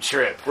too. Boat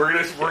trip. We're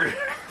gonna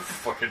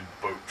fucking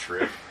boat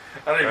trip.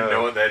 I don't even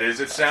know what that is.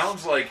 It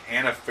sounds like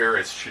Anna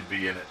Faris should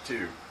be in it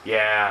too.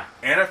 Yeah.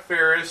 Anna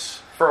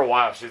Faris For a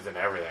while, she's in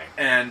everything.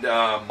 and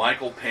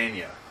Michael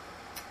Pena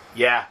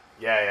Yeah.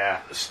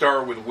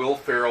 star with Will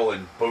Ferrell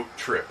in Boat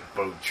Trip.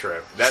 Boat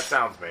trip. That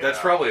sounds made That's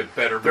up. probably a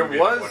better There movie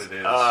was than what it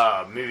is.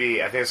 a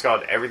movie, I think it's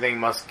called Everything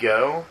Must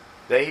Go,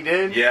 that he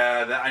did.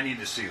 Yeah, I need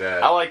to see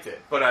that. I liked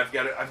it. But I've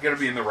got to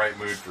be in the right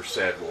mood for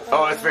sad Will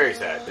Ferrell. Oh, it's very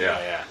sad.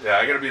 Yeah.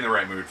 I got to be in the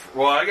right mood.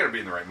 I got to be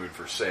in the right mood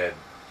for sad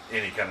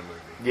any kind of movie.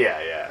 Yeah.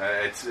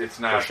 It's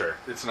not For sure.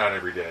 It's not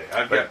every day.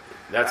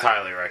 That's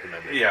highly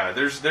recommended. Yeah,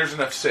 there's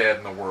enough sad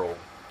in the world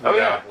Oh,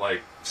 without yeah.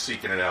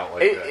 seeking it out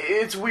like that.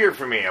 It's weird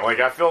for me.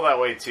 I feel that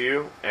way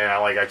too, and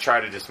I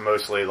try to just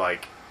mostly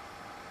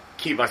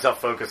keep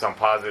myself focused on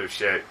positive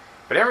shit.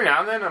 But every now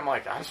and then I'm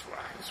like, I just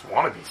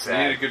want to be You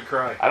sad. need a good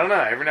cry. I don't know.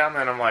 Every now and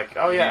then I'm like,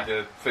 oh yeah. You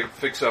need to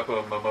fix up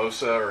a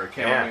mimosa or a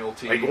chamomile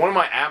tea. One of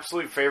my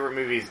absolute favorite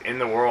movies in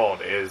the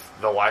world is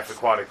The Life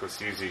Aquatic with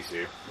Sue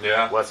Zissou.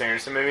 Yeah. Wes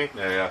Anderson movie.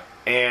 Yeah.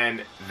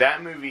 And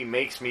that movie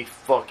makes me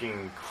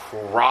fucking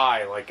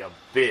cry like a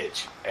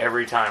bitch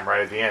every time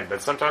right at the end.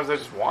 But sometimes I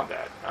just want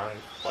that. I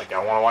want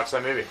to watch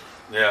that movie.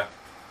 Yeah.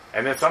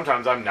 And then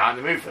sometimes I'm not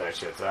in the mood for that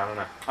shit, so I don't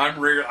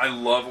know. I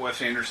love Wes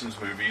Anderson's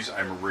movies.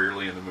 I'm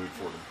rarely in the mood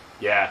for them.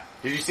 Yeah.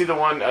 Did you see the new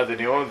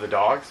one with the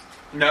dogs?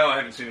 No, I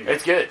haven't seen it yet.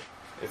 It's good.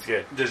 It's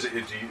good.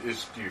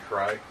 Do you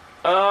cry?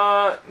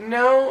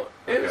 No.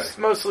 It was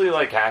Okay. mostly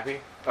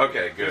happy.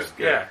 Okay, good.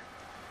 Yeah.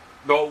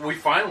 Well, we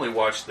finally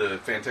watched the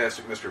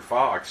Fantastic Mr.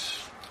 Fox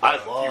I a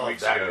few love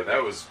weeks that ago. movie.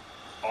 That was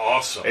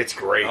awesome. It's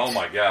great. Oh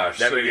my gosh!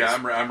 That So movie yeah,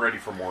 is- I'm ready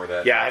for more of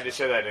that. Yeah, I had to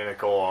show that to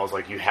Nicole. I was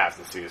like, you have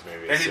to see this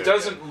movie. And It's it so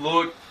doesn't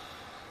look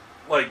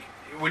like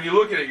when you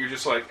look at it, you're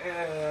just like,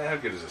 how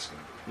good is this going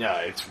to be? good. No,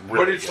 it's really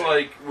But it's good.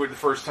 like with the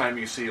first time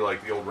you see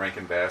the old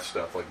Rankin Bass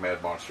stuff, like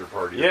Mad Monster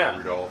Party, Yeah. and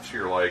Rudolph's,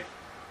 you're like,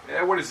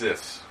 what is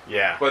this?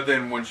 Yeah. But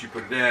then once you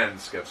put it in,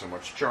 it's got so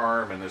much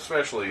charm, and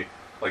especially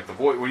the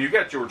voice. When you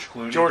got George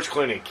Clooney, George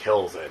Clooney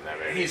kills it in that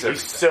movie. He's He's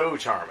everything. so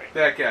charming.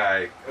 that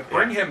guy,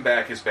 bring Yeah. him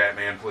back as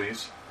Batman,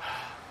 please.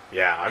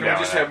 Yeah, I'm Can down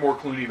we just with have more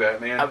Clooney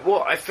Batman? that.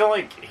 Well, I feel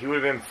like he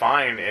would have been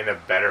fine in a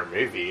better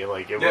movie. It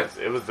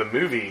was the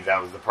movie that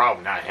was the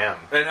problem, not him.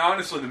 And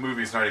honestly, the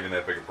movie's not even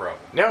that big a problem.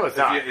 No, it's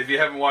not. If you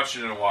haven't watched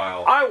it in a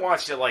while, I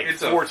watched it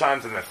It's a 4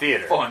 times in the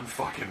theater. fun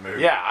fucking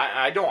movie. Yeah,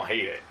 I don't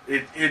hate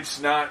it. It's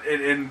not,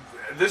 and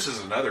this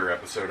is another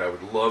episode I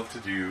would love to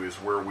do, is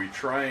where we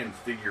try and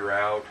figure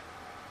out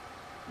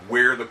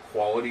where the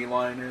quality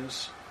line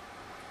is.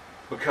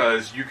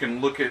 Because you can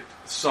look at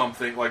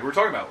something, like we're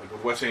talking about,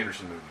 with Wes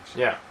Anderson movies.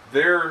 Yeah.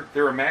 They're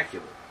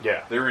immaculate.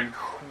 Yeah. They're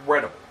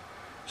incredible.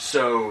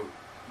 So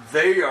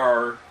they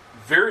are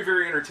very,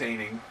 very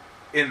entertaining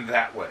in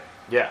that way.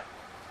 Yeah.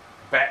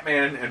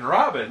 Batman and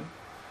Robin,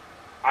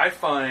 I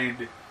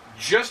find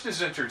just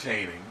as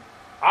entertaining.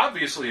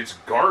 Obviously, it's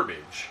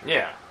garbage,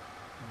 Yeah.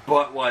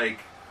 but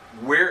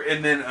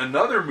and then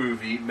another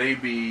movie may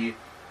be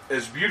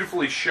as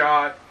beautifully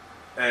shot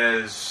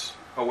as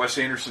a Wes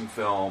Anderson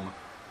film,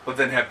 but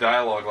then have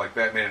dialogue like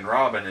Batman and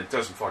Robin, and it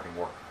doesn't fucking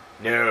work.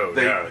 No,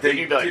 They- no. they Then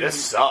you'd be like, didn't-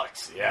 this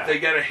sucks. Yeah. They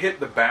got to hit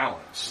the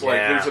balance.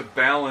 Yeah. There's a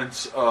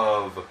balance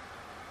of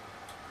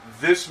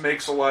this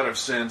makes a lot of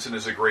sense and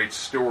is a great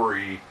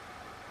story,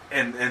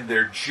 and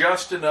there are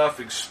just enough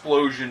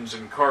explosions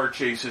and car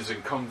chases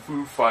and kung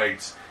fu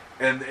fights,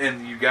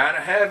 and you got to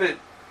have it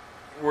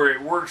where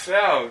it works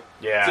out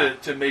Yeah.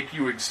 to make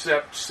you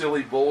accept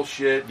silly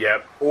bullshit.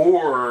 Yep.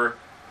 Or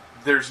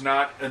there's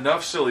not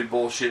enough silly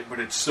bullshit, but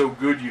it's so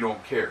good you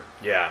don't care.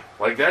 Yeah.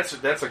 That's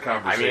a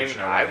conversation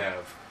I want to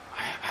have.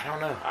 I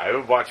don't know. I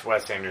would watch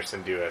Wes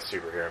Anderson do a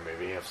superhero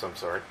movie of some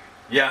sort.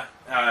 Yeah,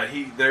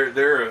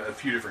 there are a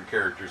few different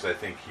characters I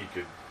think he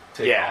could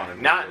take on.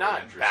 And not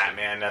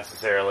Batman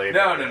necessarily.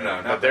 No.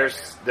 But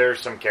there's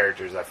some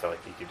characters I feel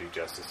like he could do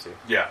justice to.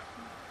 Yeah,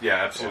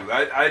 absolutely.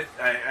 I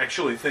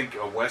actually think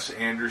a Wes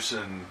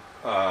Anderson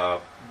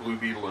Blue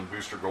Beetle and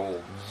Booster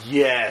Gold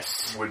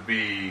would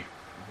be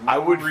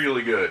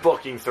really good.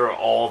 Fucking throw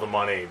all the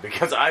money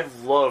because I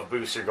love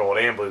Booster Gold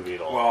and Blue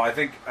Beetle. Well, I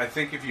think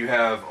if you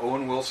have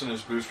Owen Wilson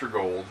as Booster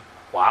Gold,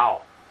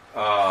 wow,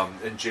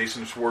 and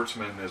Jason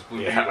Schwartzman as Blue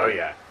Beetle, oh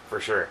yeah, for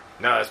sure.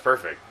 No, that's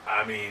perfect.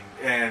 I mean,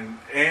 and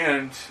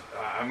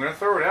I'm going to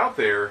throw it out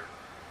there.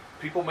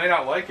 People may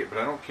not like it, but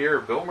I don't care.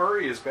 Bill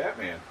Murray is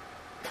Batman.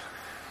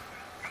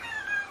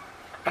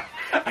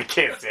 I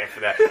can't stand for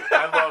that.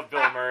 I love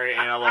Bill Murray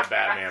and I love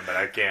Batman, but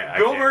I can't.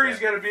 Bill Murray's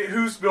got to be.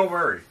 Who's Bill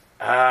Murray?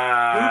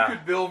 Who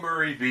could Bill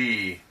Murray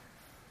be?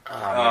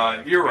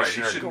 You're right.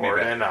 He shouldn't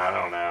Gordon, be Batman. I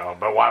don't know,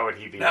 but why would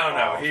he be?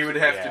 No. He would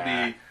have to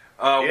be.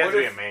 He has to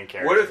be a main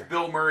character. What if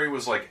Bill Murray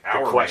was like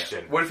our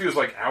man? What if he was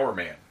like our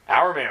man?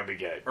 Our Man would be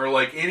good. Or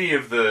like any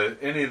of the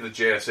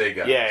JSA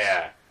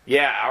guys.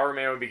 Yeah. Our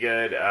Man would be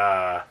good.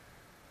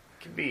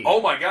 Could be.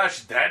 Oh my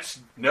gosh, that's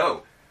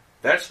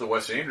the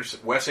Wes Anderson.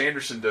 Wes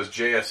Anderson does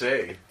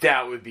JSA.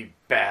 That would be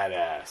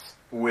badass.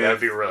 That'd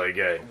be really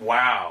good.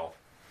 Wow.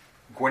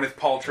 Gwyneth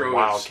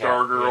Paltrow as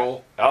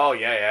Stargirl. Yeah. Oh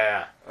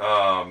yeah.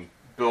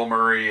 Bill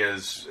Murray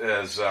as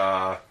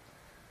I'm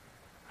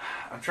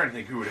trying to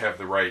think who would have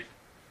the right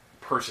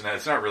person.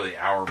 It's not really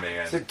our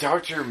man. Is it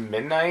Dr.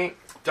 Midnight?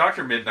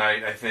 Dr.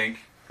 Midnight, I think.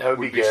 That would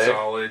be good.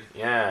 Solid.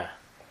 Yeah.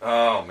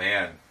 Oh,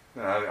 man.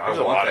 I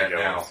want that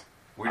now.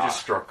 We just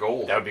struck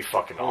gold. That would be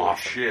fucking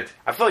awesome. Shit.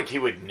 I feel like he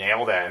would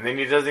nail that, and then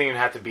he doesn't even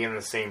have to be in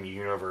the same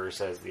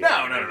universe as the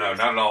No, not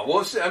at all.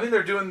 Well, I mean,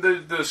 they're doing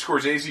the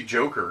Scorsese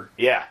Joker.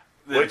 Yeah.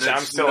 Which I'm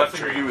still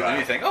nothing to do with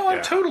anything. Oh,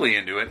 I'm totally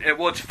into it.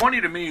 Well, it's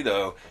funny to me,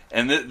 though,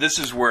 and this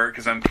is where,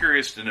 because I'm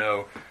curious to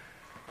know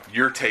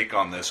your take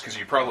on this, because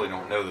you probably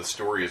don't know the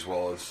story as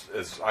well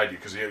as I do,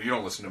 because you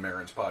don't listen to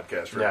Maron's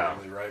podcast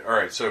regularly, right? All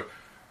right, so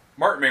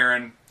Marc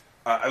Maron,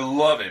 I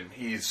love him.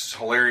 He's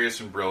hilarious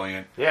and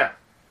brilliant. Yeah.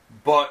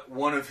 But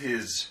one of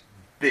his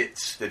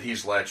bits that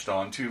he's latched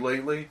on to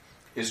lately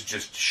is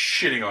just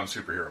shitting on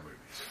superhero movies.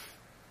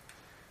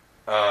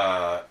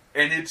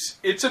 And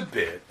it's a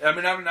bit. I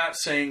mean, I'm not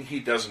saying he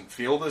doesn't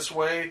feel this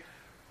way,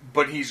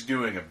 but he's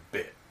doing a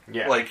bit.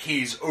 Yeah. Like,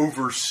 he's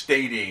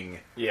overstating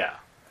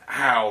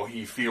how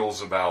he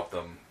feels about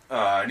them.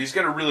 And he's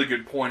got a really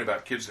good point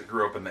about kids that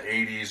grew up in the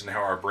 80s and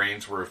how our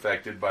brains were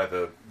affected by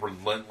the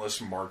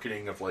relentless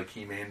marketing of, like,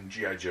 He-Man and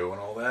G.I. Joe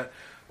and all that.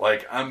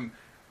 Like, I'm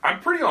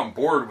pretty on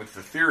board with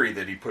the theory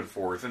that he put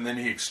forth, and then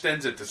he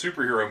extends it to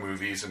superhero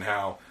movies and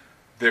how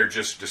they're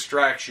just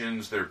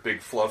distractions, they're big,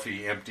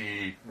 fluffy,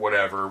 empty,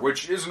 whatever,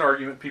 which is an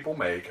argument people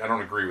make. I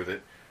don't agree with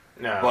it.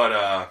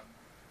 No.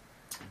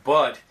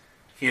 But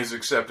he has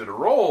accepted a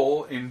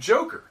role in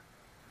Joker.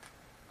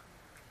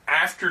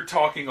 After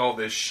talking all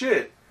this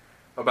shit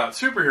about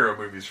superhero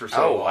movies for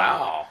so long. Oh,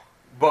 wow.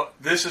 But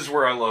this is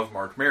where I love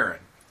Marc Maron.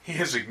 He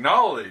has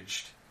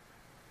acknowledged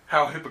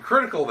how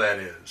hypocritical that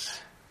is.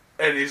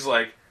 And he's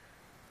like,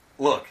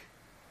 look,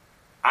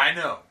 I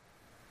know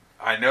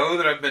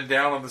that I've been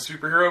down on the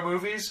superhero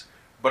movies,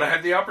 but I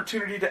had the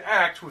opportunity to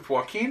act with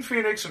Joaquin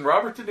Phoenix and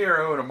Robert De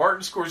Niro in a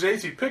Martin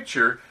Scorsese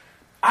picture.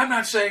 I'm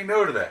not saying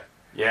no to that.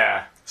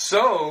 Yeah.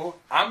 So,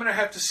 I'm going to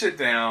have to sit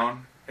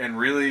down and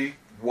really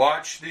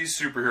watch these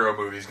superhero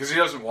movies, because he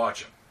doesn't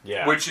watch them.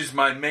 Yeah. Which is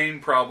my main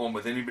problem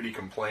with anybody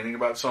complaining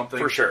about something.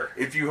 For sure.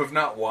 If you have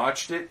not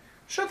watched it,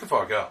 shut the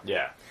fuck up.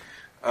 Yeah.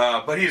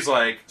 But he's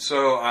like,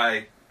 so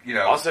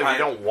Also, if you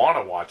don't want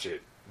to watch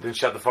it, then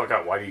shut the fuck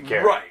up. Why do you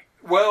care? Right.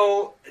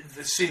 Well,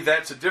 see,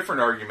 that's a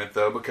different argument,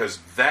 though, because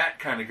that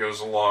kind of goes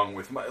along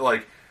with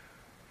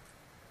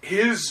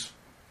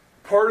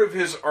part of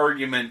his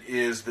argument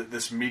is that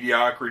this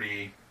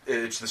mediocrity,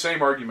 it's the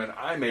same argument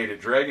I made at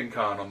Dragon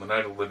Con on the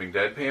Night of the Living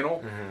Dead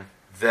panel,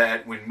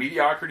 that when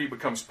mediocrity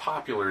becomes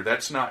popular,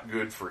 that's not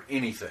good for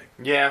anything.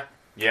 Yeah.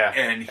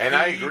 And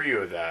I agree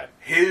with that.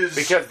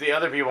 Because the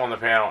other people on the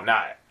panel,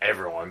 not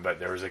everyone, but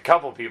there was a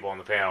couple people on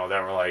the panel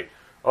that were like,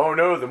 oh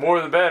no, the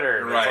more the better.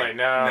 And right. It's like,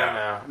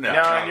 no,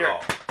 not at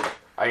all.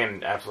 I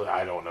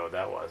don't know what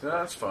that was. No,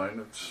 that's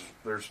fine.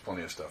 There's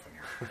plenty of stuff in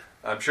here.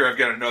 I'm sure I've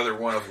got another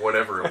one of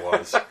whatever it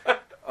was.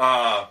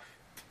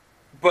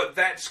 But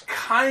that's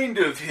kind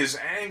of his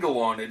angle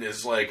on it,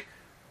 is like,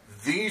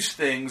 these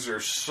things are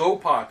so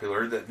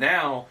popular that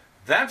now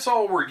that's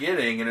all we're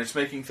getting, and it's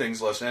making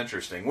things less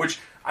interesting. Which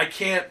I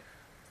can't.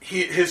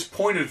 His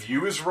point of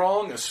view is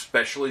wrong,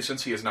 especially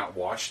since he has not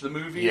watched the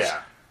movies.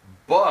 Yeah.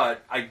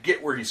 But I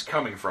get where he's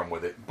coming from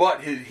with it.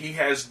 But he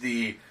has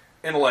the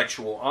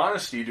intellectual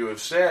honesty to have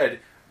said,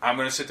 I'm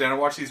going to sit down and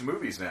watch these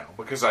movies now,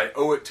 because I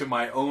owe it to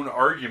my own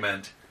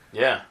argument.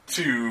 Yeah.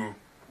 To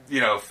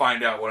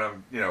find out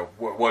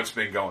what what's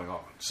been going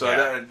on. So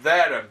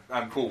that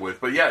I'm cool with.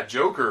 But yeah,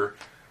 Joker.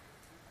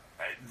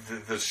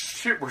 the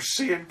shit we're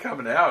seeing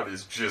coming out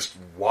is just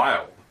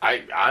wild.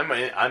 I'm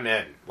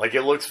in. Like,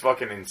 it looks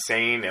fucking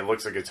insane. It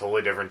looks like a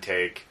totally different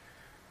take.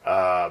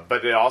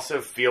 But it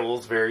also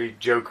feels very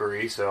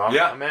jokery, so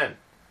I'm in.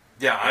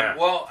 Yeah,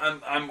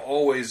 I'm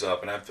always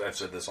up, and I've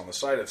said this on the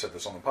site, I've said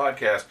this on the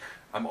podcast,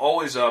 I'm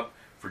always up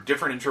for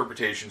different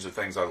interpretations of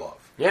things I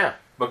love. Yeah.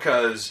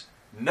 Because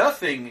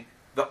the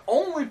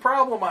only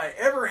problem I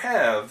ever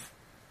have,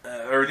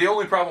 or the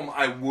only problem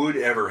I would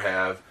ever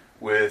have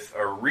with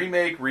a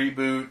remake,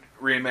 reboot,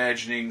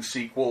 reimagining,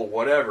 sequel,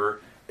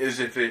 whatever, is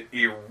if it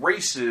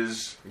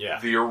erases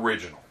the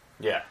original.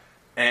 Yeah.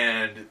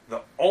 And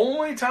the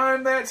only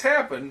time that's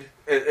happened,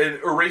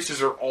 it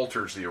erases or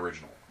alters the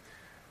original.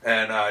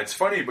 And it's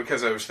funny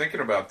because I was thinking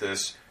about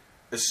this.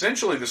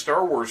 Essentially, the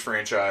Star Wars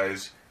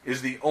franchise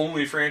is the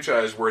only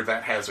franchise where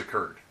that has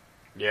occurred.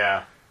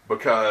 Yeah.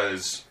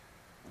 Because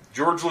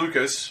George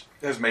Lucas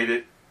has made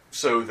it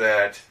so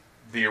that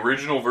the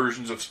original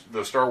versions of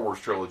the Star Wars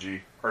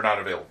trilogy are not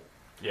available.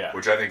 Yeah.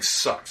 Which I think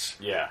sucks.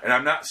 Yeah. And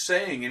I'm not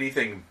saying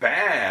anything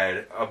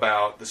bad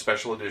about the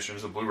special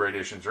editions, the Blu-ray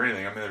editions, or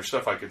anything. I mean, there's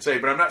stuff I could say,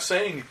 but I'm not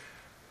saying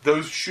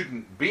those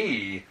shouldn't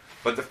be.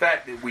 But the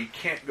fact that we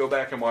can't go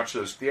back and watch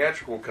those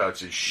theatrical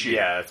cuts is shit.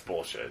 Yeah, that's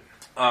bullshit.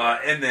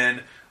 And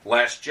then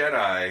Last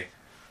Jedi,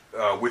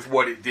 with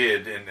what it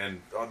did, and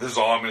this is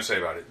all I'm going to say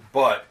about it,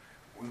 but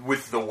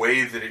with the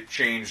way that it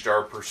changed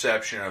our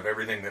perception of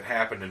everything that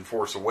happened in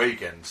Force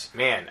Awakens.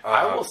 Man,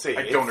 I will say...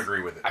 I don't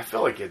agree with it. I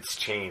feel like it's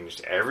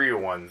changed.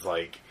 Everyone's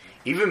like...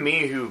 Even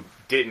me who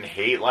didn't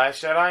hate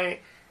Last Jedi,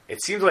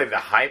 it seems like the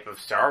hype of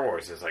Star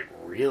Wars has like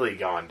really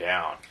gone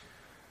down.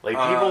 Like,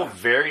 people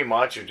very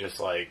much are just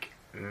like...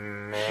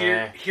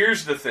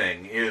 Here's the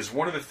thing, is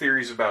one of the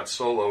theories about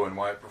Solo and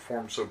why it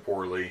performed so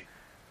poorly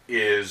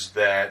is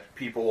that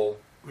people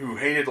who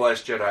hated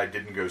Last Jedi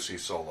didn't go see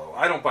Solo.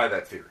 I don't buy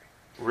that theory.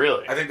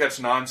 Really? I think that's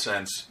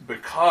nonsense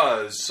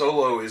because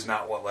Solo is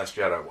not what Last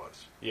Jedi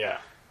was. Yeah.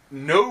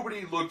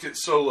 Nobody looked at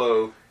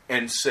Solo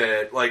and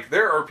said, like,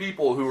 there are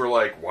people who are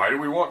like, why do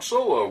we want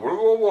Solo? Blah,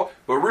 blah, blah.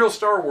 But real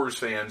Star Wars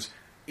fans,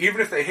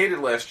 even if they hated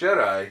Last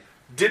Jedi,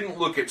 didn't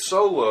look at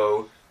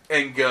Solo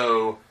and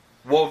go...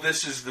 Well,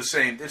 this is the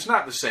same. It's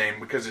not the same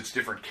because it's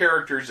different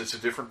characters. It's a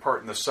different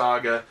part in the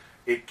saga.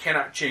 It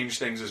cannot change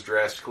things as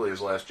drastically as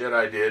Last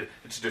Jedi did.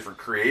 It's a different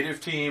creative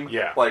team.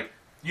 Yeah. Like,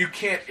 you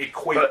can't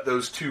equate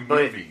those two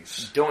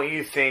movies. Don't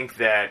you think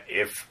that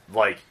if,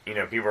 like, you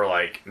know, people are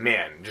like,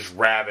 man, just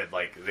rabid,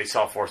 like, they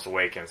saw Force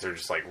Awakens, they're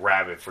just, like,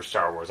 rabid for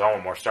Star Wars. I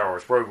want more Star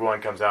Wars. Rogue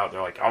One comes out,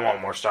 they're like, I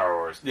want more Star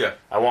Wars. Yeah.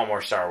 I want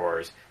more Star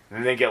Wars. And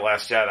then they get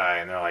Last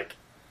Jedi, and they're like,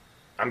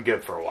 I'm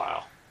good for a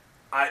while.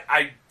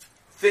 I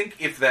think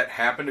if that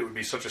happened, it would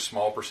be such a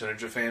small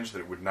percentage of fans that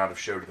it would not have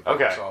showed at the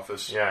box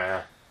office.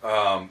 Yeah.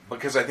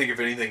 Because I think if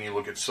anything, you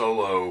look at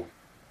Solo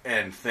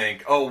and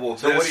think, oh, well,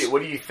 so this...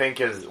 what do you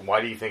think is...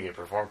 Why do you think it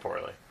performed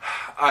poorly?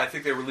 I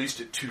think they released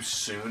it too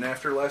soon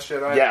after Last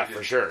Jedi. Yeah,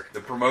 for sure.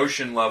 The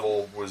promotion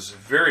level was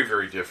very,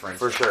 very different.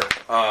 For sure.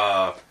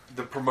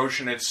 The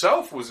promotion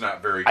itself was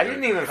not very good. I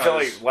didn't even feel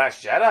like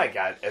Last Jedi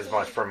got as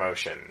much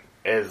promotion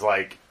as,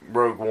 like,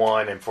 Rogue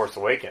One and Force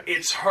Awakens.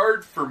 It's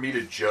hard for me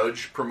to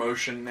judge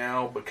promotion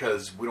now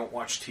because we don't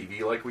watch TV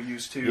like we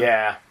used to.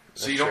 Yeah.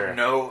 So you don't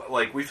know,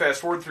 like, we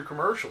fast forward through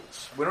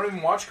commercials. We don't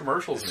even watch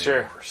commercials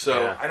anymore.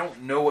 So I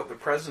don't know what the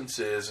presence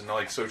is and,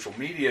 like, social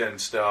media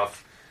and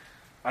stuff.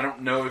 I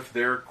don't know if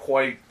they're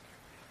quite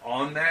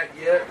on that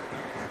yet,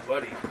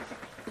 buddy.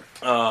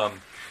 But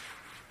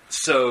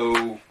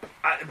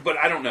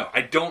I don't know.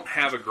 I don't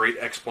have a great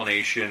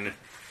explanation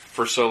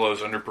for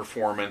Solo's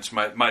underperformance.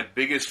 My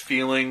biggest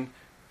feeling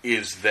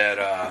is that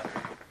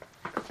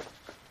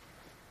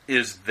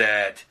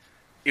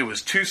it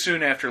was too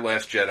soon after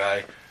Last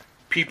Jedi.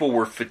 People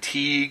were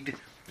fatigued.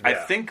 Yeah. I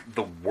think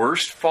the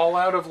worst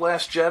fallout of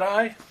Last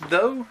Jedi,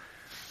 though,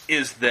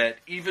 is that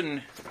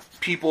even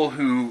people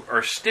who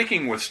are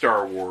sticking with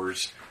Star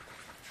Wars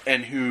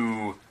and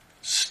who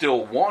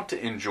still want to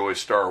enjoy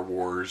Star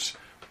Wars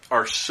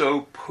are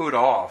so put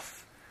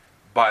off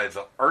by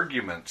the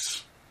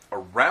arguments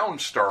around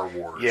Star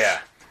Wars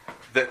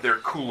that they're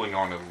cooling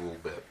on it a little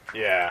bit.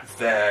 Yeah.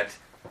 That,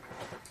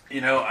 you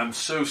know, I'm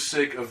so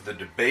sick of the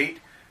debate.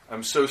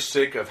 I'm so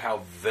sick of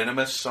how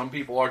venomous some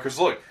people are. Because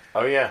look,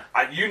 I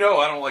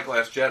don't like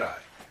Last Jedi.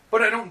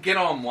 But I don't get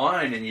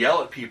online and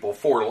yell at people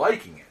for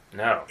liking it.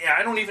 No. Yeah,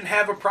 I don't even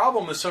have a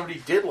problem if somebody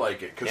did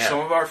like it. Because some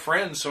of our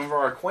friends, some of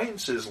our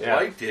acquaintances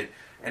liked it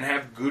and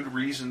have good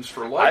reasons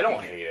for liking it. I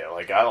don't hate it.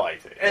 Like, I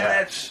liked it. And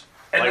that's...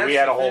 And like, we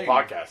had a whole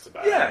podcast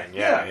about it.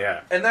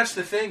 Yeah. And that's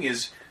the thing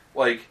is,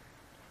 like,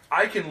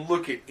 I can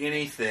look at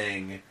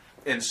anything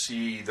and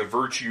see the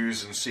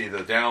virtues and see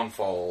the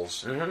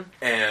downfalls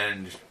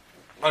and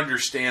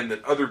understand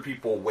that other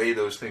people weigh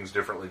those things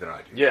differently than I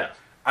do. Yeah.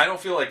 I don't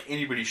feel like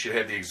anybody should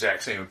have the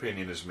exact same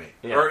opinion as me.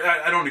 Yeah. Or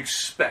I don't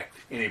expect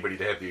anybody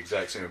to have the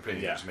exact same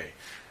opinion as me.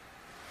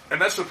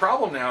 And that's the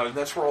problem now, and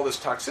that's where all this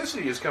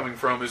toxicity is coming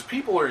from, is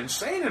people are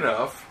insane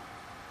enough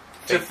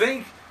to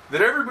think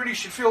that everybody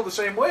should feel the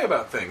same way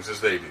about things as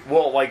they do.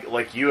 Well,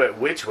 like you at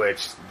Witch,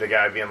 the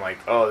guy being like,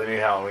 "Oh, the new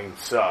Halloween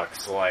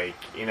sucks." Like,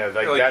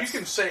 that's, you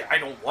can say I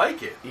don't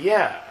like it,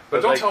 yeah,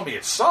 but don't tell me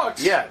it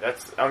sucks. Yeah,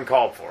 that's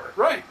uncalled for.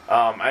 Right.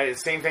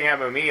 Same thing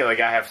happened with me. Like,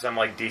 I have some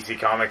like DC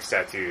Comics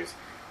tattoos,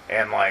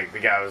 and like the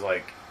guy was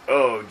like,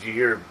 "Oh, did you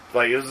hear?"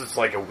 Like, it was just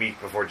like a week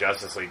before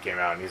Justice League came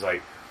out, and he's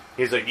like,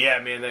 "Yeah,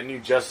 man, that new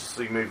Justice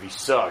League movie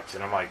sucks."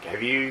 And I'm like,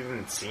 "Have you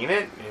even seen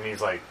it?" And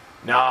he's like,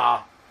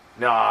 Nah.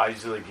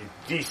 He's like,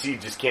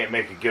 DC just can't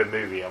make a good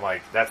movie. I'm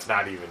like, that's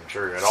not even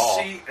true at all.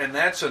 See, and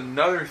that's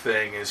another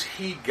thing, is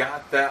he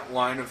got that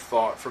line of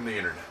thought from the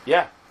internet.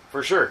 Yeah,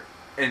 for sure.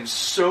 And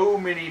so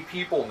many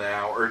people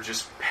now are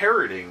just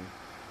parroting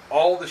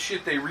all the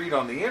shit they read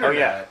on the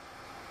internet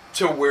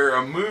to where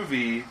a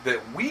movie that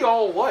we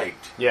all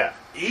liked,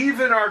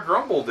 even our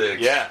grumble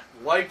dicks,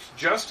 liked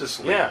Justice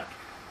League.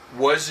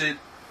 Was it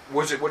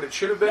what it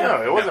should have been?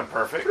 No, it wasn't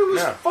perfect. But it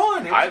was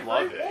fun. It was I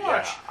loved it.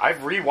 watch. Yeah. I've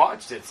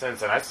rewatched it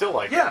since, and I still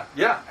like it.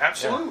 Yeah,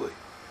 absolutely.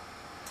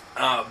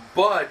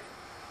 But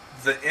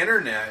the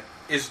internet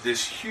is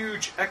this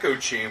huge echo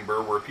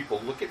chamber where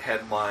people look at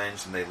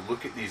headlines and they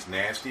look at these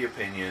nasty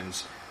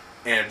opinions,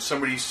 and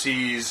somebody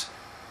sees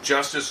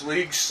Justice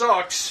League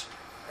sucks,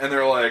 and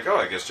they're like, "Oh,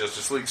 I guess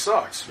Justice League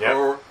sucks."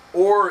 Yep.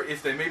 Or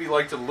if they maybe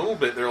liked it a little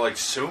bit, they're like,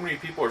 "So many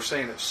people are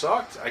saying it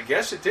sucked. I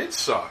guess it did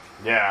suck."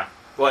 Yeah.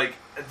 Like,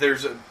 I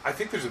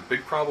think there's a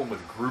big problem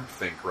with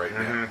groupthink right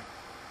now.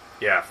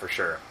 Yeah, for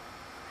sure.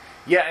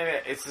 Yeah,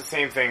 and it's the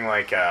same thing,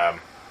 like,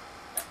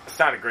 it's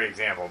not a great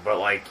example, but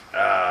like,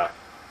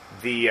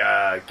 the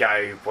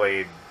guy who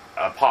played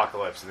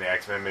Apocalypse in the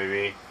X-Men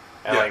movie,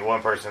 and like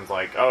one person's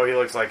like, "Oh, he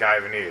looks like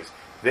Ivan Ooze."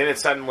 Then it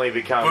suddenly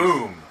becomes...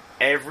 Boom!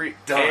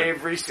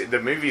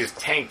 The movie is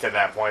tanked at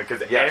that point,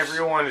 because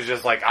everyone is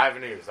just like,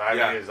 Ivan Ooze,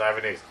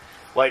 Ivan Ooze.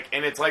 Like,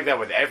 and it's like that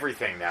with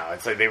everything now.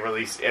 It's like they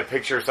release a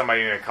picture of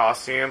somebody in a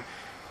costume,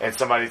 and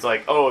somebody's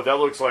like, "Oh, that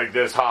looks like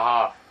this,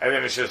 haha," and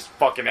then it's just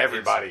fucking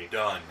everybody. It's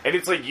done. And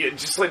it's like,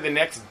 just like the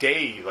next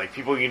day, like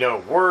people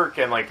at work,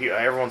 and like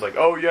everyone's like,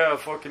 "Oh yeah,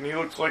 fucking he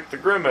looks like the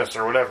Grimace,"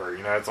 or whatever.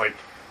 It's like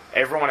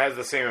everyone has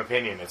the same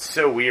opinion. It's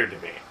so weird to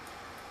me.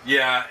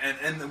 Yeah,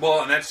 and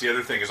that's the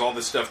other thing, is all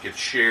this stuff gets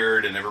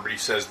shared, and everybody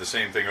says the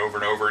same thing over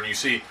and over, and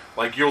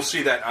you'll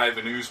see that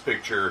Ivan Ooze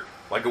picture,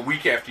 like a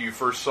week after you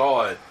first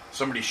saw it,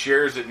 somebody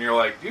shares it, and you're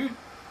like, "Dude,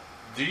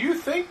 do you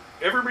think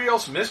everybody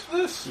else missed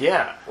this?"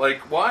 Yeah. Like,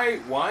 why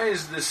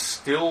is this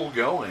still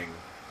going?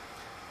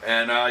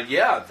 And,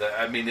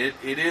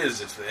 it is.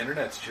 It's the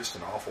internet's just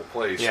an awful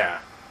place. Yeah.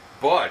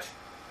 But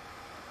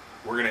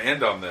we're going to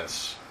end on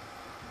this,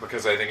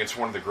 because I think it's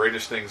one of the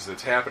greatest things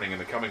that's happening in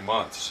the coming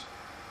months.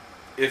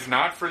 If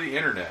not for the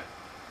internet,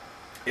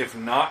 if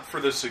not for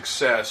the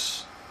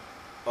success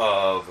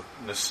of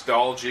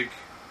nostalgic,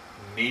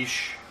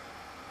 niche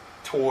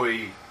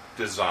toy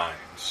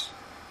designs,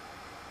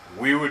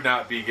 we would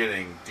not be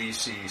getting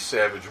DC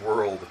Savage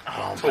World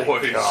toys. Oh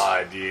my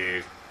god,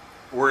 dude.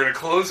 We're going to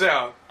close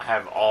out. I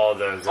have all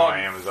those on my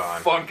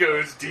Amazon.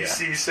 Funko's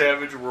DC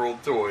Savage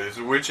World toys,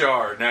 which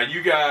are... Now,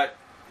 you got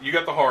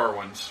the horror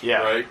ones,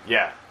 right?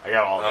 Yeah, I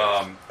got all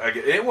of those.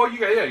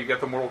 You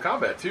got the Mortal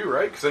Kombat too,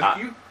 right? Because I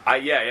think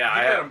you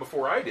had them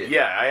before I did.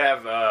 Yeah, I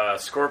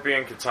have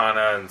Scorpion,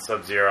 Katana, and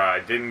Sub-Zero.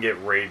 I didn't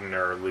get Raiden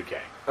or Liu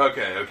Kang.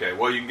 Okay.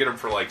 Well, you can get them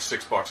for like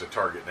 $6 at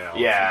Target now.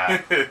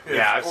 Yeah,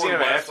 I've seen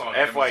them at on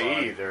FYE.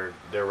 Amazon.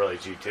 They're really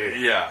cheap too.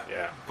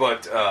 Yeah.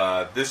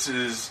 But this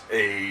is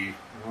a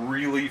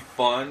really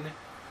fun,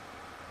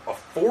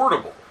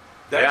 affordable.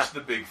 That's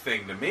the big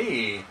thing to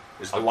me.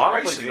 Is the a lot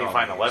of places places you can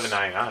find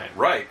 $11.99.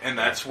 Right, and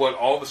that's what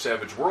all the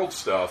Savage World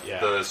stuff. Yeah.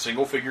 The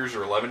single figures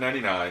are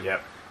 $11.99.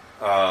 Yep.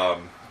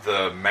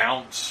 The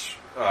mounts,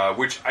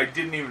 which I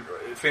didn't even...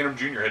 Phantom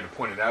Jr. had to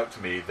point it out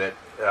to me that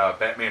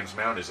Batman's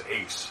mount is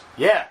Ace.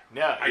 Yeah.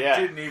 I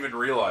didn't even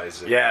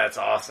realize it. Yeah, it's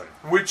awesome.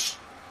 Which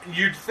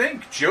you'd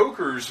think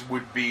Joker's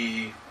would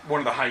be one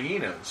of the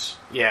hyenas.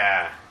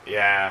 Yeah.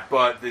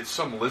 But it's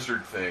some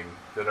lizard thing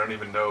that I don't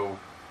even know...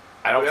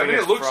 I don't think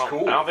it looks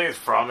cool. I don't think it's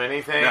from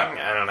anything. No.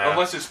 I don't know.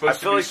 Unless it's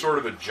supposed to be like sort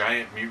of a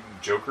giant mutant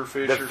Joker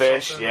fish or something. The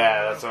fish,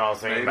 that's what I was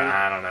thinking. Maybe. But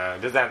I don't know.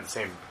 It doesn't have the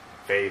same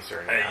face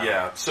or anything.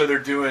 Yeah. So they're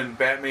doing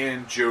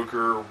Batman,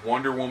 Joker,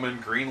 Wonder Woman,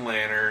 Green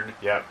Lantern.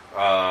 Yep.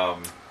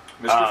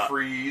 Mr.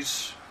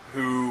 Freeze,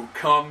 who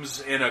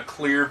comes in a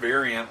clear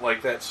variant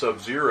like that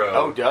Sub-Zero.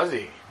 Oh, does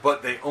he?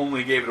 But they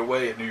only gave it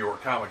away at New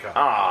York Comic Con.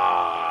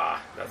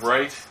 That's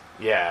right? Nice.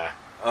 Yeah.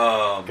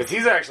 Because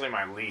he's actually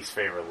my least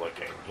favorite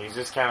looking. He's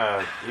just kind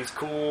of... He's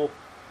cool.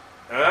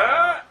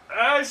 I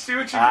see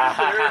what you did there.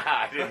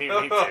 I didn't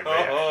even mean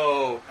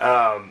to,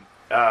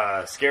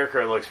 man.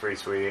 Scarecrow looks pretty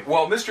sweet.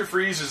 Well, Mr.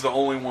 Freeze is the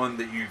only one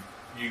that you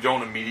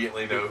don't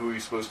immediately know who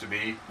he's supposed to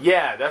be.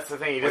 Yeah, that's the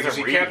thing. He doesn't is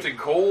he read. Captain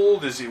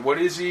Cold?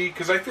 What is he?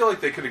 Because I feel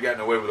like they could have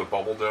gotten away with a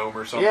bubble dome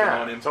or something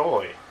on him.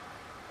 Totally.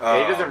 He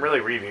doesn't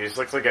really read. He just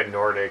looks like a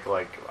Nordic,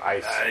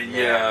 ice.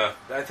 Yeah,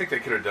 I think they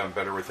could have done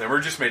better with him,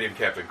 or just made him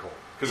Captain Cold.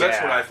 Because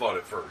that's what I thought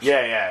at first.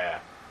 Yeah.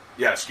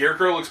 Yeah,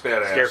 Scarecrow looks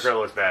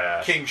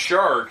badass. King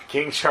Shark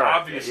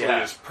obviously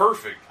is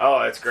perfect. Oh,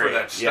 that's great. For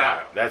that style.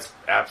 Yeah, that's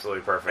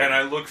absolutely perfect. And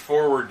I look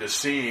forward to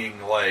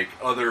seeing like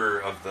other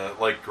of the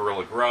like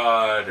Gorilla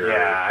Grodd. Or,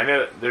 yeah, I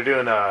know they're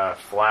doing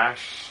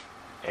Flash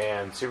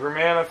and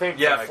Superman. I think.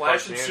 Yeah,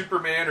 Flash and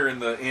Superman are in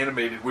the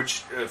animated. Which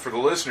for the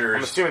listeners,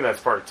 I'm assuming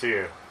that's part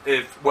 2.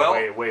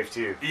 Wave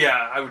 2.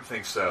 Yeah, I would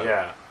think so.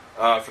 Yeah.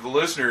 For the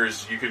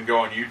listeners, you can go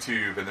on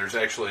YouTube and there's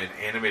actually an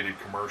animated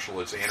commercial.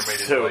 It's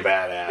animated. So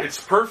badass.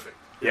 It's perfect.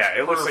 Yeah,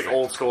 it looks like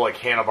old school, like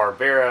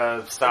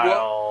Hanna-Barbera style.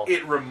 Well,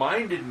 it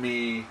reminded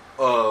me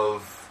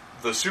of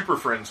the Super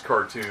Friends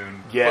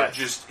cartoon, but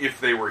just if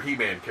they were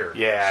He-Man characters.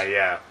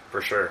 Yeah,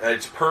 for sure.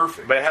 It's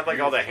perfect. But it had like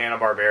all the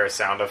Hanna-Barbera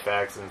sound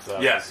effects and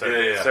stuff. Yeah,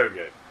 so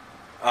good.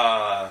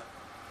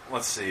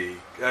 Let's see.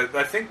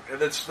 I think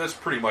that's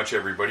pretty much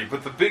everybody.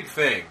 But the big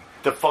thing,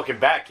 the fucking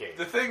Batcave.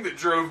 The thing that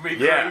drove me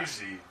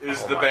crazy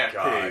is the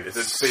Batcave.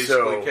 That's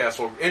basically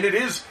Castle, and it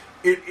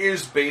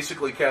is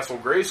basically Castle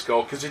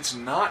Grayskull because it's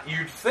not.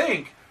 You'd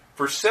think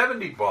for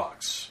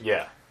 $70.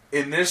 Yeah.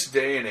 In this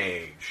day and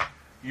age,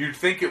 you'd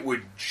think it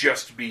would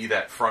just be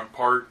that front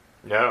part.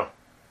 No.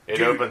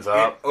 It opens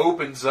up. It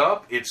opens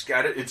up. It's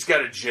got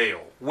a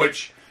jail,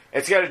 which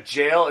it's got a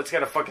jail. It's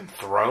got a fucking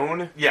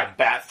throne. Yeah, a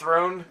bat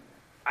throne.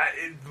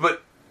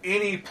 But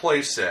any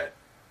playset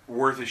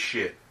worth a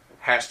shit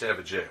has to have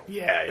a jail.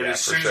 Yeah. And as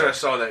soon as I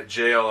saw that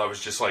jail, I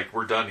was just like,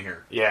 "We're done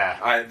here."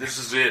 Yeah. This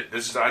is it.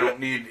 I don't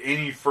need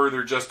any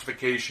further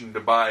justification to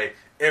buy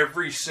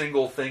every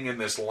single thing in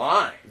this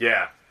line.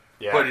 Yeah.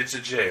 Yeah. But it's a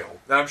jail.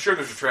 Now, I'm sure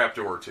there's a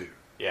trapdoor too.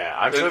 Yeah,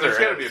 I'm sure there's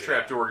got to be a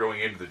trapdoor going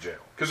into the jail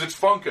because it's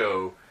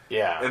Funko.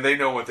 Yeah. And they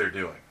know what they're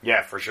doing.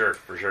 Yeah, for sure.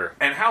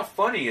 And how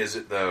funny is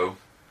it though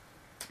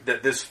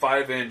that this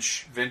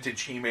 5-inch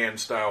vintage He-Man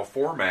style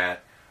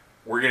format,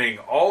 we're getting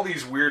all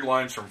these weird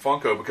lines from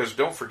Funko because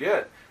don't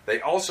forget they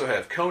also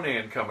have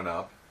Conan coming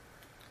up.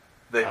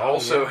 They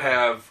also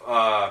have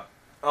I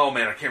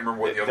can't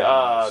remember what the other one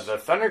was. The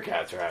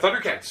Thundercats are happening.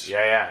 Thundercats.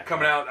 Yeah.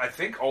 Coming out, I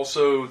think,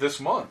 also this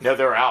month. No,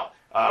 they're out.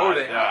 Are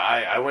they out?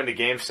 I went to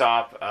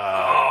GameStop.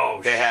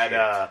 They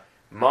had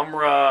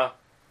Mumra.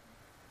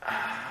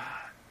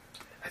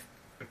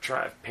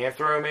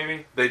 Panthro,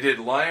 maybe? They did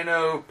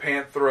Lion-O,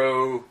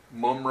 Panthro,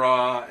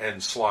 Mumra,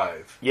 and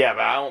Slive. Yeah,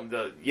 but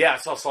I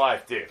saw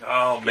Slive too.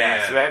 Oh, man.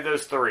 Yeah, so they had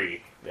those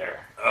 3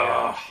 there.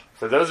 Oh.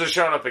 So those are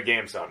showing up at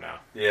GameStop now.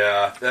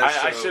 Yeah.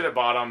 I should have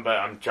bought them, but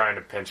I'm trying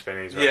to pinch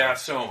pennies right now.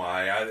 So am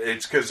I.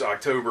 It's because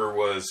October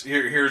was...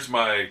 Here's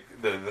my...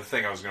 The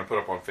thing I was going to put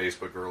up on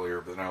Facebook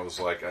earlier, but then I was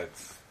like,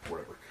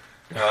 whatever.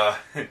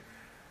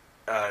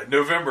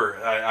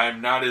 November,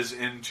 I'm not as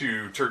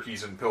into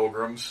turkeys and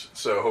pilgrims,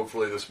 so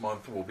hopefully this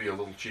month will be a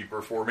little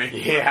cheaper for me.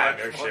 Yeah,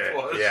 no shit.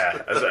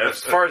 Yeah,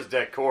 as far as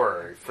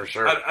decor, for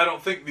sure. I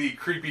don't think the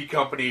Creepy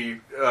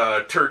Company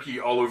turkey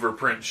all over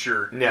print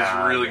shirt is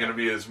really going to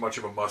be as much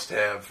of a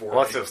must-have for me.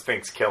 Unless those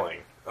things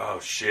killing.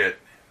 Oh, shit.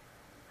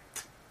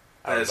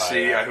 I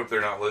hope they're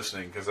not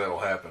listening, because that'll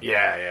happen.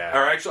 Yeah.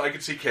 Or actually, I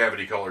could see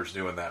Cavity Colors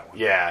doing that one.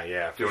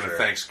 Yeah, doing a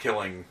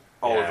Thanksgiving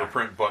all-over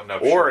print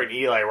button-up or shirt. an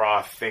Eli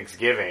Roth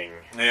Thanksgiving.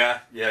 Yeah.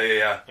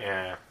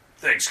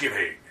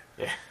 Thanksgiving.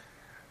 Yeah.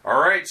 All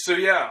right, so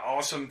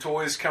awesome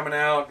toys coming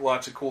out.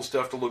 Lots of cool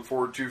stuff to look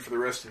forward to for the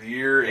rest of the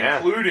year,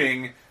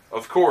 including,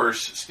 of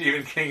course,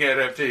 Stephen King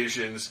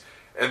adaptations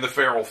and the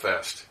Feral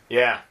Fest.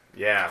 Yeah.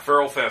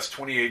 Feral Fest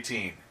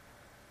 2018.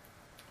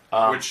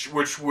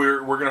 Which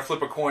we're going to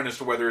flip a coin as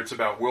to whether it's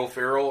about Will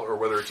Ferrell or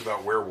whether it's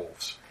about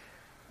werewolves.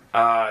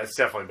 It's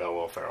definitely about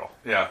Will Ferrell.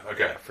 Yeah,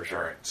 okay. Yeah, for sure.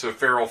 All right. So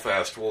Feral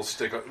Fest,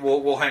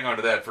 we'll hang on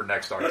to that for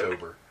next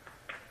October.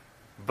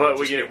 But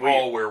we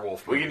all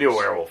werewolf movies. We can do a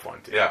werewolf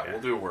one too. Yeah, we'll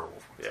do a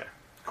werewolf one. Yeah.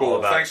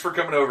 Cool. Thanks for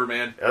coming over,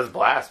 man. That was a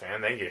blast,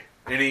 man. Thank you.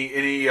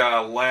 Any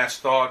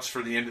last thoughts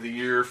for the end of the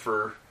year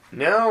for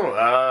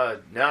No,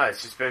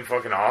 it's just been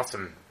fucking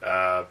awesome.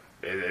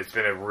 It's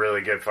been a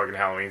really good fucking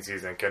Halloween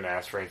season. Couldn't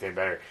ask for anything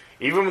better.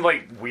 Even with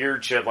like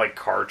weird shit like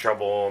car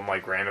trouble and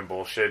like random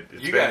bullshit.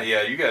 You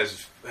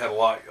guys had a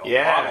lot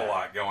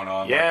going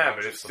on. Yeah, like,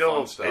 but it's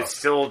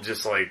still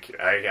just like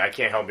I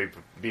can't help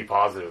be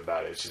positive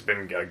about it. It's just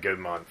been a good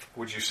month.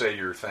 Would you say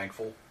you're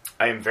thankful?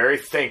 I am very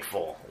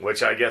thankful,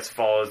 which I guess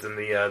falls in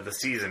the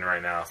season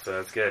right now, so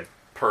that's good.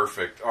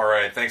 Perfect. All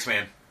right, thanks,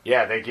 man.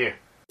 Yeah, thank you.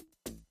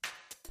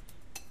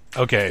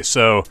 Okay,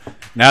 so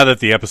now that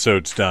the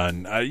episode's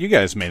done, you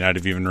guys may not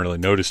have even really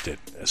noticed it.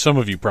 Some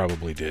of you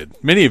probably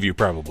did. Many of you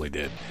probably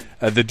did.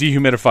 The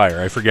dehumidifier,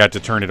 I forgot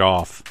to turn it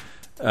off,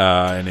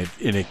 and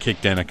it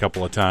kicked in a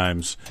couple of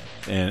times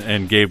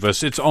and gave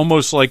us... It's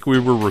almost like we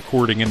were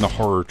recording in the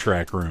horror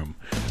track room.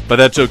 But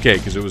that's okay,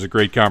 because it was a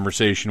great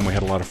conversation. We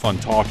had a lot of fun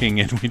talking,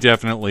 and we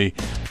definitely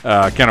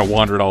kind of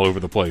wandered all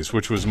over the place,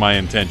 which was my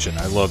intention.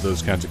 I love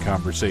those kinds of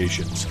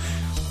conversations.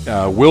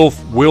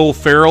 Will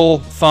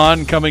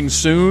Ferrell-thon coming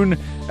soon.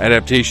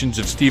 Adaptations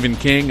of Stephen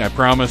King. I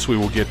promise we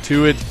will get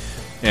to it.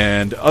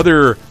 And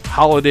other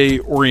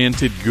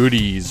holiday-oriented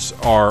goodies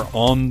are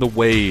on the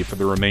way for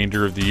the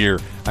remainder of the year.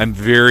 I'm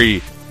very,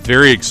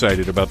 very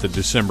excited about the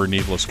December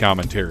Needless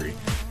Commentary.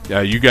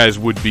 You guys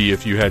would be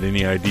if you had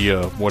any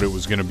idea what it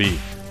was going to be.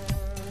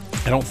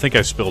 I don't think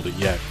I spilled it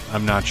yet.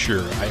 I'm not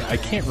sure. I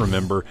can't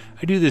remember.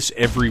 I do this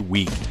every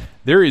week.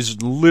 There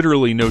is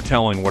literally no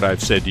telling what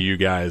I've said to you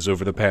guys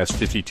over the past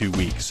 52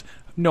 weeks.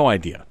 No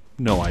idea.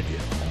 No idea.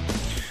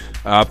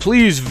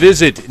 Please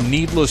visit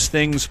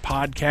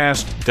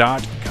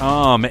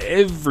needlessthingspodcast.com.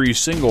 Every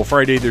single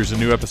Friday there's a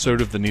new episode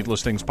of the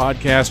Needless Things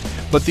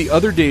Podcast, but the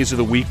other days of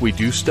the week we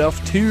do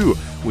stuff too.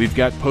 We've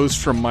got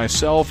posts from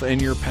myself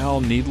and your pal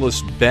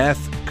Needless Beth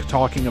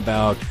talking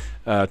about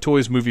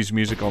toys, movies,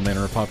 music, all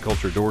manner of pop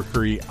culture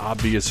dorkery,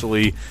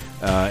 obviously,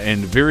 and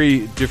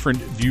very different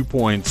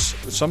viewpoints,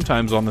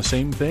 sometimes on the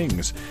same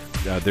things.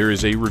 There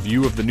is a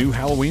review of the new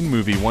Halloween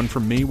movie, one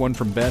from me, one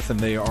from Beth,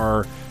 and they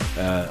are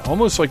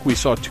almost like we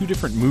saw two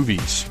different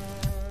movies.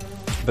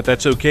 But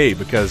that's okay,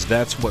 because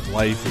that's what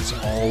life is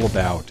all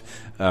about.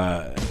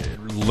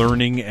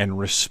 Learning and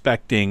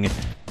respecting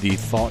the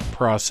thought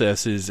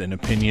processes and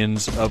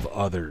opinions of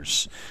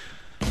others.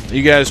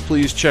 You guys,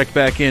 please check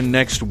back in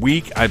next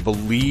week. I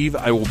believe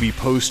I will be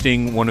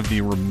posting one of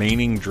the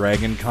remaining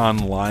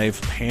DragonCon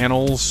live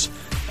panels.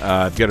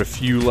 I've got a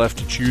few left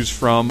to choose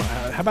from.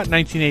 How about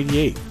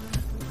 1988?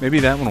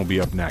 Maybe that one will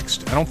be up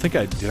next. I don't think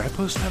I... Did I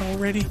post that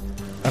already?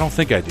 I don't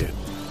think I did.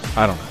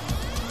 I don't know.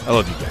 I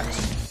love you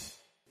guys.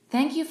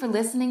 Thank you for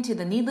listening to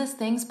the Needless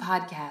Things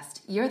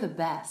Podcast. You're the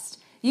best.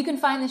 You can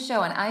find the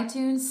show on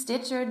iTunes,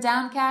 Stitcher,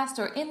 Downcast,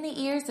 or in the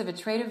ears of a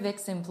Trader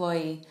Vic's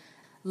employee.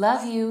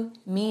 Love you,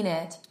 mean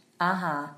it,